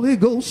the Holy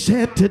Ghost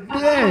said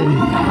today,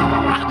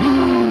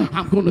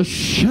 I'm going to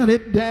shut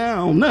it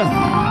down.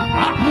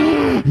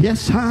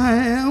 Yes, I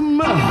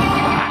am.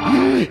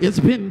 It's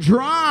been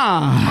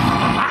dry,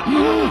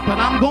 but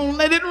I'm going to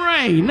let it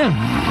rain.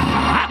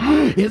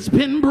 It's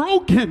been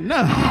broken,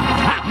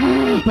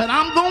 but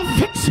I'm going to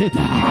fix it.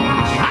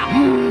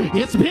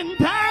 It's been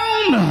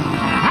down,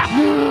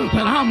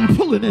 but I'm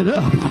pulling it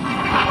up.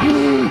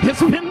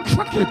 It's been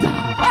crooked,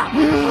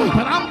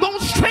 but I'm going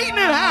to straighten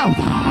it out.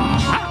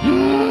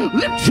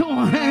 Lift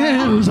your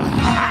hands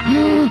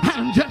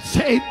and just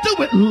say, do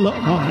it, Lord.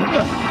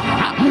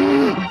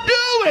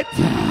 Do it.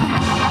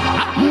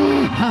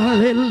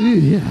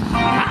 Hallelujah.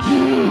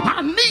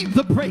 I need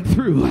the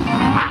breakthrough.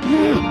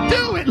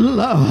 Do it,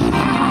 Lord.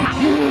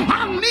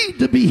 I need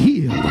to be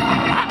healed.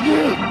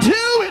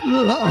 Do it,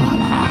 Lord.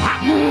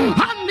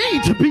 I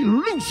need to be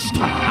loosed.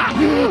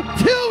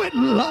 Do it,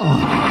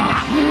 Lord.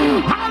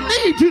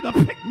 I need you to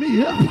pick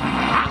me up.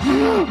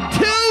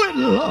 Do it,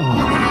 Lord.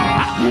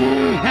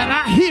 And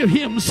I hear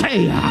him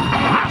say,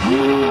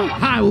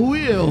 I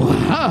will.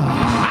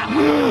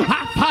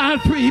 I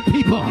find 3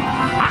 people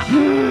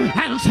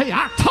and say,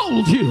 I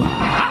told you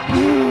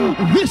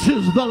this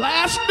is the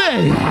last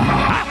day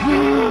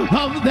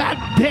of that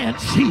dead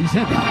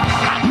season.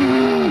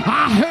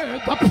 I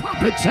heard the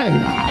prophet say,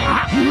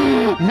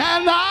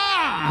 and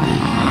I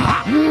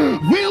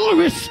will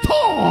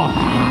restore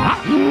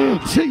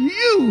to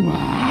you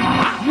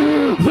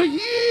the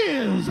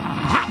years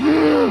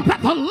that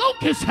the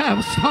locusts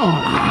have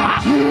stolen,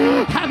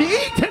 have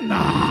eaten,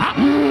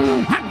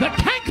 and the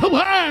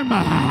cankerworm,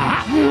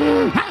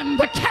 and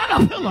the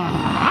caterpillar,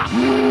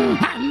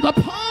 and the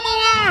palmer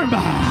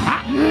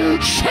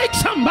worm. Shake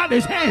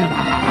somebody's hand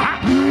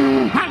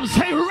and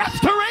say,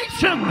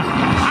 restoration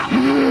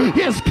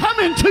is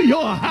coming to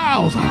your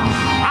house.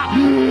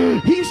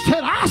 He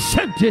said, I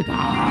sent it.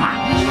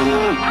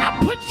 I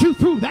put you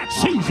through that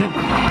season.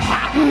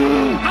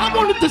 I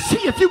wanted to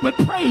see if you would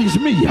praise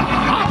me.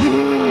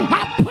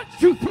 I put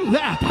you through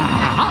that.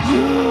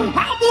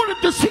 I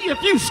wanted to see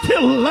if you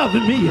still love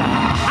me.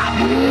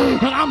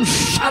 But I'm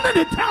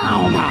shutting it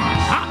down.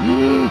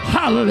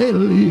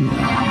 Hallelujah.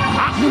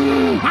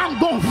 I'm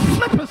going to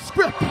flip a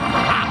script.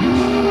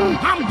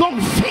 I'm going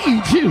to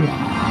feed you.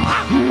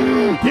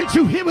 Did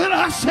you hear what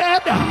I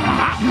said?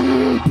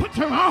 Put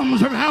your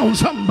arms around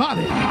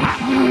somebody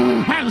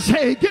and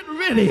say, get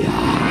ready.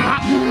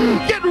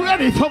 Get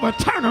ready for a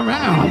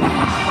turnaround.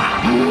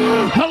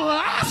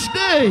 last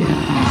day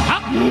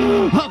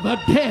of a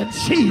dead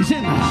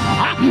season,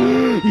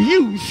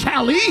 you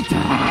shall eat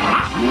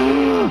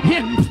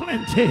in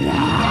plenty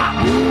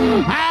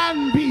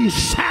and be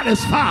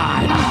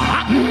satisfied,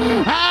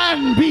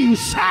 and be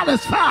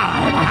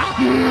satisfied,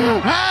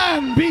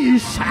 and be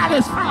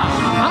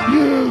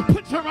satisfied.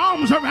 Put your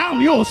arms around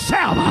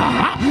yourself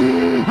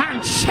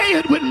and say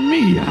it with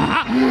me,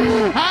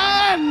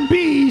 and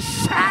be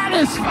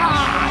satisfied.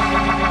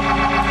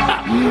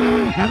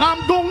 And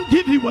I'm going to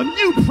give you a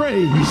new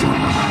praise,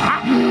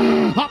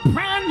 a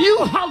brand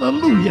new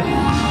hallelujah,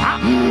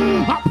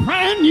 a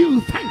brand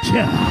new thank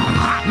you.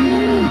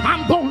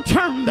 I'm going to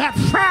turn that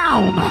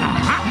frown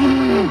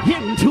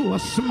into a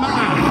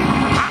smile.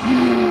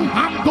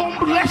 I'm going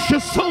to bless you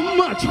so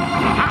much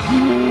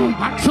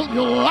until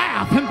you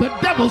laugh in the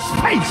devil's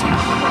face.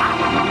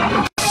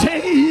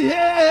 Say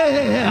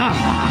yeah,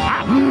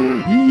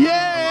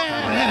 yeah,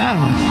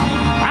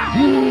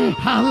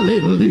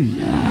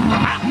 hallelujah.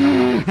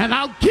 And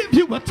I'll give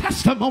you a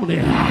testimony.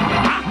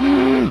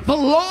 The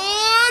Lord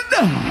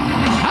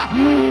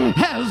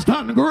has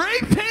done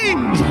great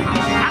things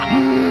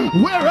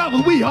wherever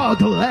we are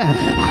glad.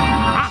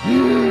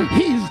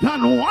 He's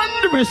done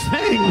wondrous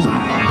things,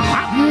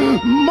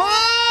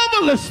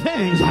 marvelous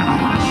things,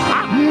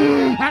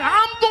 and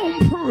I'm going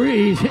to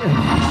praise him.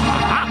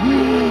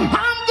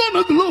 I'm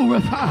going to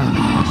glorify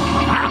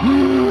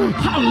him.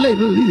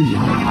 Hallelujah.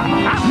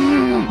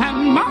 And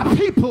my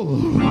people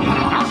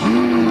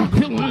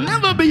will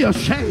never be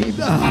ashamed.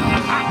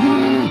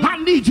 I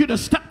need you to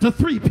step to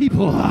 3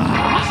 people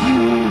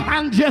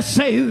and just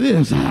say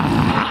this.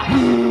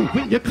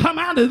 When you come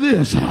out of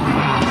this,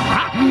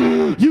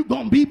 you're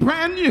going to be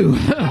brand new.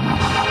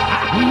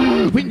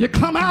 When you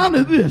come out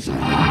of this,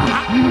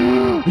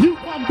 you're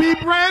going to be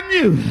brand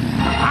new.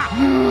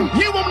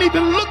 You won't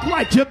even look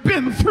like you've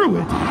been through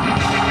it.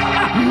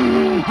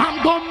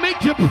 I'm going to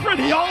make you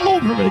pretty all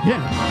over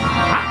again.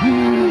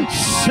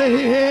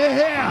 Say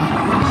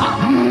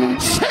yeah.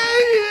 Say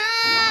yeah.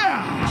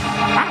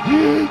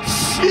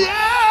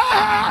 Yeah.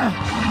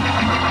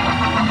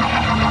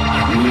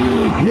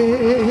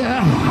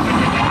 Yeah.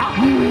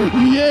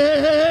 Yeah.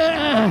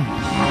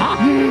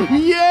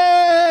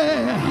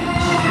 Yeah.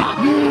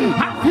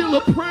 I feel a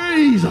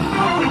praise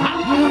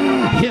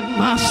in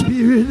my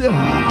spirit.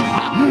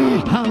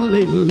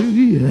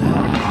 Hallelujah.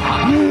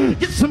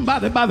 Get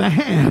somebody by the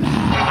hand,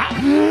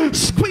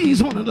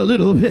 squeeze on it a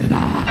little bit,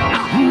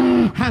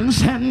 and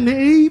say,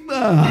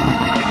 neighbor,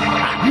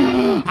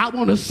 I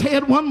want to say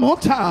it one more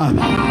time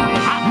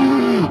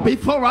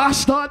before I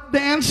start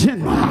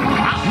dancing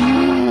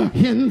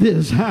in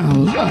this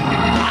house.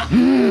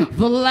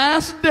 The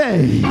last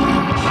day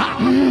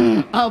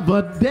of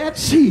a dead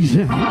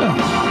season.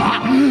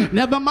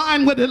 Never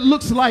mind what it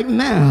looks like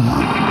now.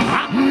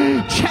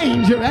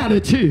 Change your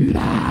attitude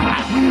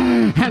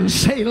and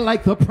say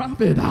like the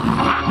prophet,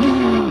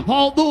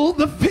 although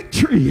the fig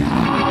tree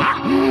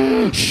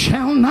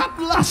shall not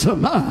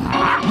blossom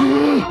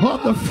or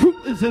the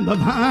fruit is in the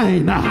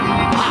vine,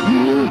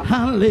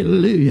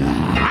 hallelujah,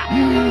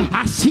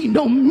 I see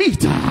no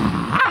meat,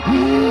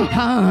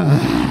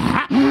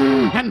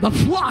 and the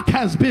flock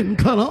has been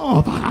cut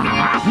off.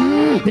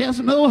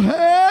 There's no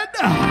herd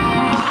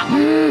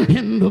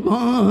in the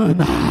barn,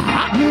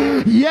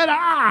 yet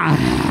I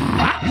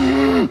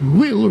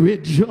will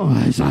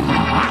rejoice,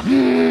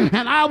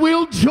 and I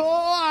will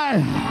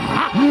joy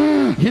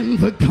in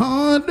the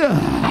God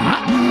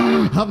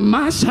of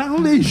my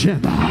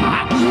salvation.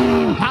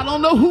 I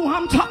don't know who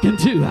I'm talking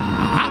to,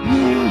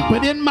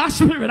 but in my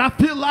spirit I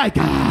feel like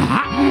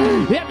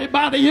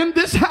everybody in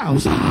this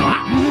house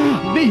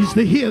needs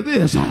to hear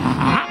this.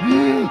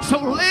 So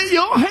lay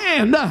your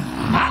hand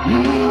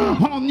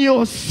on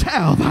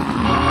yourself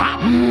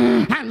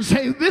and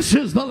say, this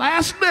is the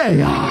last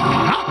day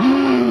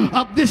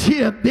of this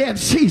here dead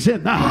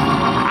season.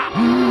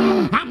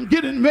 I'm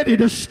getting ready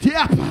to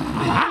step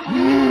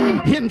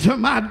into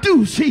my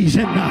due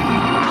season.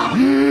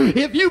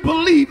 If you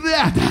believe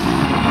that,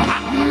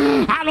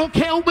 I don't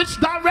care which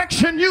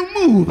direction you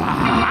move,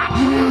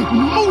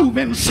 move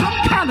in some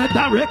kind of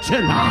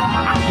direction.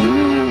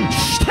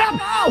 Step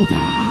out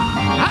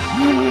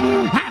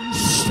and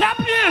step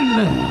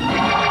in.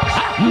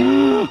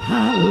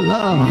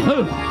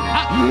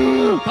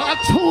 God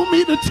told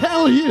me to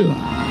tell you,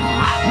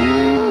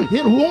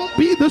 it won't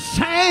be the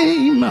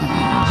same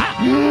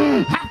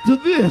after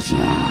this.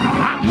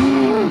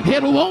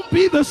 It won't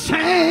be the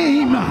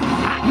same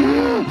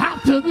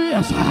after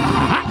this.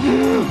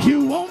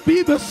 You won't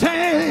be the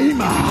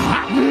same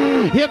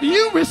if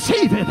you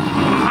receive it.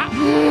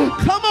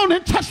 Come on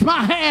and touch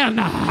my hand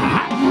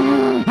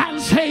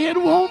and say, it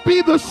won't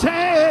be the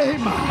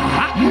same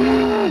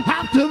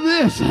after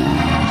this.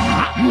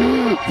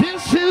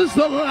 This is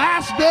the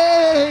last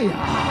day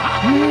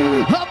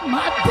of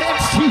my dead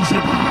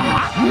season.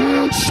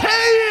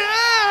 Say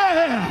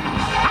yeah.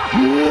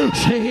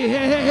 Say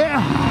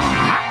yeah.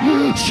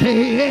 Say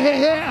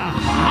yeah.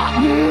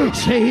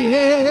 Say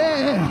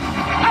yeah.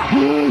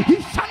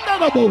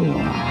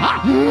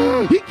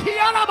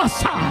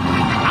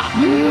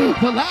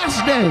 The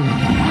last day,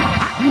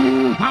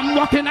 I'm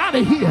walking out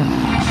of here,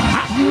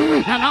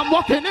 and I'm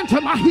walking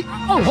into my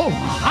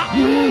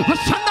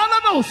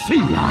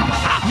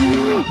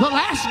the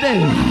last day,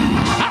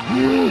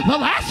 the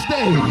last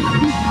day,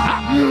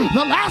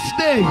 the last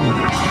day.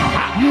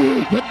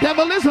 The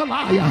devil is a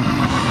liar.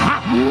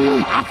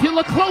 I feel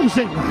a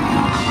closing.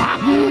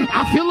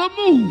 I feel a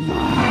move.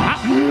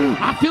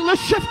 I feel a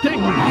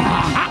shifting.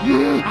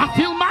 I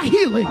feel my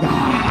healing.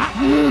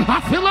 I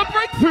feel a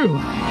breakthrough.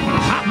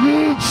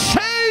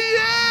 Say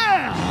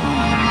yeah.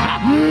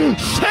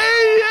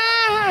 Say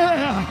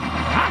yeah.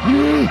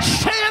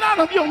 Say it out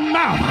of your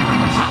mouth.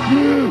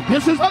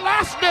 This is the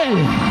last day.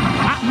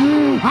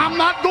 I'm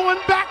not going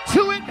back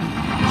to it.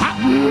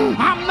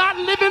 I'm not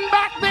living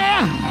back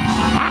there.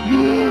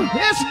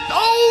 It's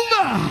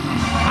over.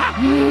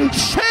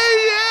 Say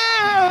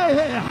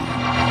yeah.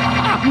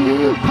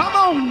 Come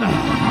on.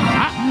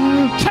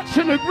 Touch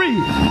and agree.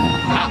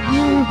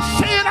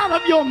 Say it out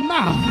of your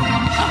mouth.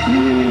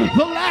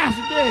 The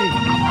last day.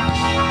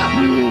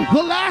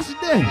 The last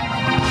day.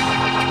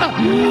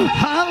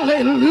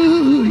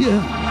 Hallelujah.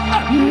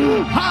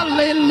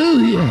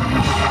 Hallelujah.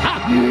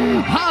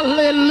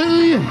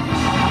 Hallelujah.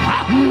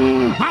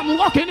 I'm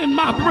walking in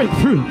my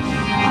breakthrough.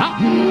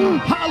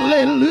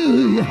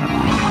 Hallelujah.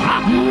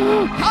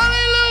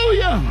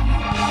 Hallelujah.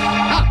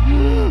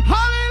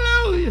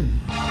 Hallelujah.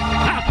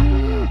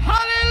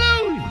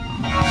 Hallelujah.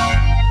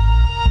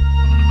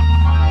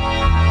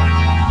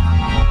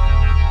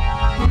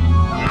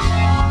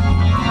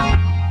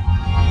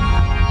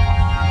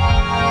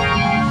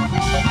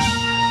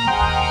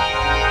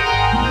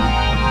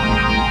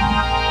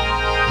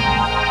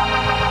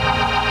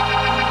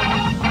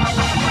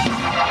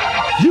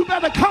 You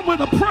better come with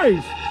a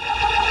praise.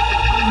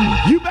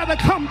 You better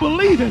come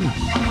believing.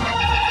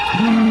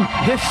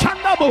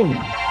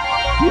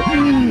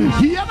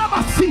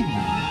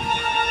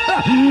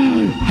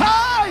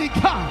 Hey,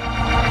 God.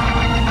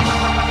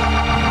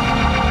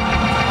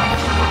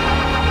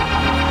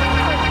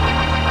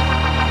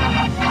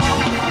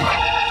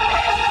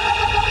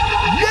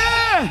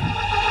 Yeah.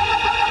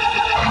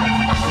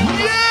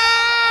 Yeah.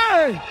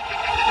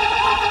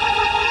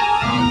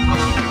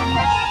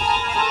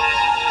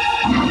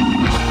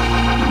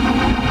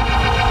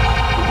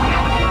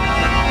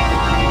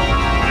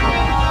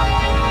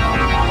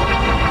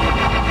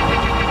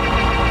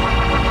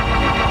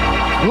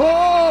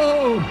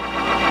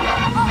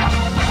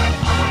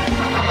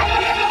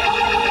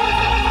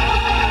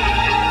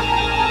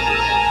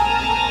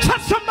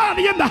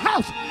 In the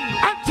house,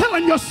 I'm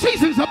telling your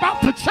season's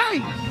about to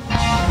change.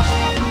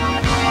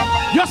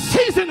 Your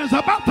season is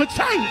about to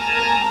change.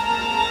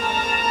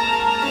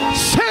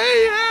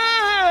 Say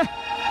yeah.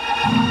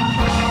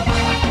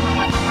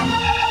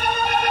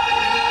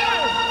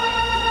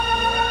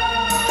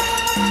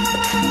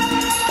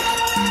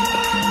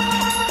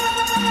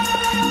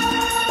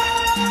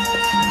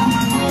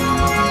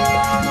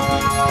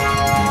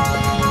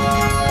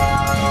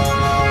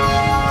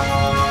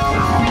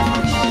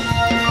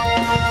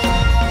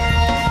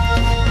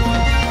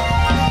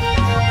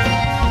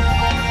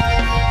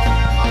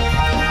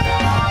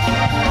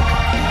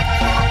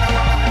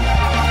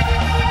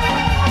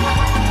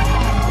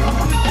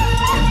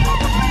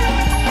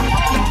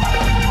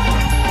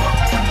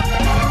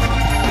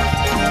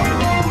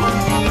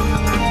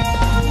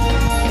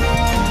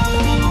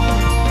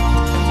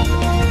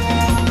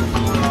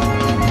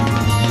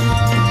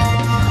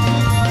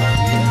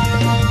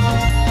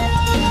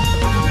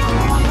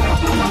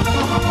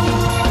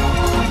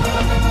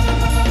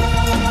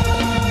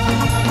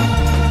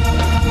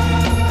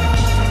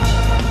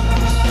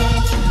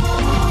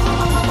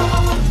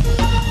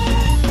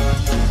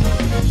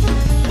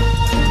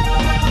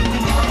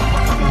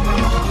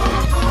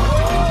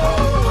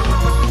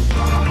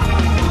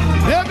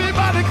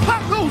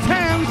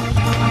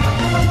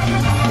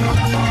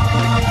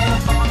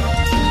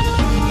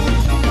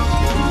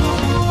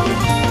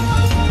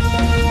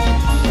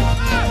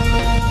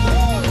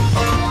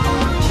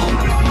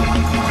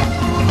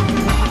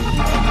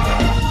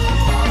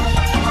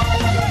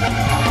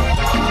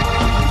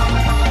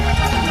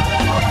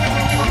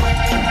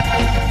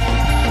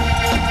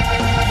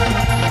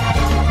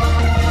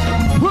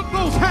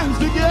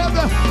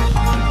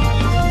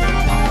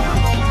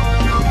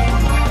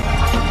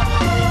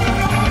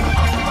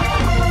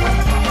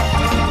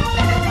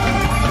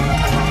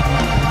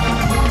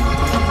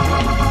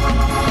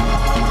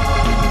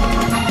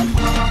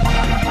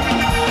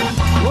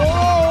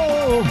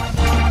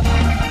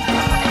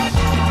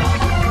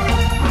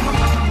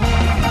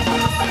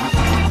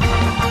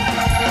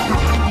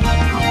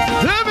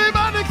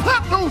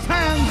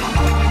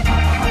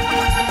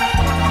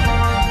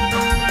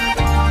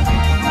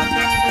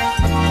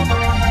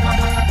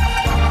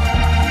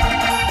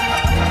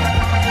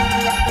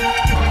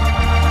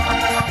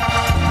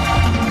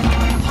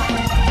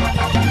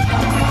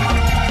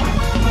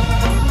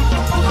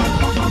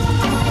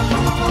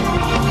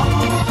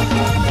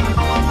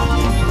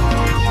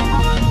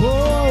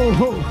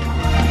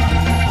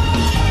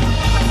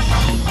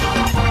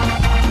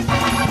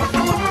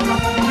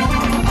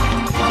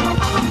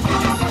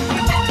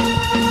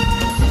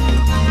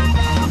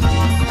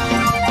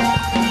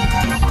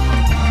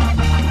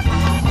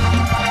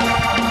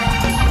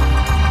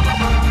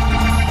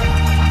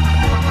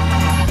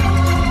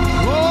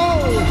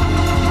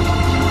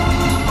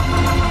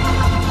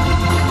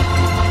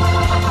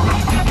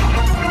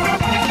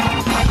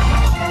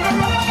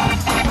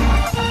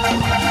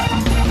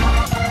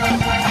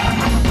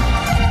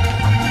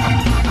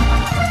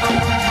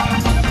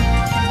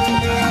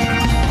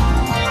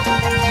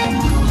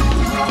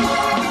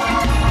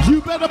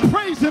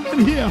 him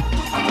in here.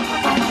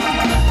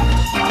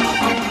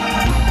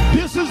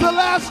 This is the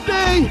last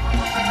day.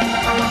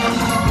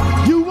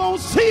 You won't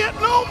see it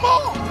no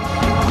more.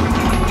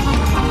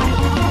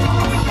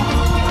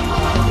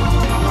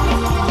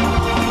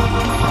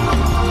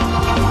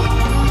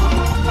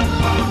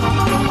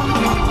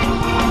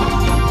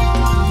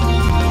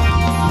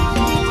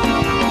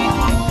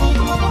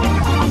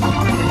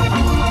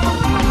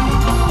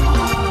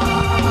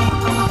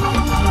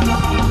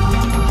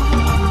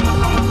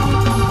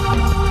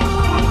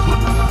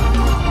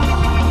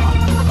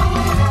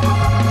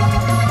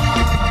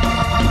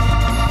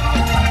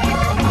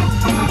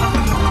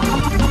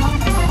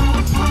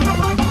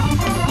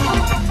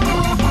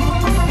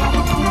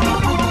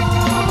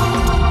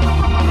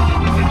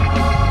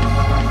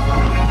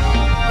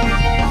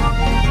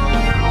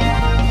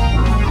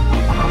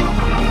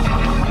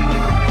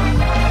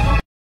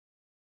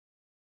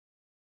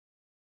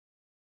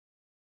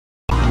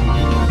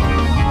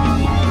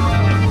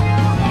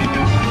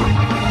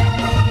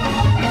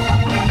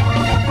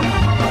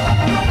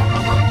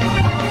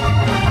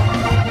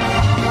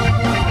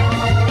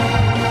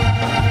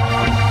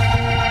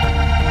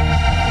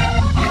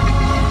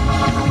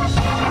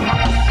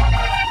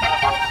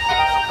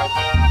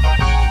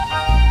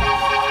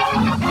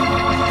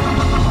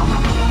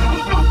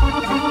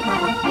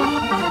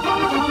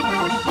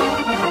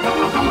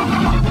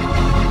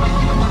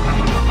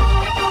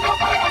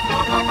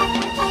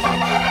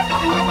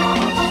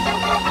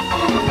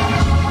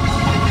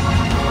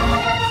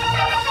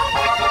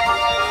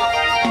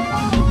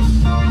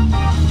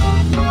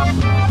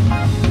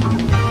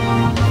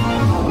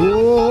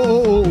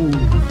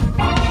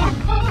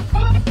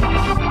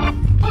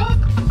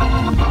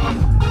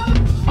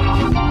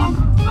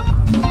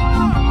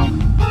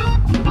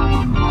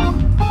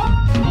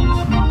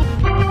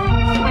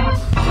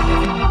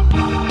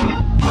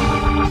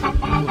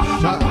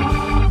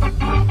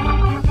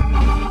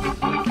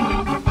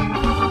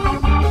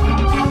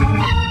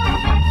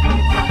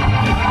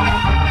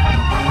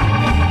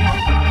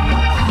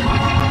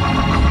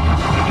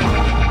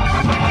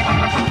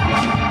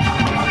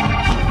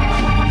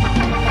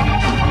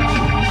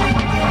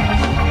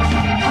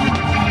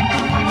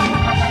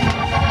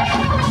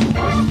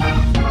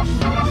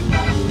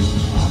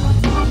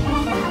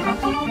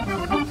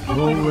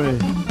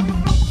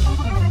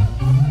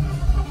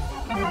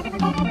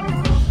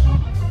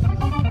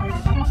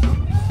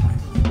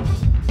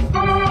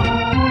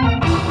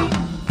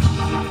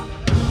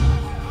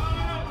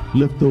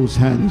 Lift those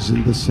hands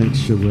in the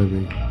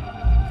sanctuary.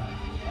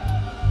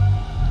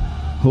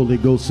 Holy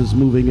Ghost is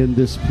moving in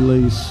this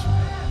place.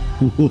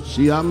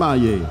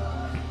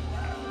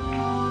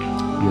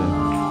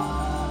 Yeah.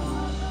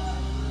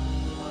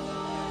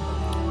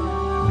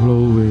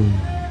 Glory.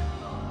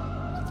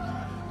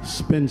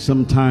 Spend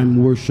some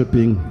time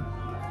worshiping.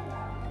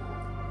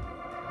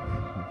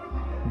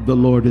 The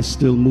Lord is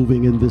still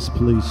moving in this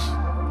place.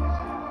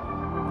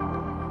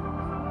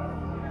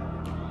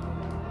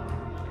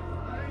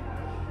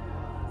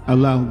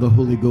 Allow the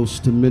Holy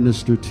Ghost to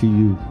minister to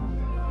you.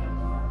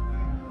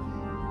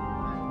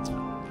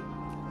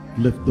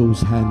 Lift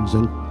those hands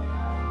and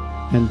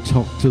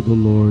talk to the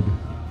Lord.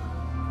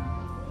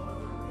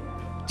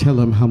 Tell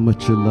him how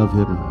much you love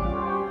him.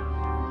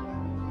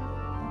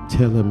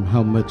 Tell him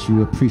how much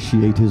you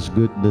appreciate his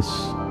goodness.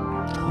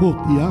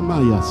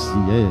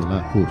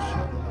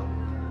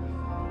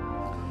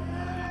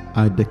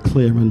 I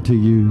declare unto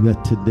you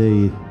that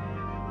today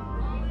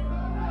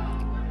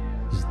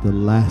is the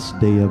last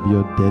day of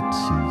your dead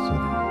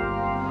season.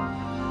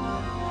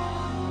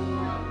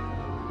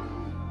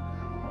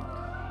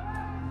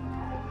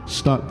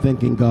 Start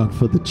thanking God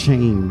for the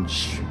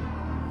change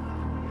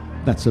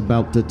that's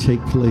about to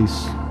take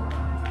place.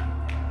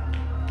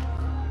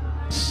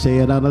 Say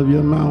it out of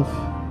your mouth.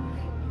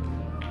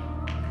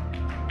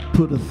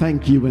 Put a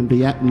thank you in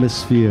the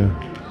atmosphere.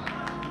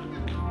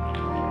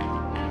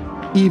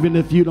 Even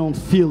if you don't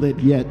feel it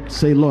yet,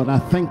 say, Lord, I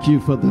thank you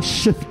for the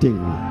shifting.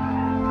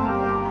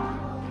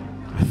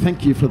 I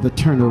thank you for the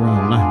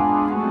turnaround.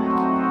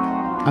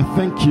 I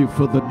thank you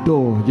for the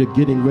door you're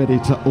getting ready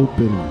to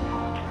open.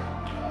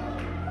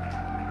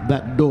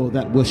 That door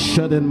that was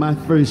shut in my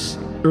face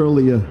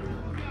earlier,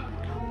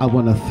 I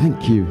want to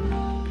thank you.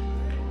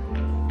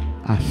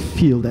 I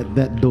feel that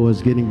that door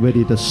is getting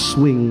ready to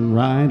swing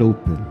right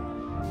open.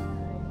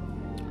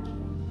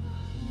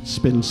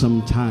 Spend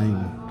some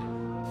time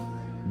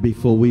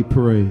before we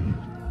pray.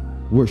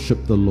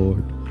 Worship the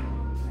Lord.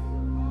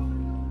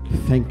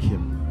 Thank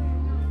him.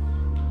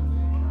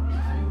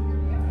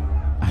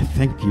 I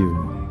thank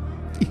you.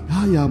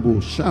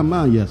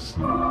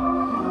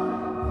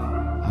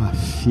 I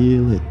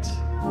feel it.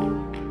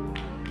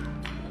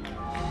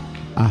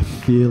 I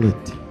feel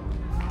it.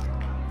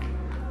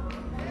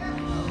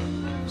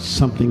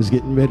 Something's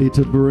getting ready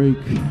to break.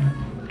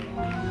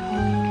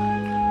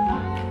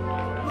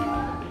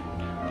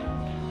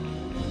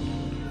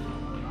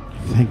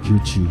 Thank you,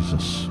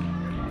 Jesus.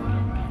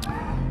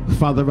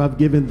 Father, I've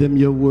given them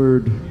your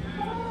word.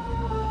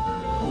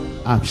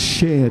 I've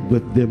shared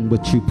with them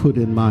what you put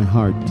in my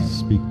heart to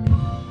speak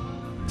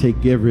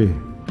Take every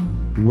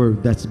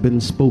word that's been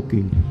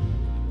spoken,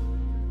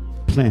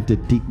 plant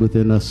it deep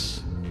within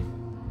us,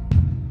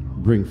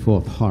 bring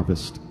forth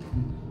harvest.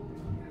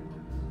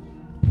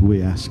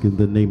 We ask in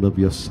the name of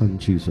your Son,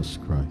 Jesus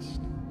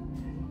Christ.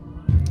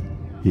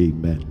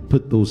 Amen.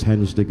 Put those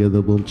hands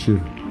together, won't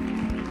you?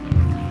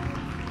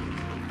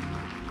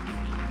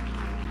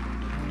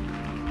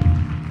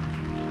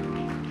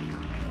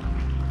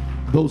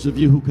 Those of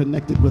you who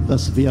connected with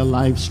us via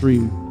live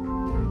stream,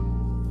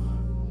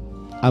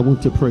 I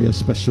want to pray a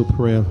special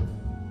prayer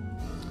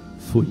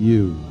for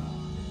you.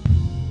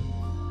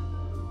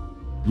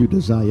 You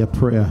desire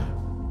prayer,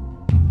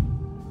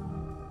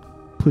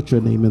 put your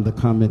name in the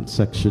comment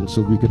section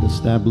so we could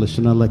establish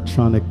an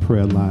electronic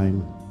prayer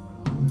line.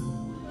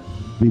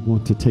 We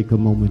want to take a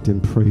moment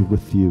and pray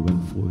with you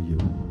and for you.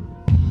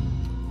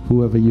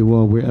 Whoever you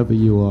are, wherever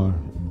you are,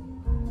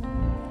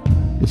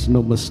 it's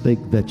no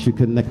mistake that you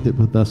connected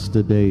with us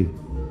today.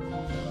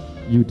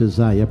 You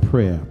desire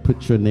prayer.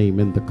 Put your name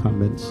in the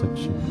comment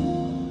section.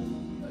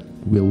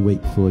 We'll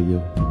wait for you.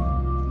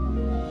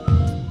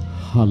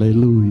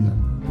 Hallelujah.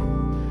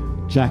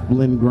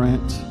 Jacqueline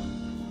Grant,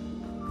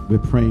 we're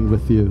praying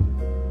with you.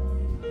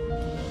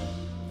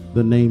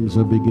 The names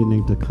are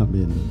beginning to come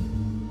in.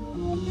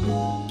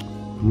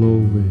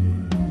 Glory.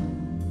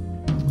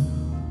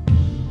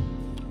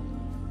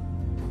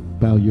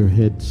 Bow your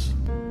heads.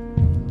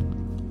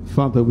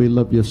 Father, we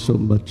love you so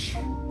much.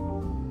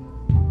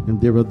 And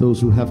there are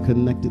those who have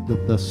connected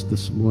with us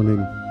this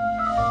morning.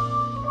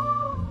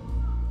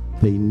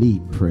 They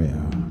need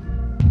prayer.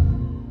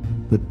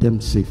 The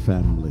Dempsey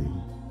family,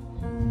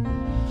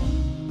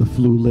 the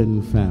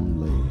Flulin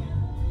family,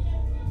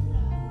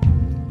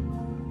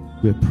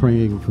 we're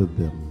praying for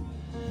them.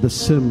 The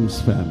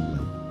Sims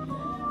family,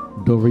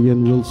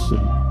 Dorian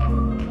Wilson,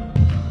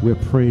 we're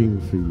praying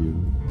for you.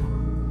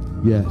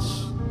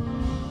 Yes,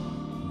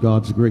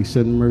 God's grace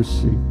and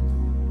mercy.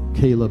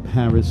 Caleb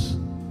Harris,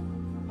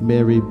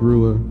 Mary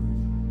Brewer,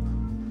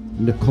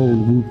 Nicole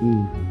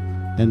Wooten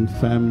and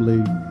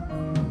family,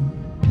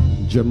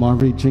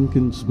 Jamari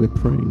Jenkins, we're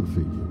praying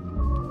for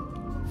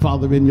you.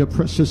 Father, in your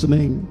precious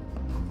name,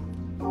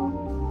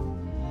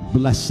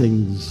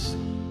 blessings,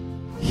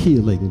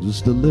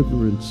 healings,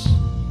 deliverance,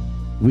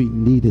 we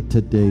need it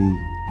today.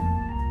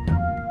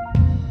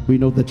 We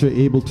know that you're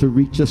able to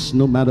reach us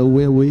no matter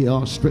where we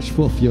are. Stretch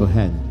forth your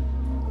hand.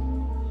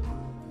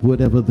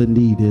 Whatever the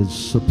need is,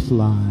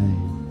 supply,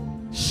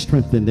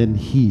 strengthen, and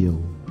heal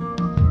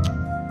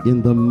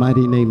in the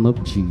mighty name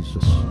of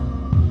Jesus.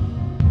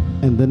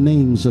 And the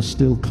names are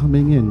still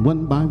coming in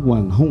one by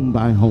one, home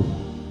by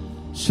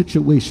home,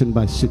 situation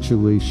by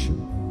situation.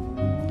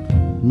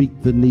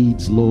 Meet the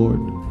needs, Lord.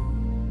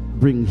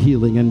 Bring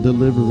healing and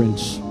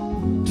deliverance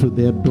to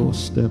their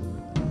doorstep.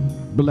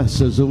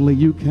 Bless as only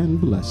you can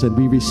bless, and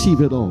we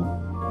receive it all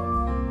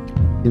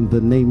in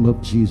the name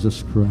of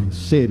Jesus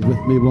Christ. Say it with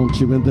me, won't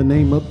you? In the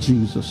name of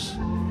Jesus.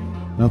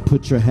 Now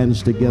put your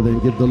hands together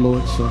and give the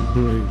Lord some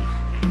praise.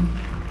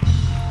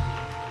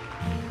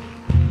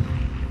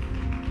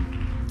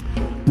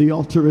 The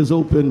altar is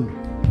open.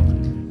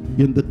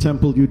 In the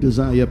temple, you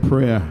desire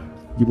prayer.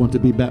 You want to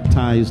be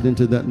baptized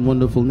into that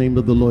wonderful name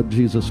of the Lord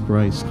Jesus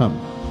Christ. Come.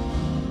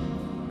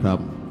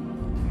 Come.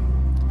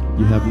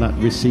 You have not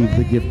received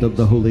the gift of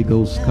the Holy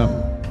Ghost. Come.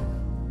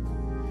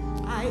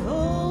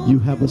 You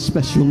have a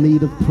special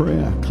need of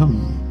prayer.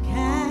 Come.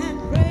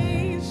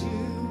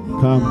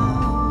 Come.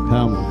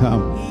 Come.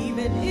 Come.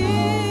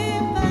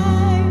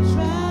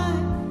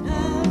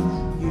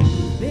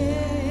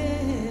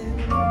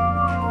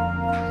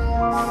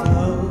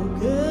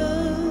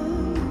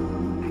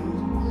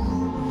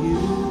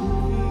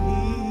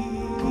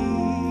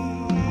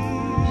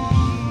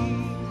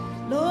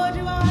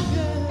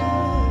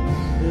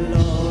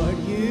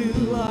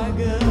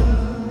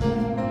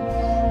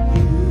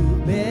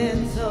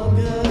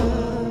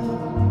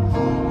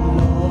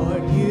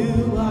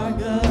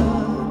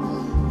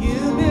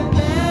 You've been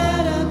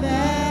better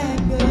than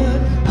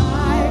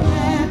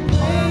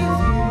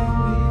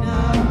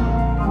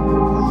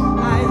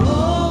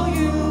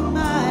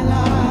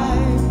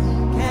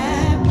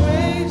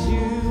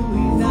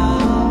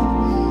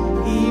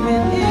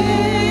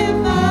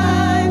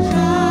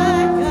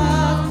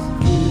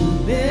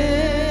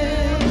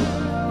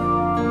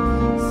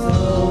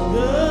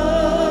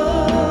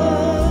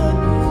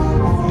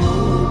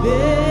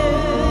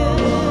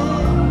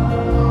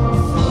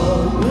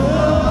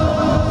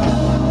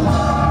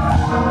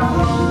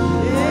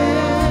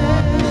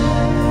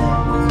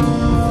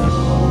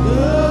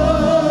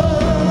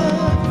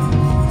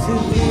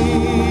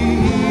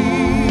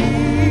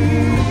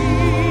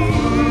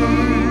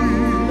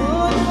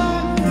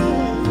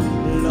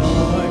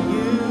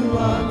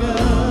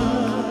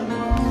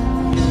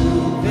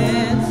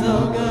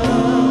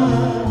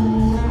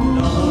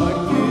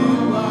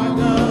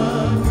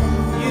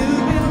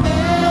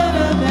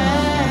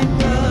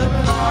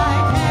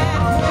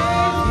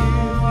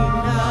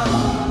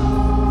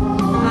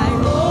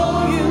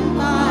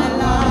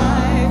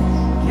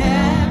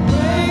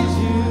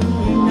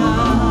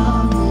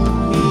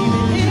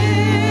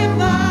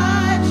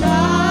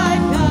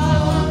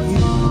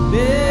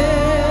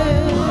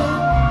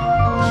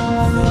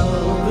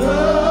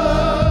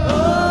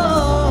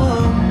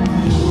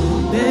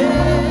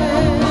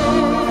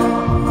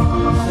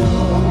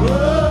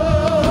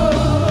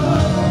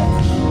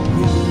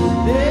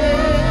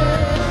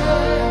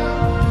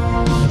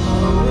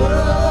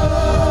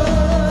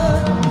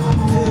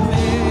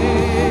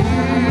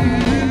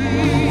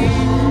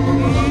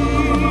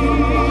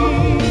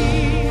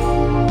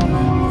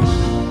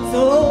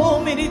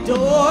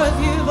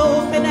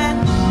opened,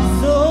 and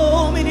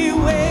so many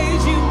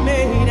ways you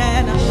made,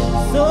 and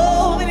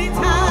so many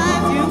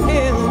times you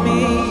healed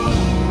me.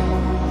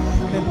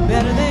 Been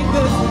better than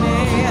good to me.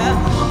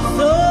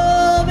 So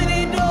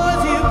many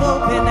doors you've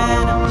opened,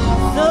 and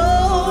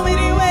so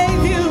many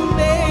ways you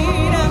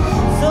made,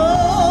 so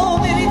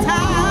many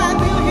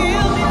times you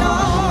healed me,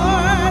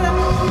 Lord.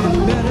 Been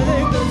better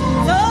than good.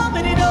 So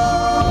many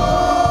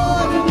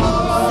doors,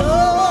 so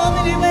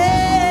many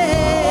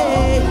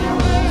ways,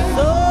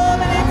 so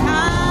many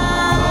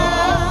times.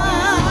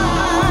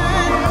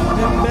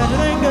 Been better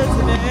than good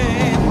to me.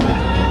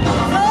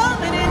 So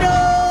many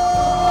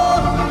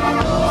doors,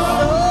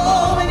 so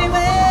many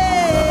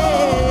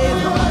ways,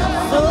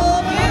 so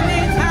many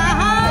times.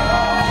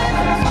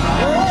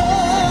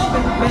 Oh,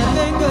 been better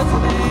than good to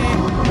me.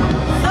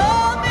 So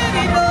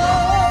many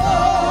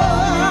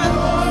doors,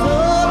 so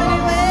many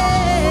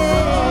ways,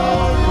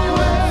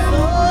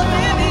 so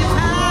many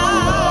times.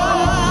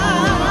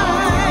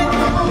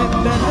 Been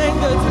better than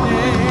good to me.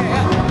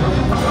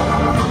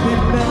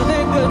 Been better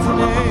than good to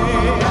me.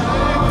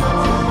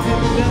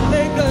 Been better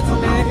than good to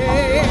me.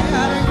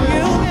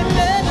 You've been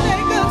better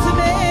than good to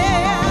me.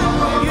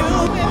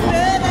 You've been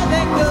better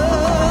than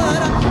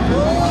good.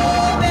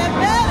 Oh, been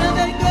better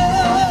than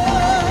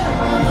good.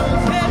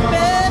 Been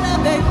better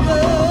than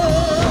good.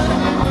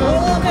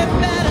 Oh, been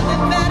better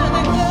than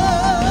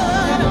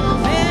good.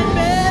 Been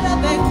better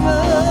than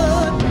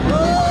good.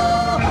 Oh,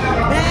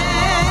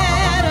 better,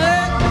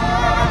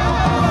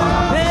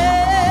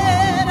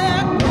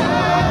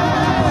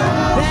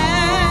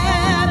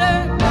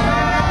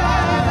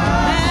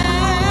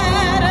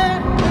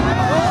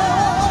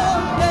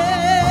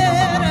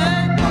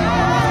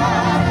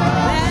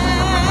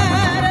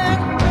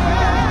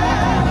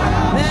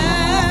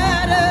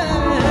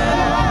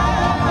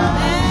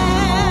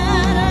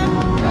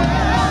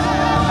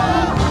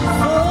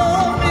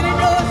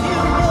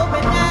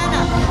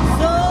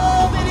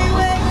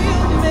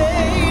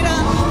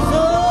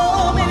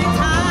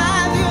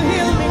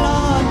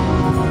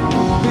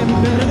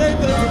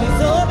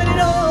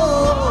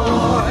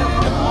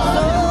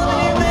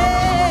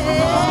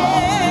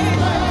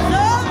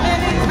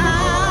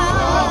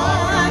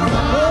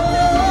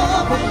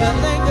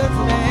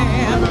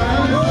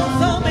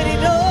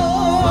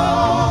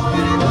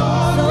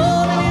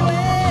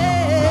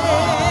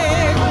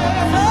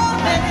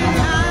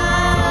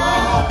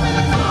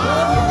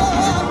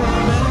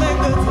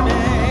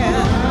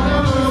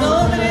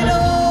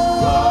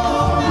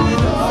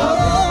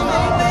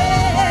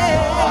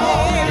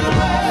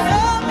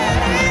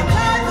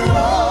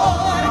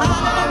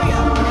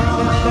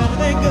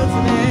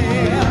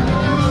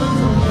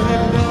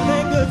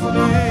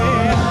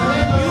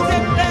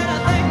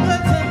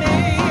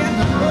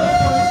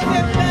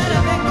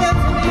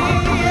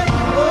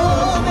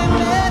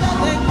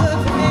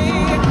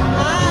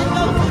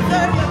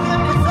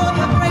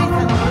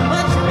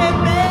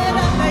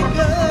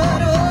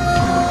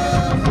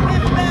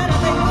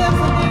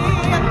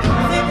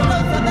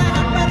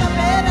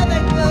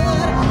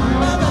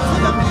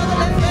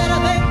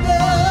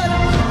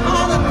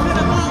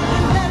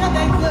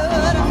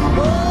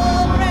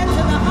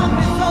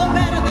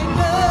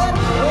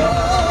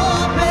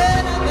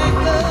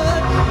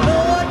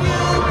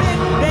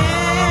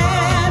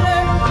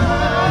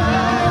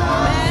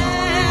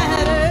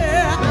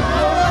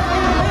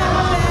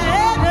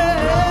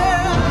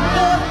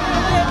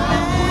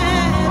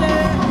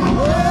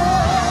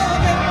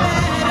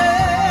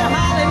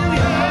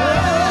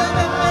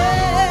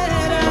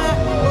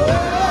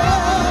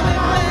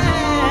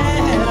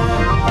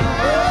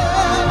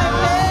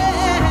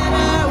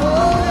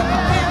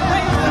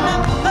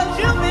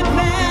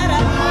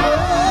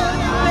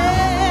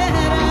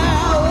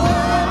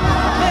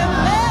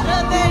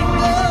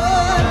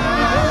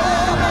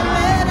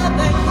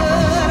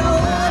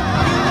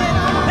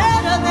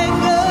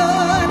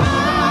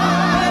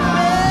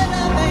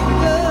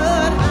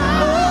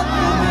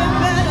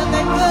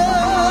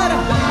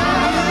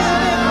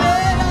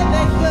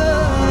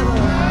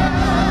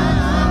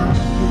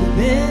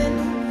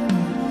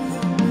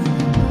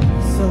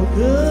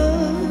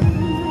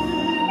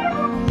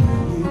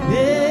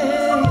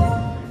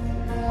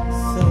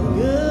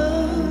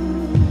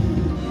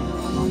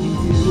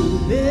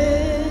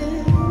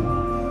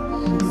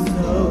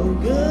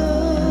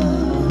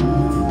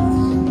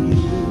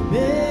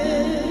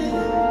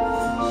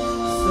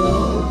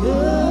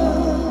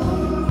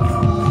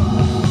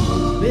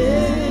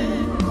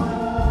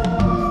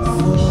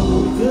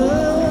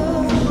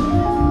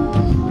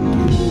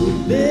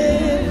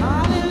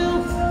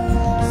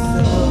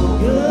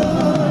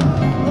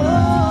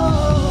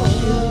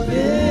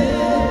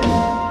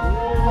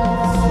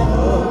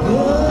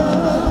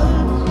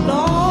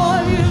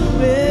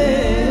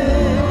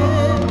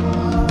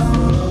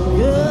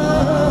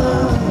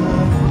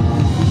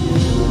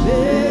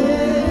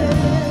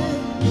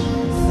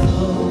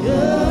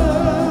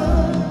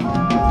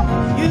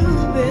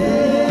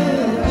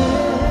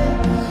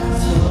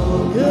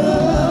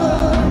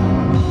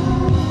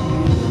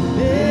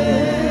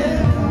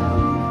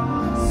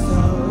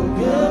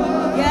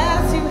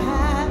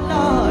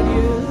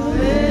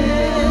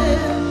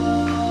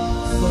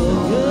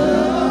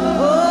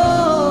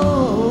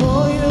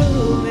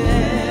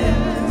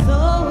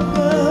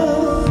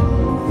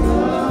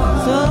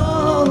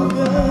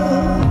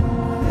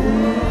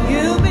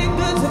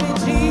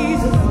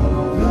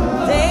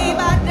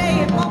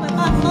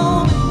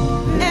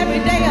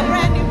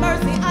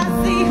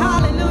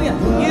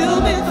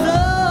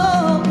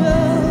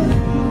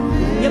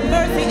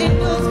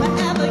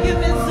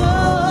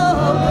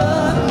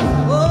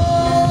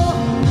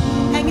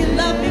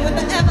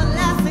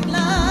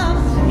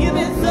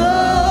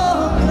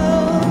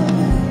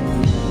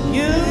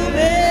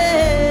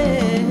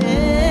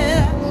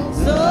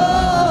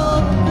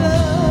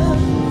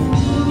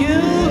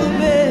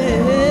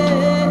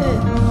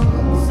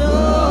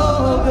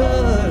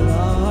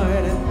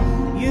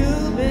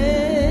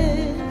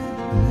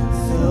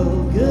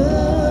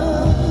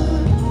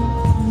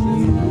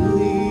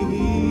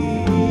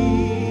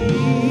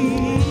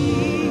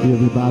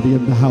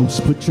 in the house,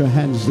 put your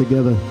hands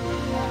together.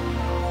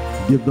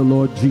 Give the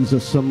Lord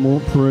Jesus some more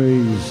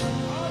praise.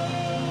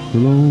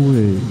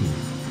 Glory.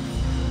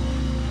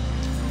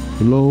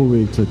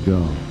 Glory to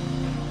God.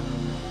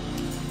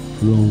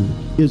 Glory.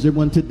 Is there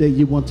one today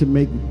you want to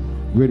make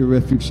Greater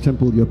Refuge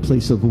Temple your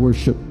place of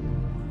worship?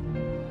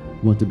 You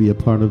want to be a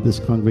part of this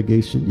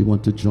congregation? You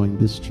want to join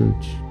this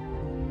church?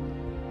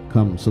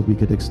 Come so we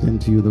could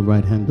extend to you the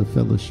right hand of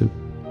fellowship.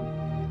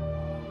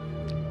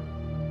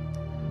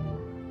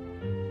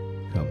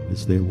 Come,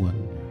 is there one?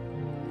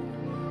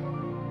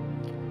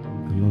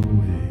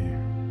 Glory.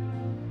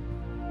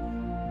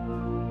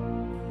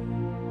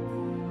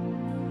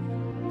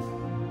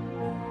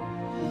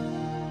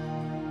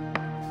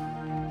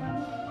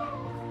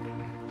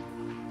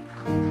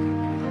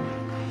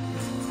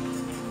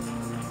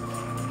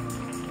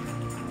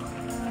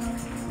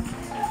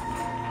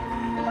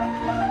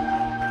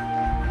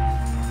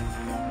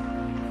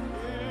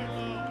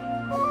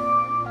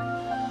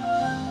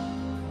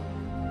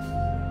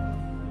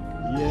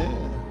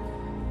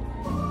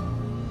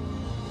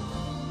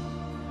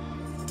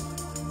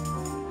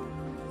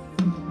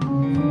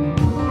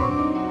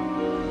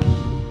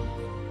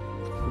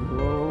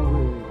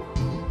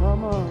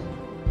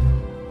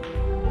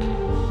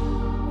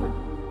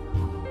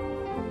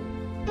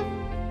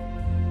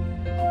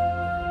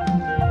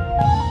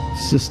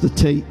 Sister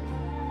Tate,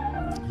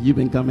 you've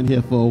been coming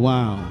here for a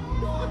while.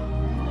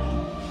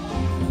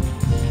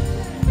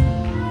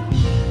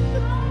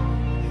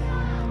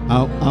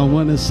 I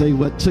want to say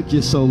what took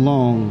you so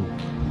long,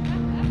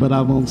 but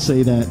I won't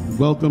say that.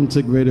 Welcome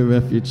to Greater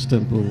Refuge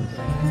Temple.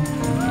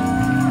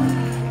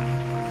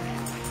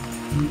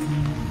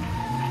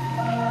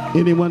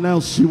 Anyone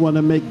else you want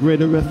to make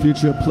Greater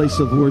Refuge your place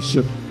of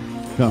worship?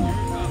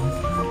 Come.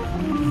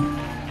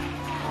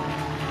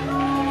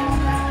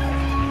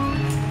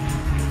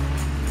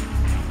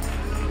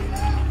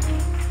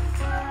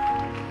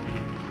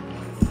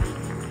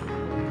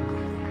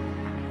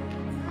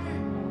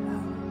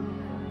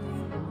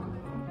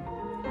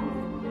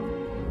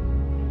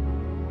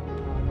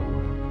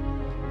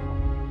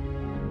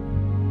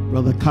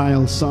 Brother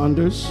Kyle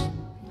Saunders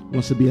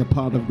wants to be a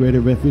part of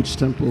Greater Refuge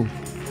Temple.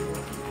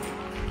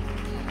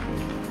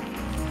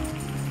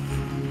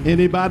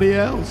 Anybody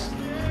else?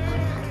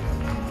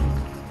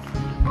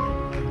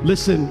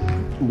 Listen,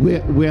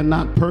 we're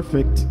not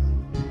perfect,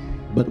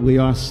 but we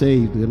are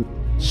saved and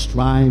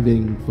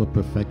striving for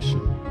perfection.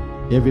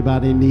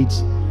 Everybody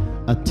needs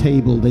a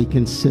table they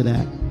can sit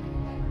at.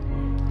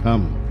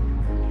 Come.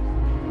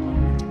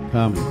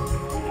 Come.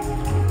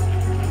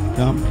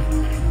 Come.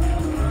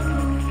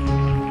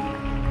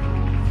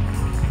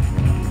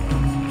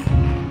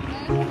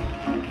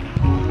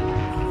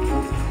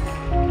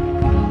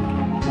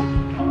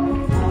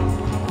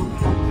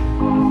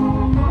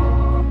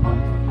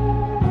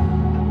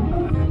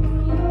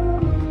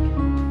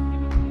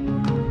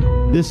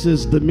 This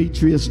is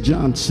Demetrius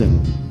Johnson.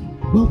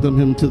 Welcome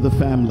him to the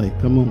family.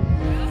 Come on.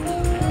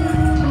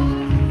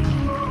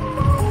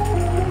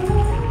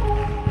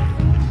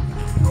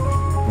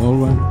 All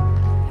right.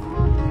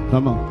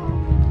 Come on.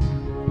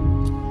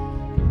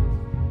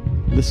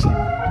 Listen.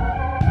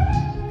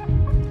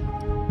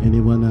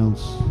 Anyone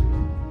else?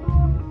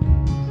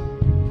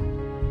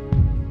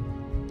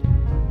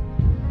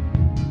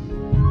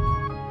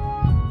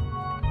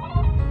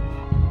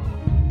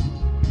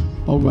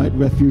 All right,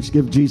 Refuge,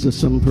 give Jesus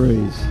some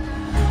praise.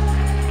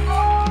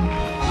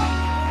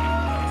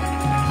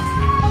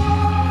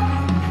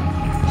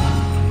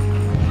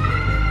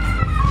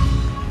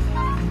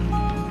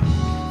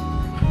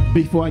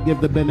 Before I give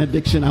the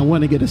benediction, I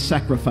want to get a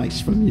sacrifice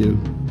from you.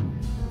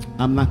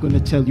 I'm not going to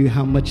tell you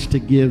how much to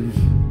give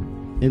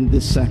in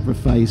this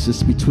sacrifice.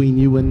 It's between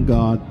you and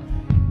God.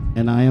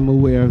 And I am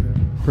aware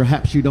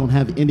perhaps you don't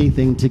have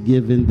anything to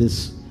give in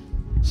this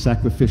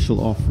sacrificial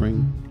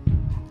offering.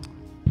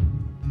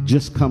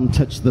 Just come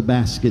touch the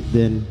basket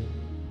then.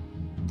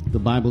 The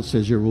Bible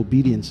says your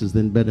obedience is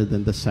then better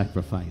than the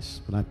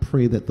sacrifice. But I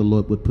pray that the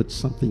Lord would put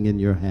something in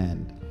your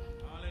hand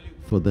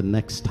for the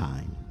next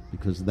time.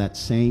 Because that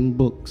same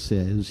book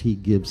says he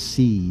gives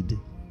seed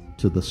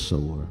to the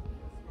sower.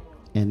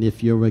 And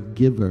if you're a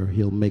giver,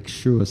 he'll make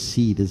sure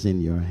seed is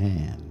in your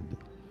hand.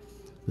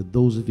 But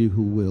those of you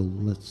who will,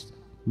 let's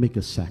make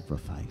a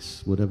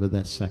sacrifice, whatever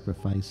that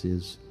sacrifice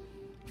is.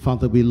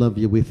 Father, we love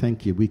you. We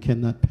thank you. We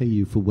cannot pay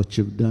you for what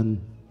you've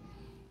done,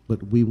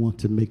 but we want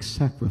to make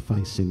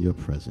sacrifice in your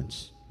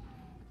presence.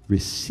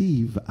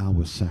 Receive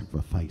our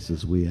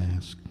sacrifices, we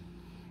ask.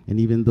 And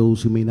even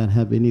those who may not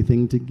have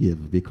anything to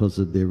give because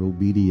of their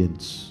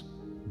obedience,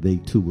 they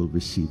too will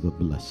receive a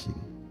blessing.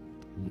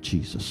 In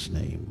Jesus'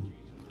 name,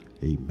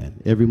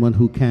 amen. Everyone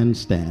who can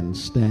stand,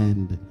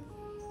 stand.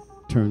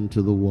 Turn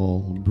to the wall.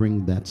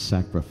 Bring that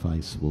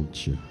sacrifice,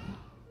 won't you?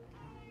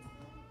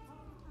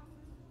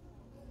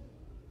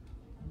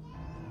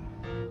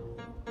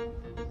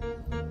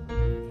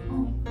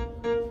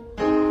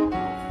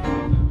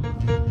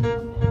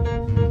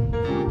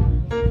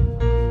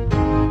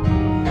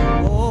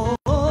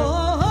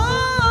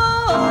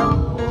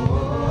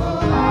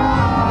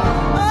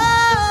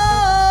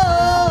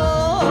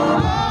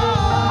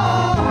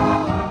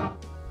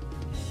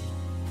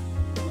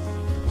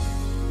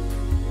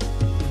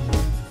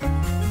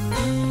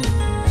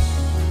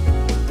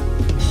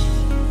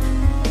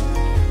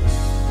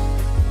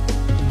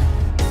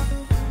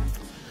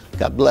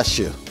 God bless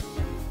you.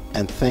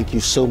 And thank you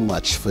so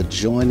much for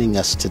joining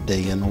us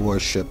today in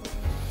worship.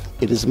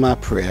 It is my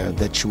prayer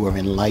that you are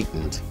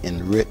enlightened,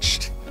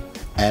 enriched,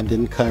 and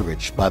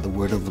encouraged by the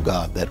word of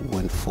God that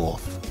went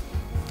forth.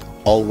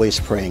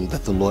 Always praying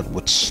that the Lord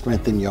would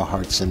strengthen your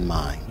hearts and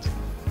mind,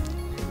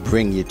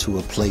 bring you to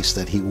a place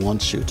that he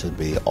wants you to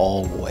be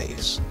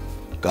always.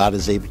 God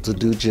is able to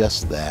do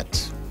just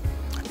that.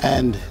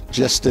 And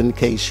just in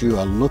case you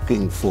are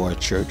looking for a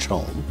church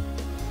home,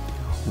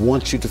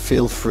 want you to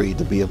feel free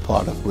to be a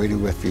part of Greater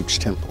Refuge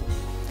Temple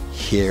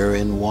here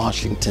in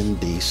Washington,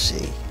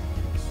 D.C.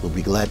 We'll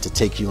be glad to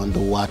take you under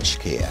watch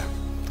care,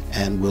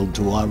 and we'll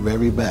do our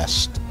very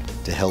best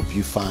to help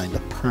you find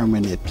a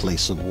permanent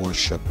place of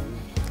worship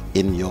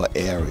in your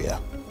area.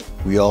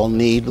 We all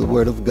need the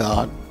Word of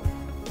God,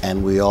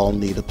 and we all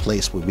need a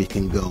place where we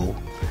can go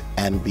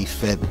and be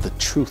fed the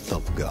truth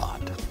of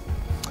God.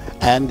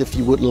 And if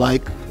you would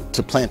like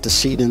to plant a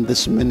seed in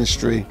this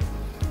ministry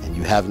and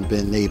you haven't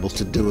been able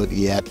to do it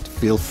yet,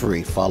 feel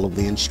free, follow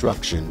the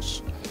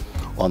instructions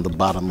on the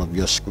bottom of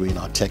your screen.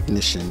 Our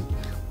technician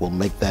will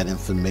make that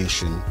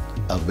information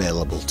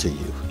available to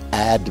you.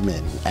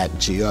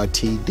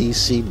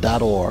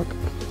 admin@grtdc.org.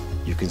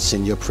 You can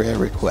send your prayer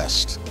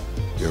request,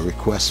 your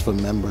request for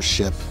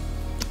membership,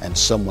 and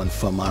someone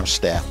from our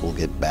staff will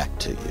get back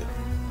to you.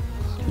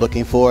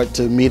 Looking forward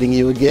to meeting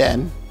you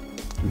again.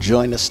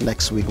 Join us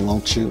next week,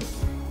 won't you?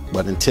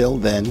 But until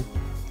then,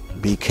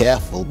 be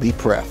careful, be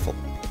prayerful,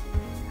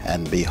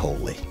 and be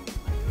holy.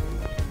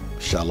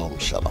 Shalom,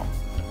 shalom.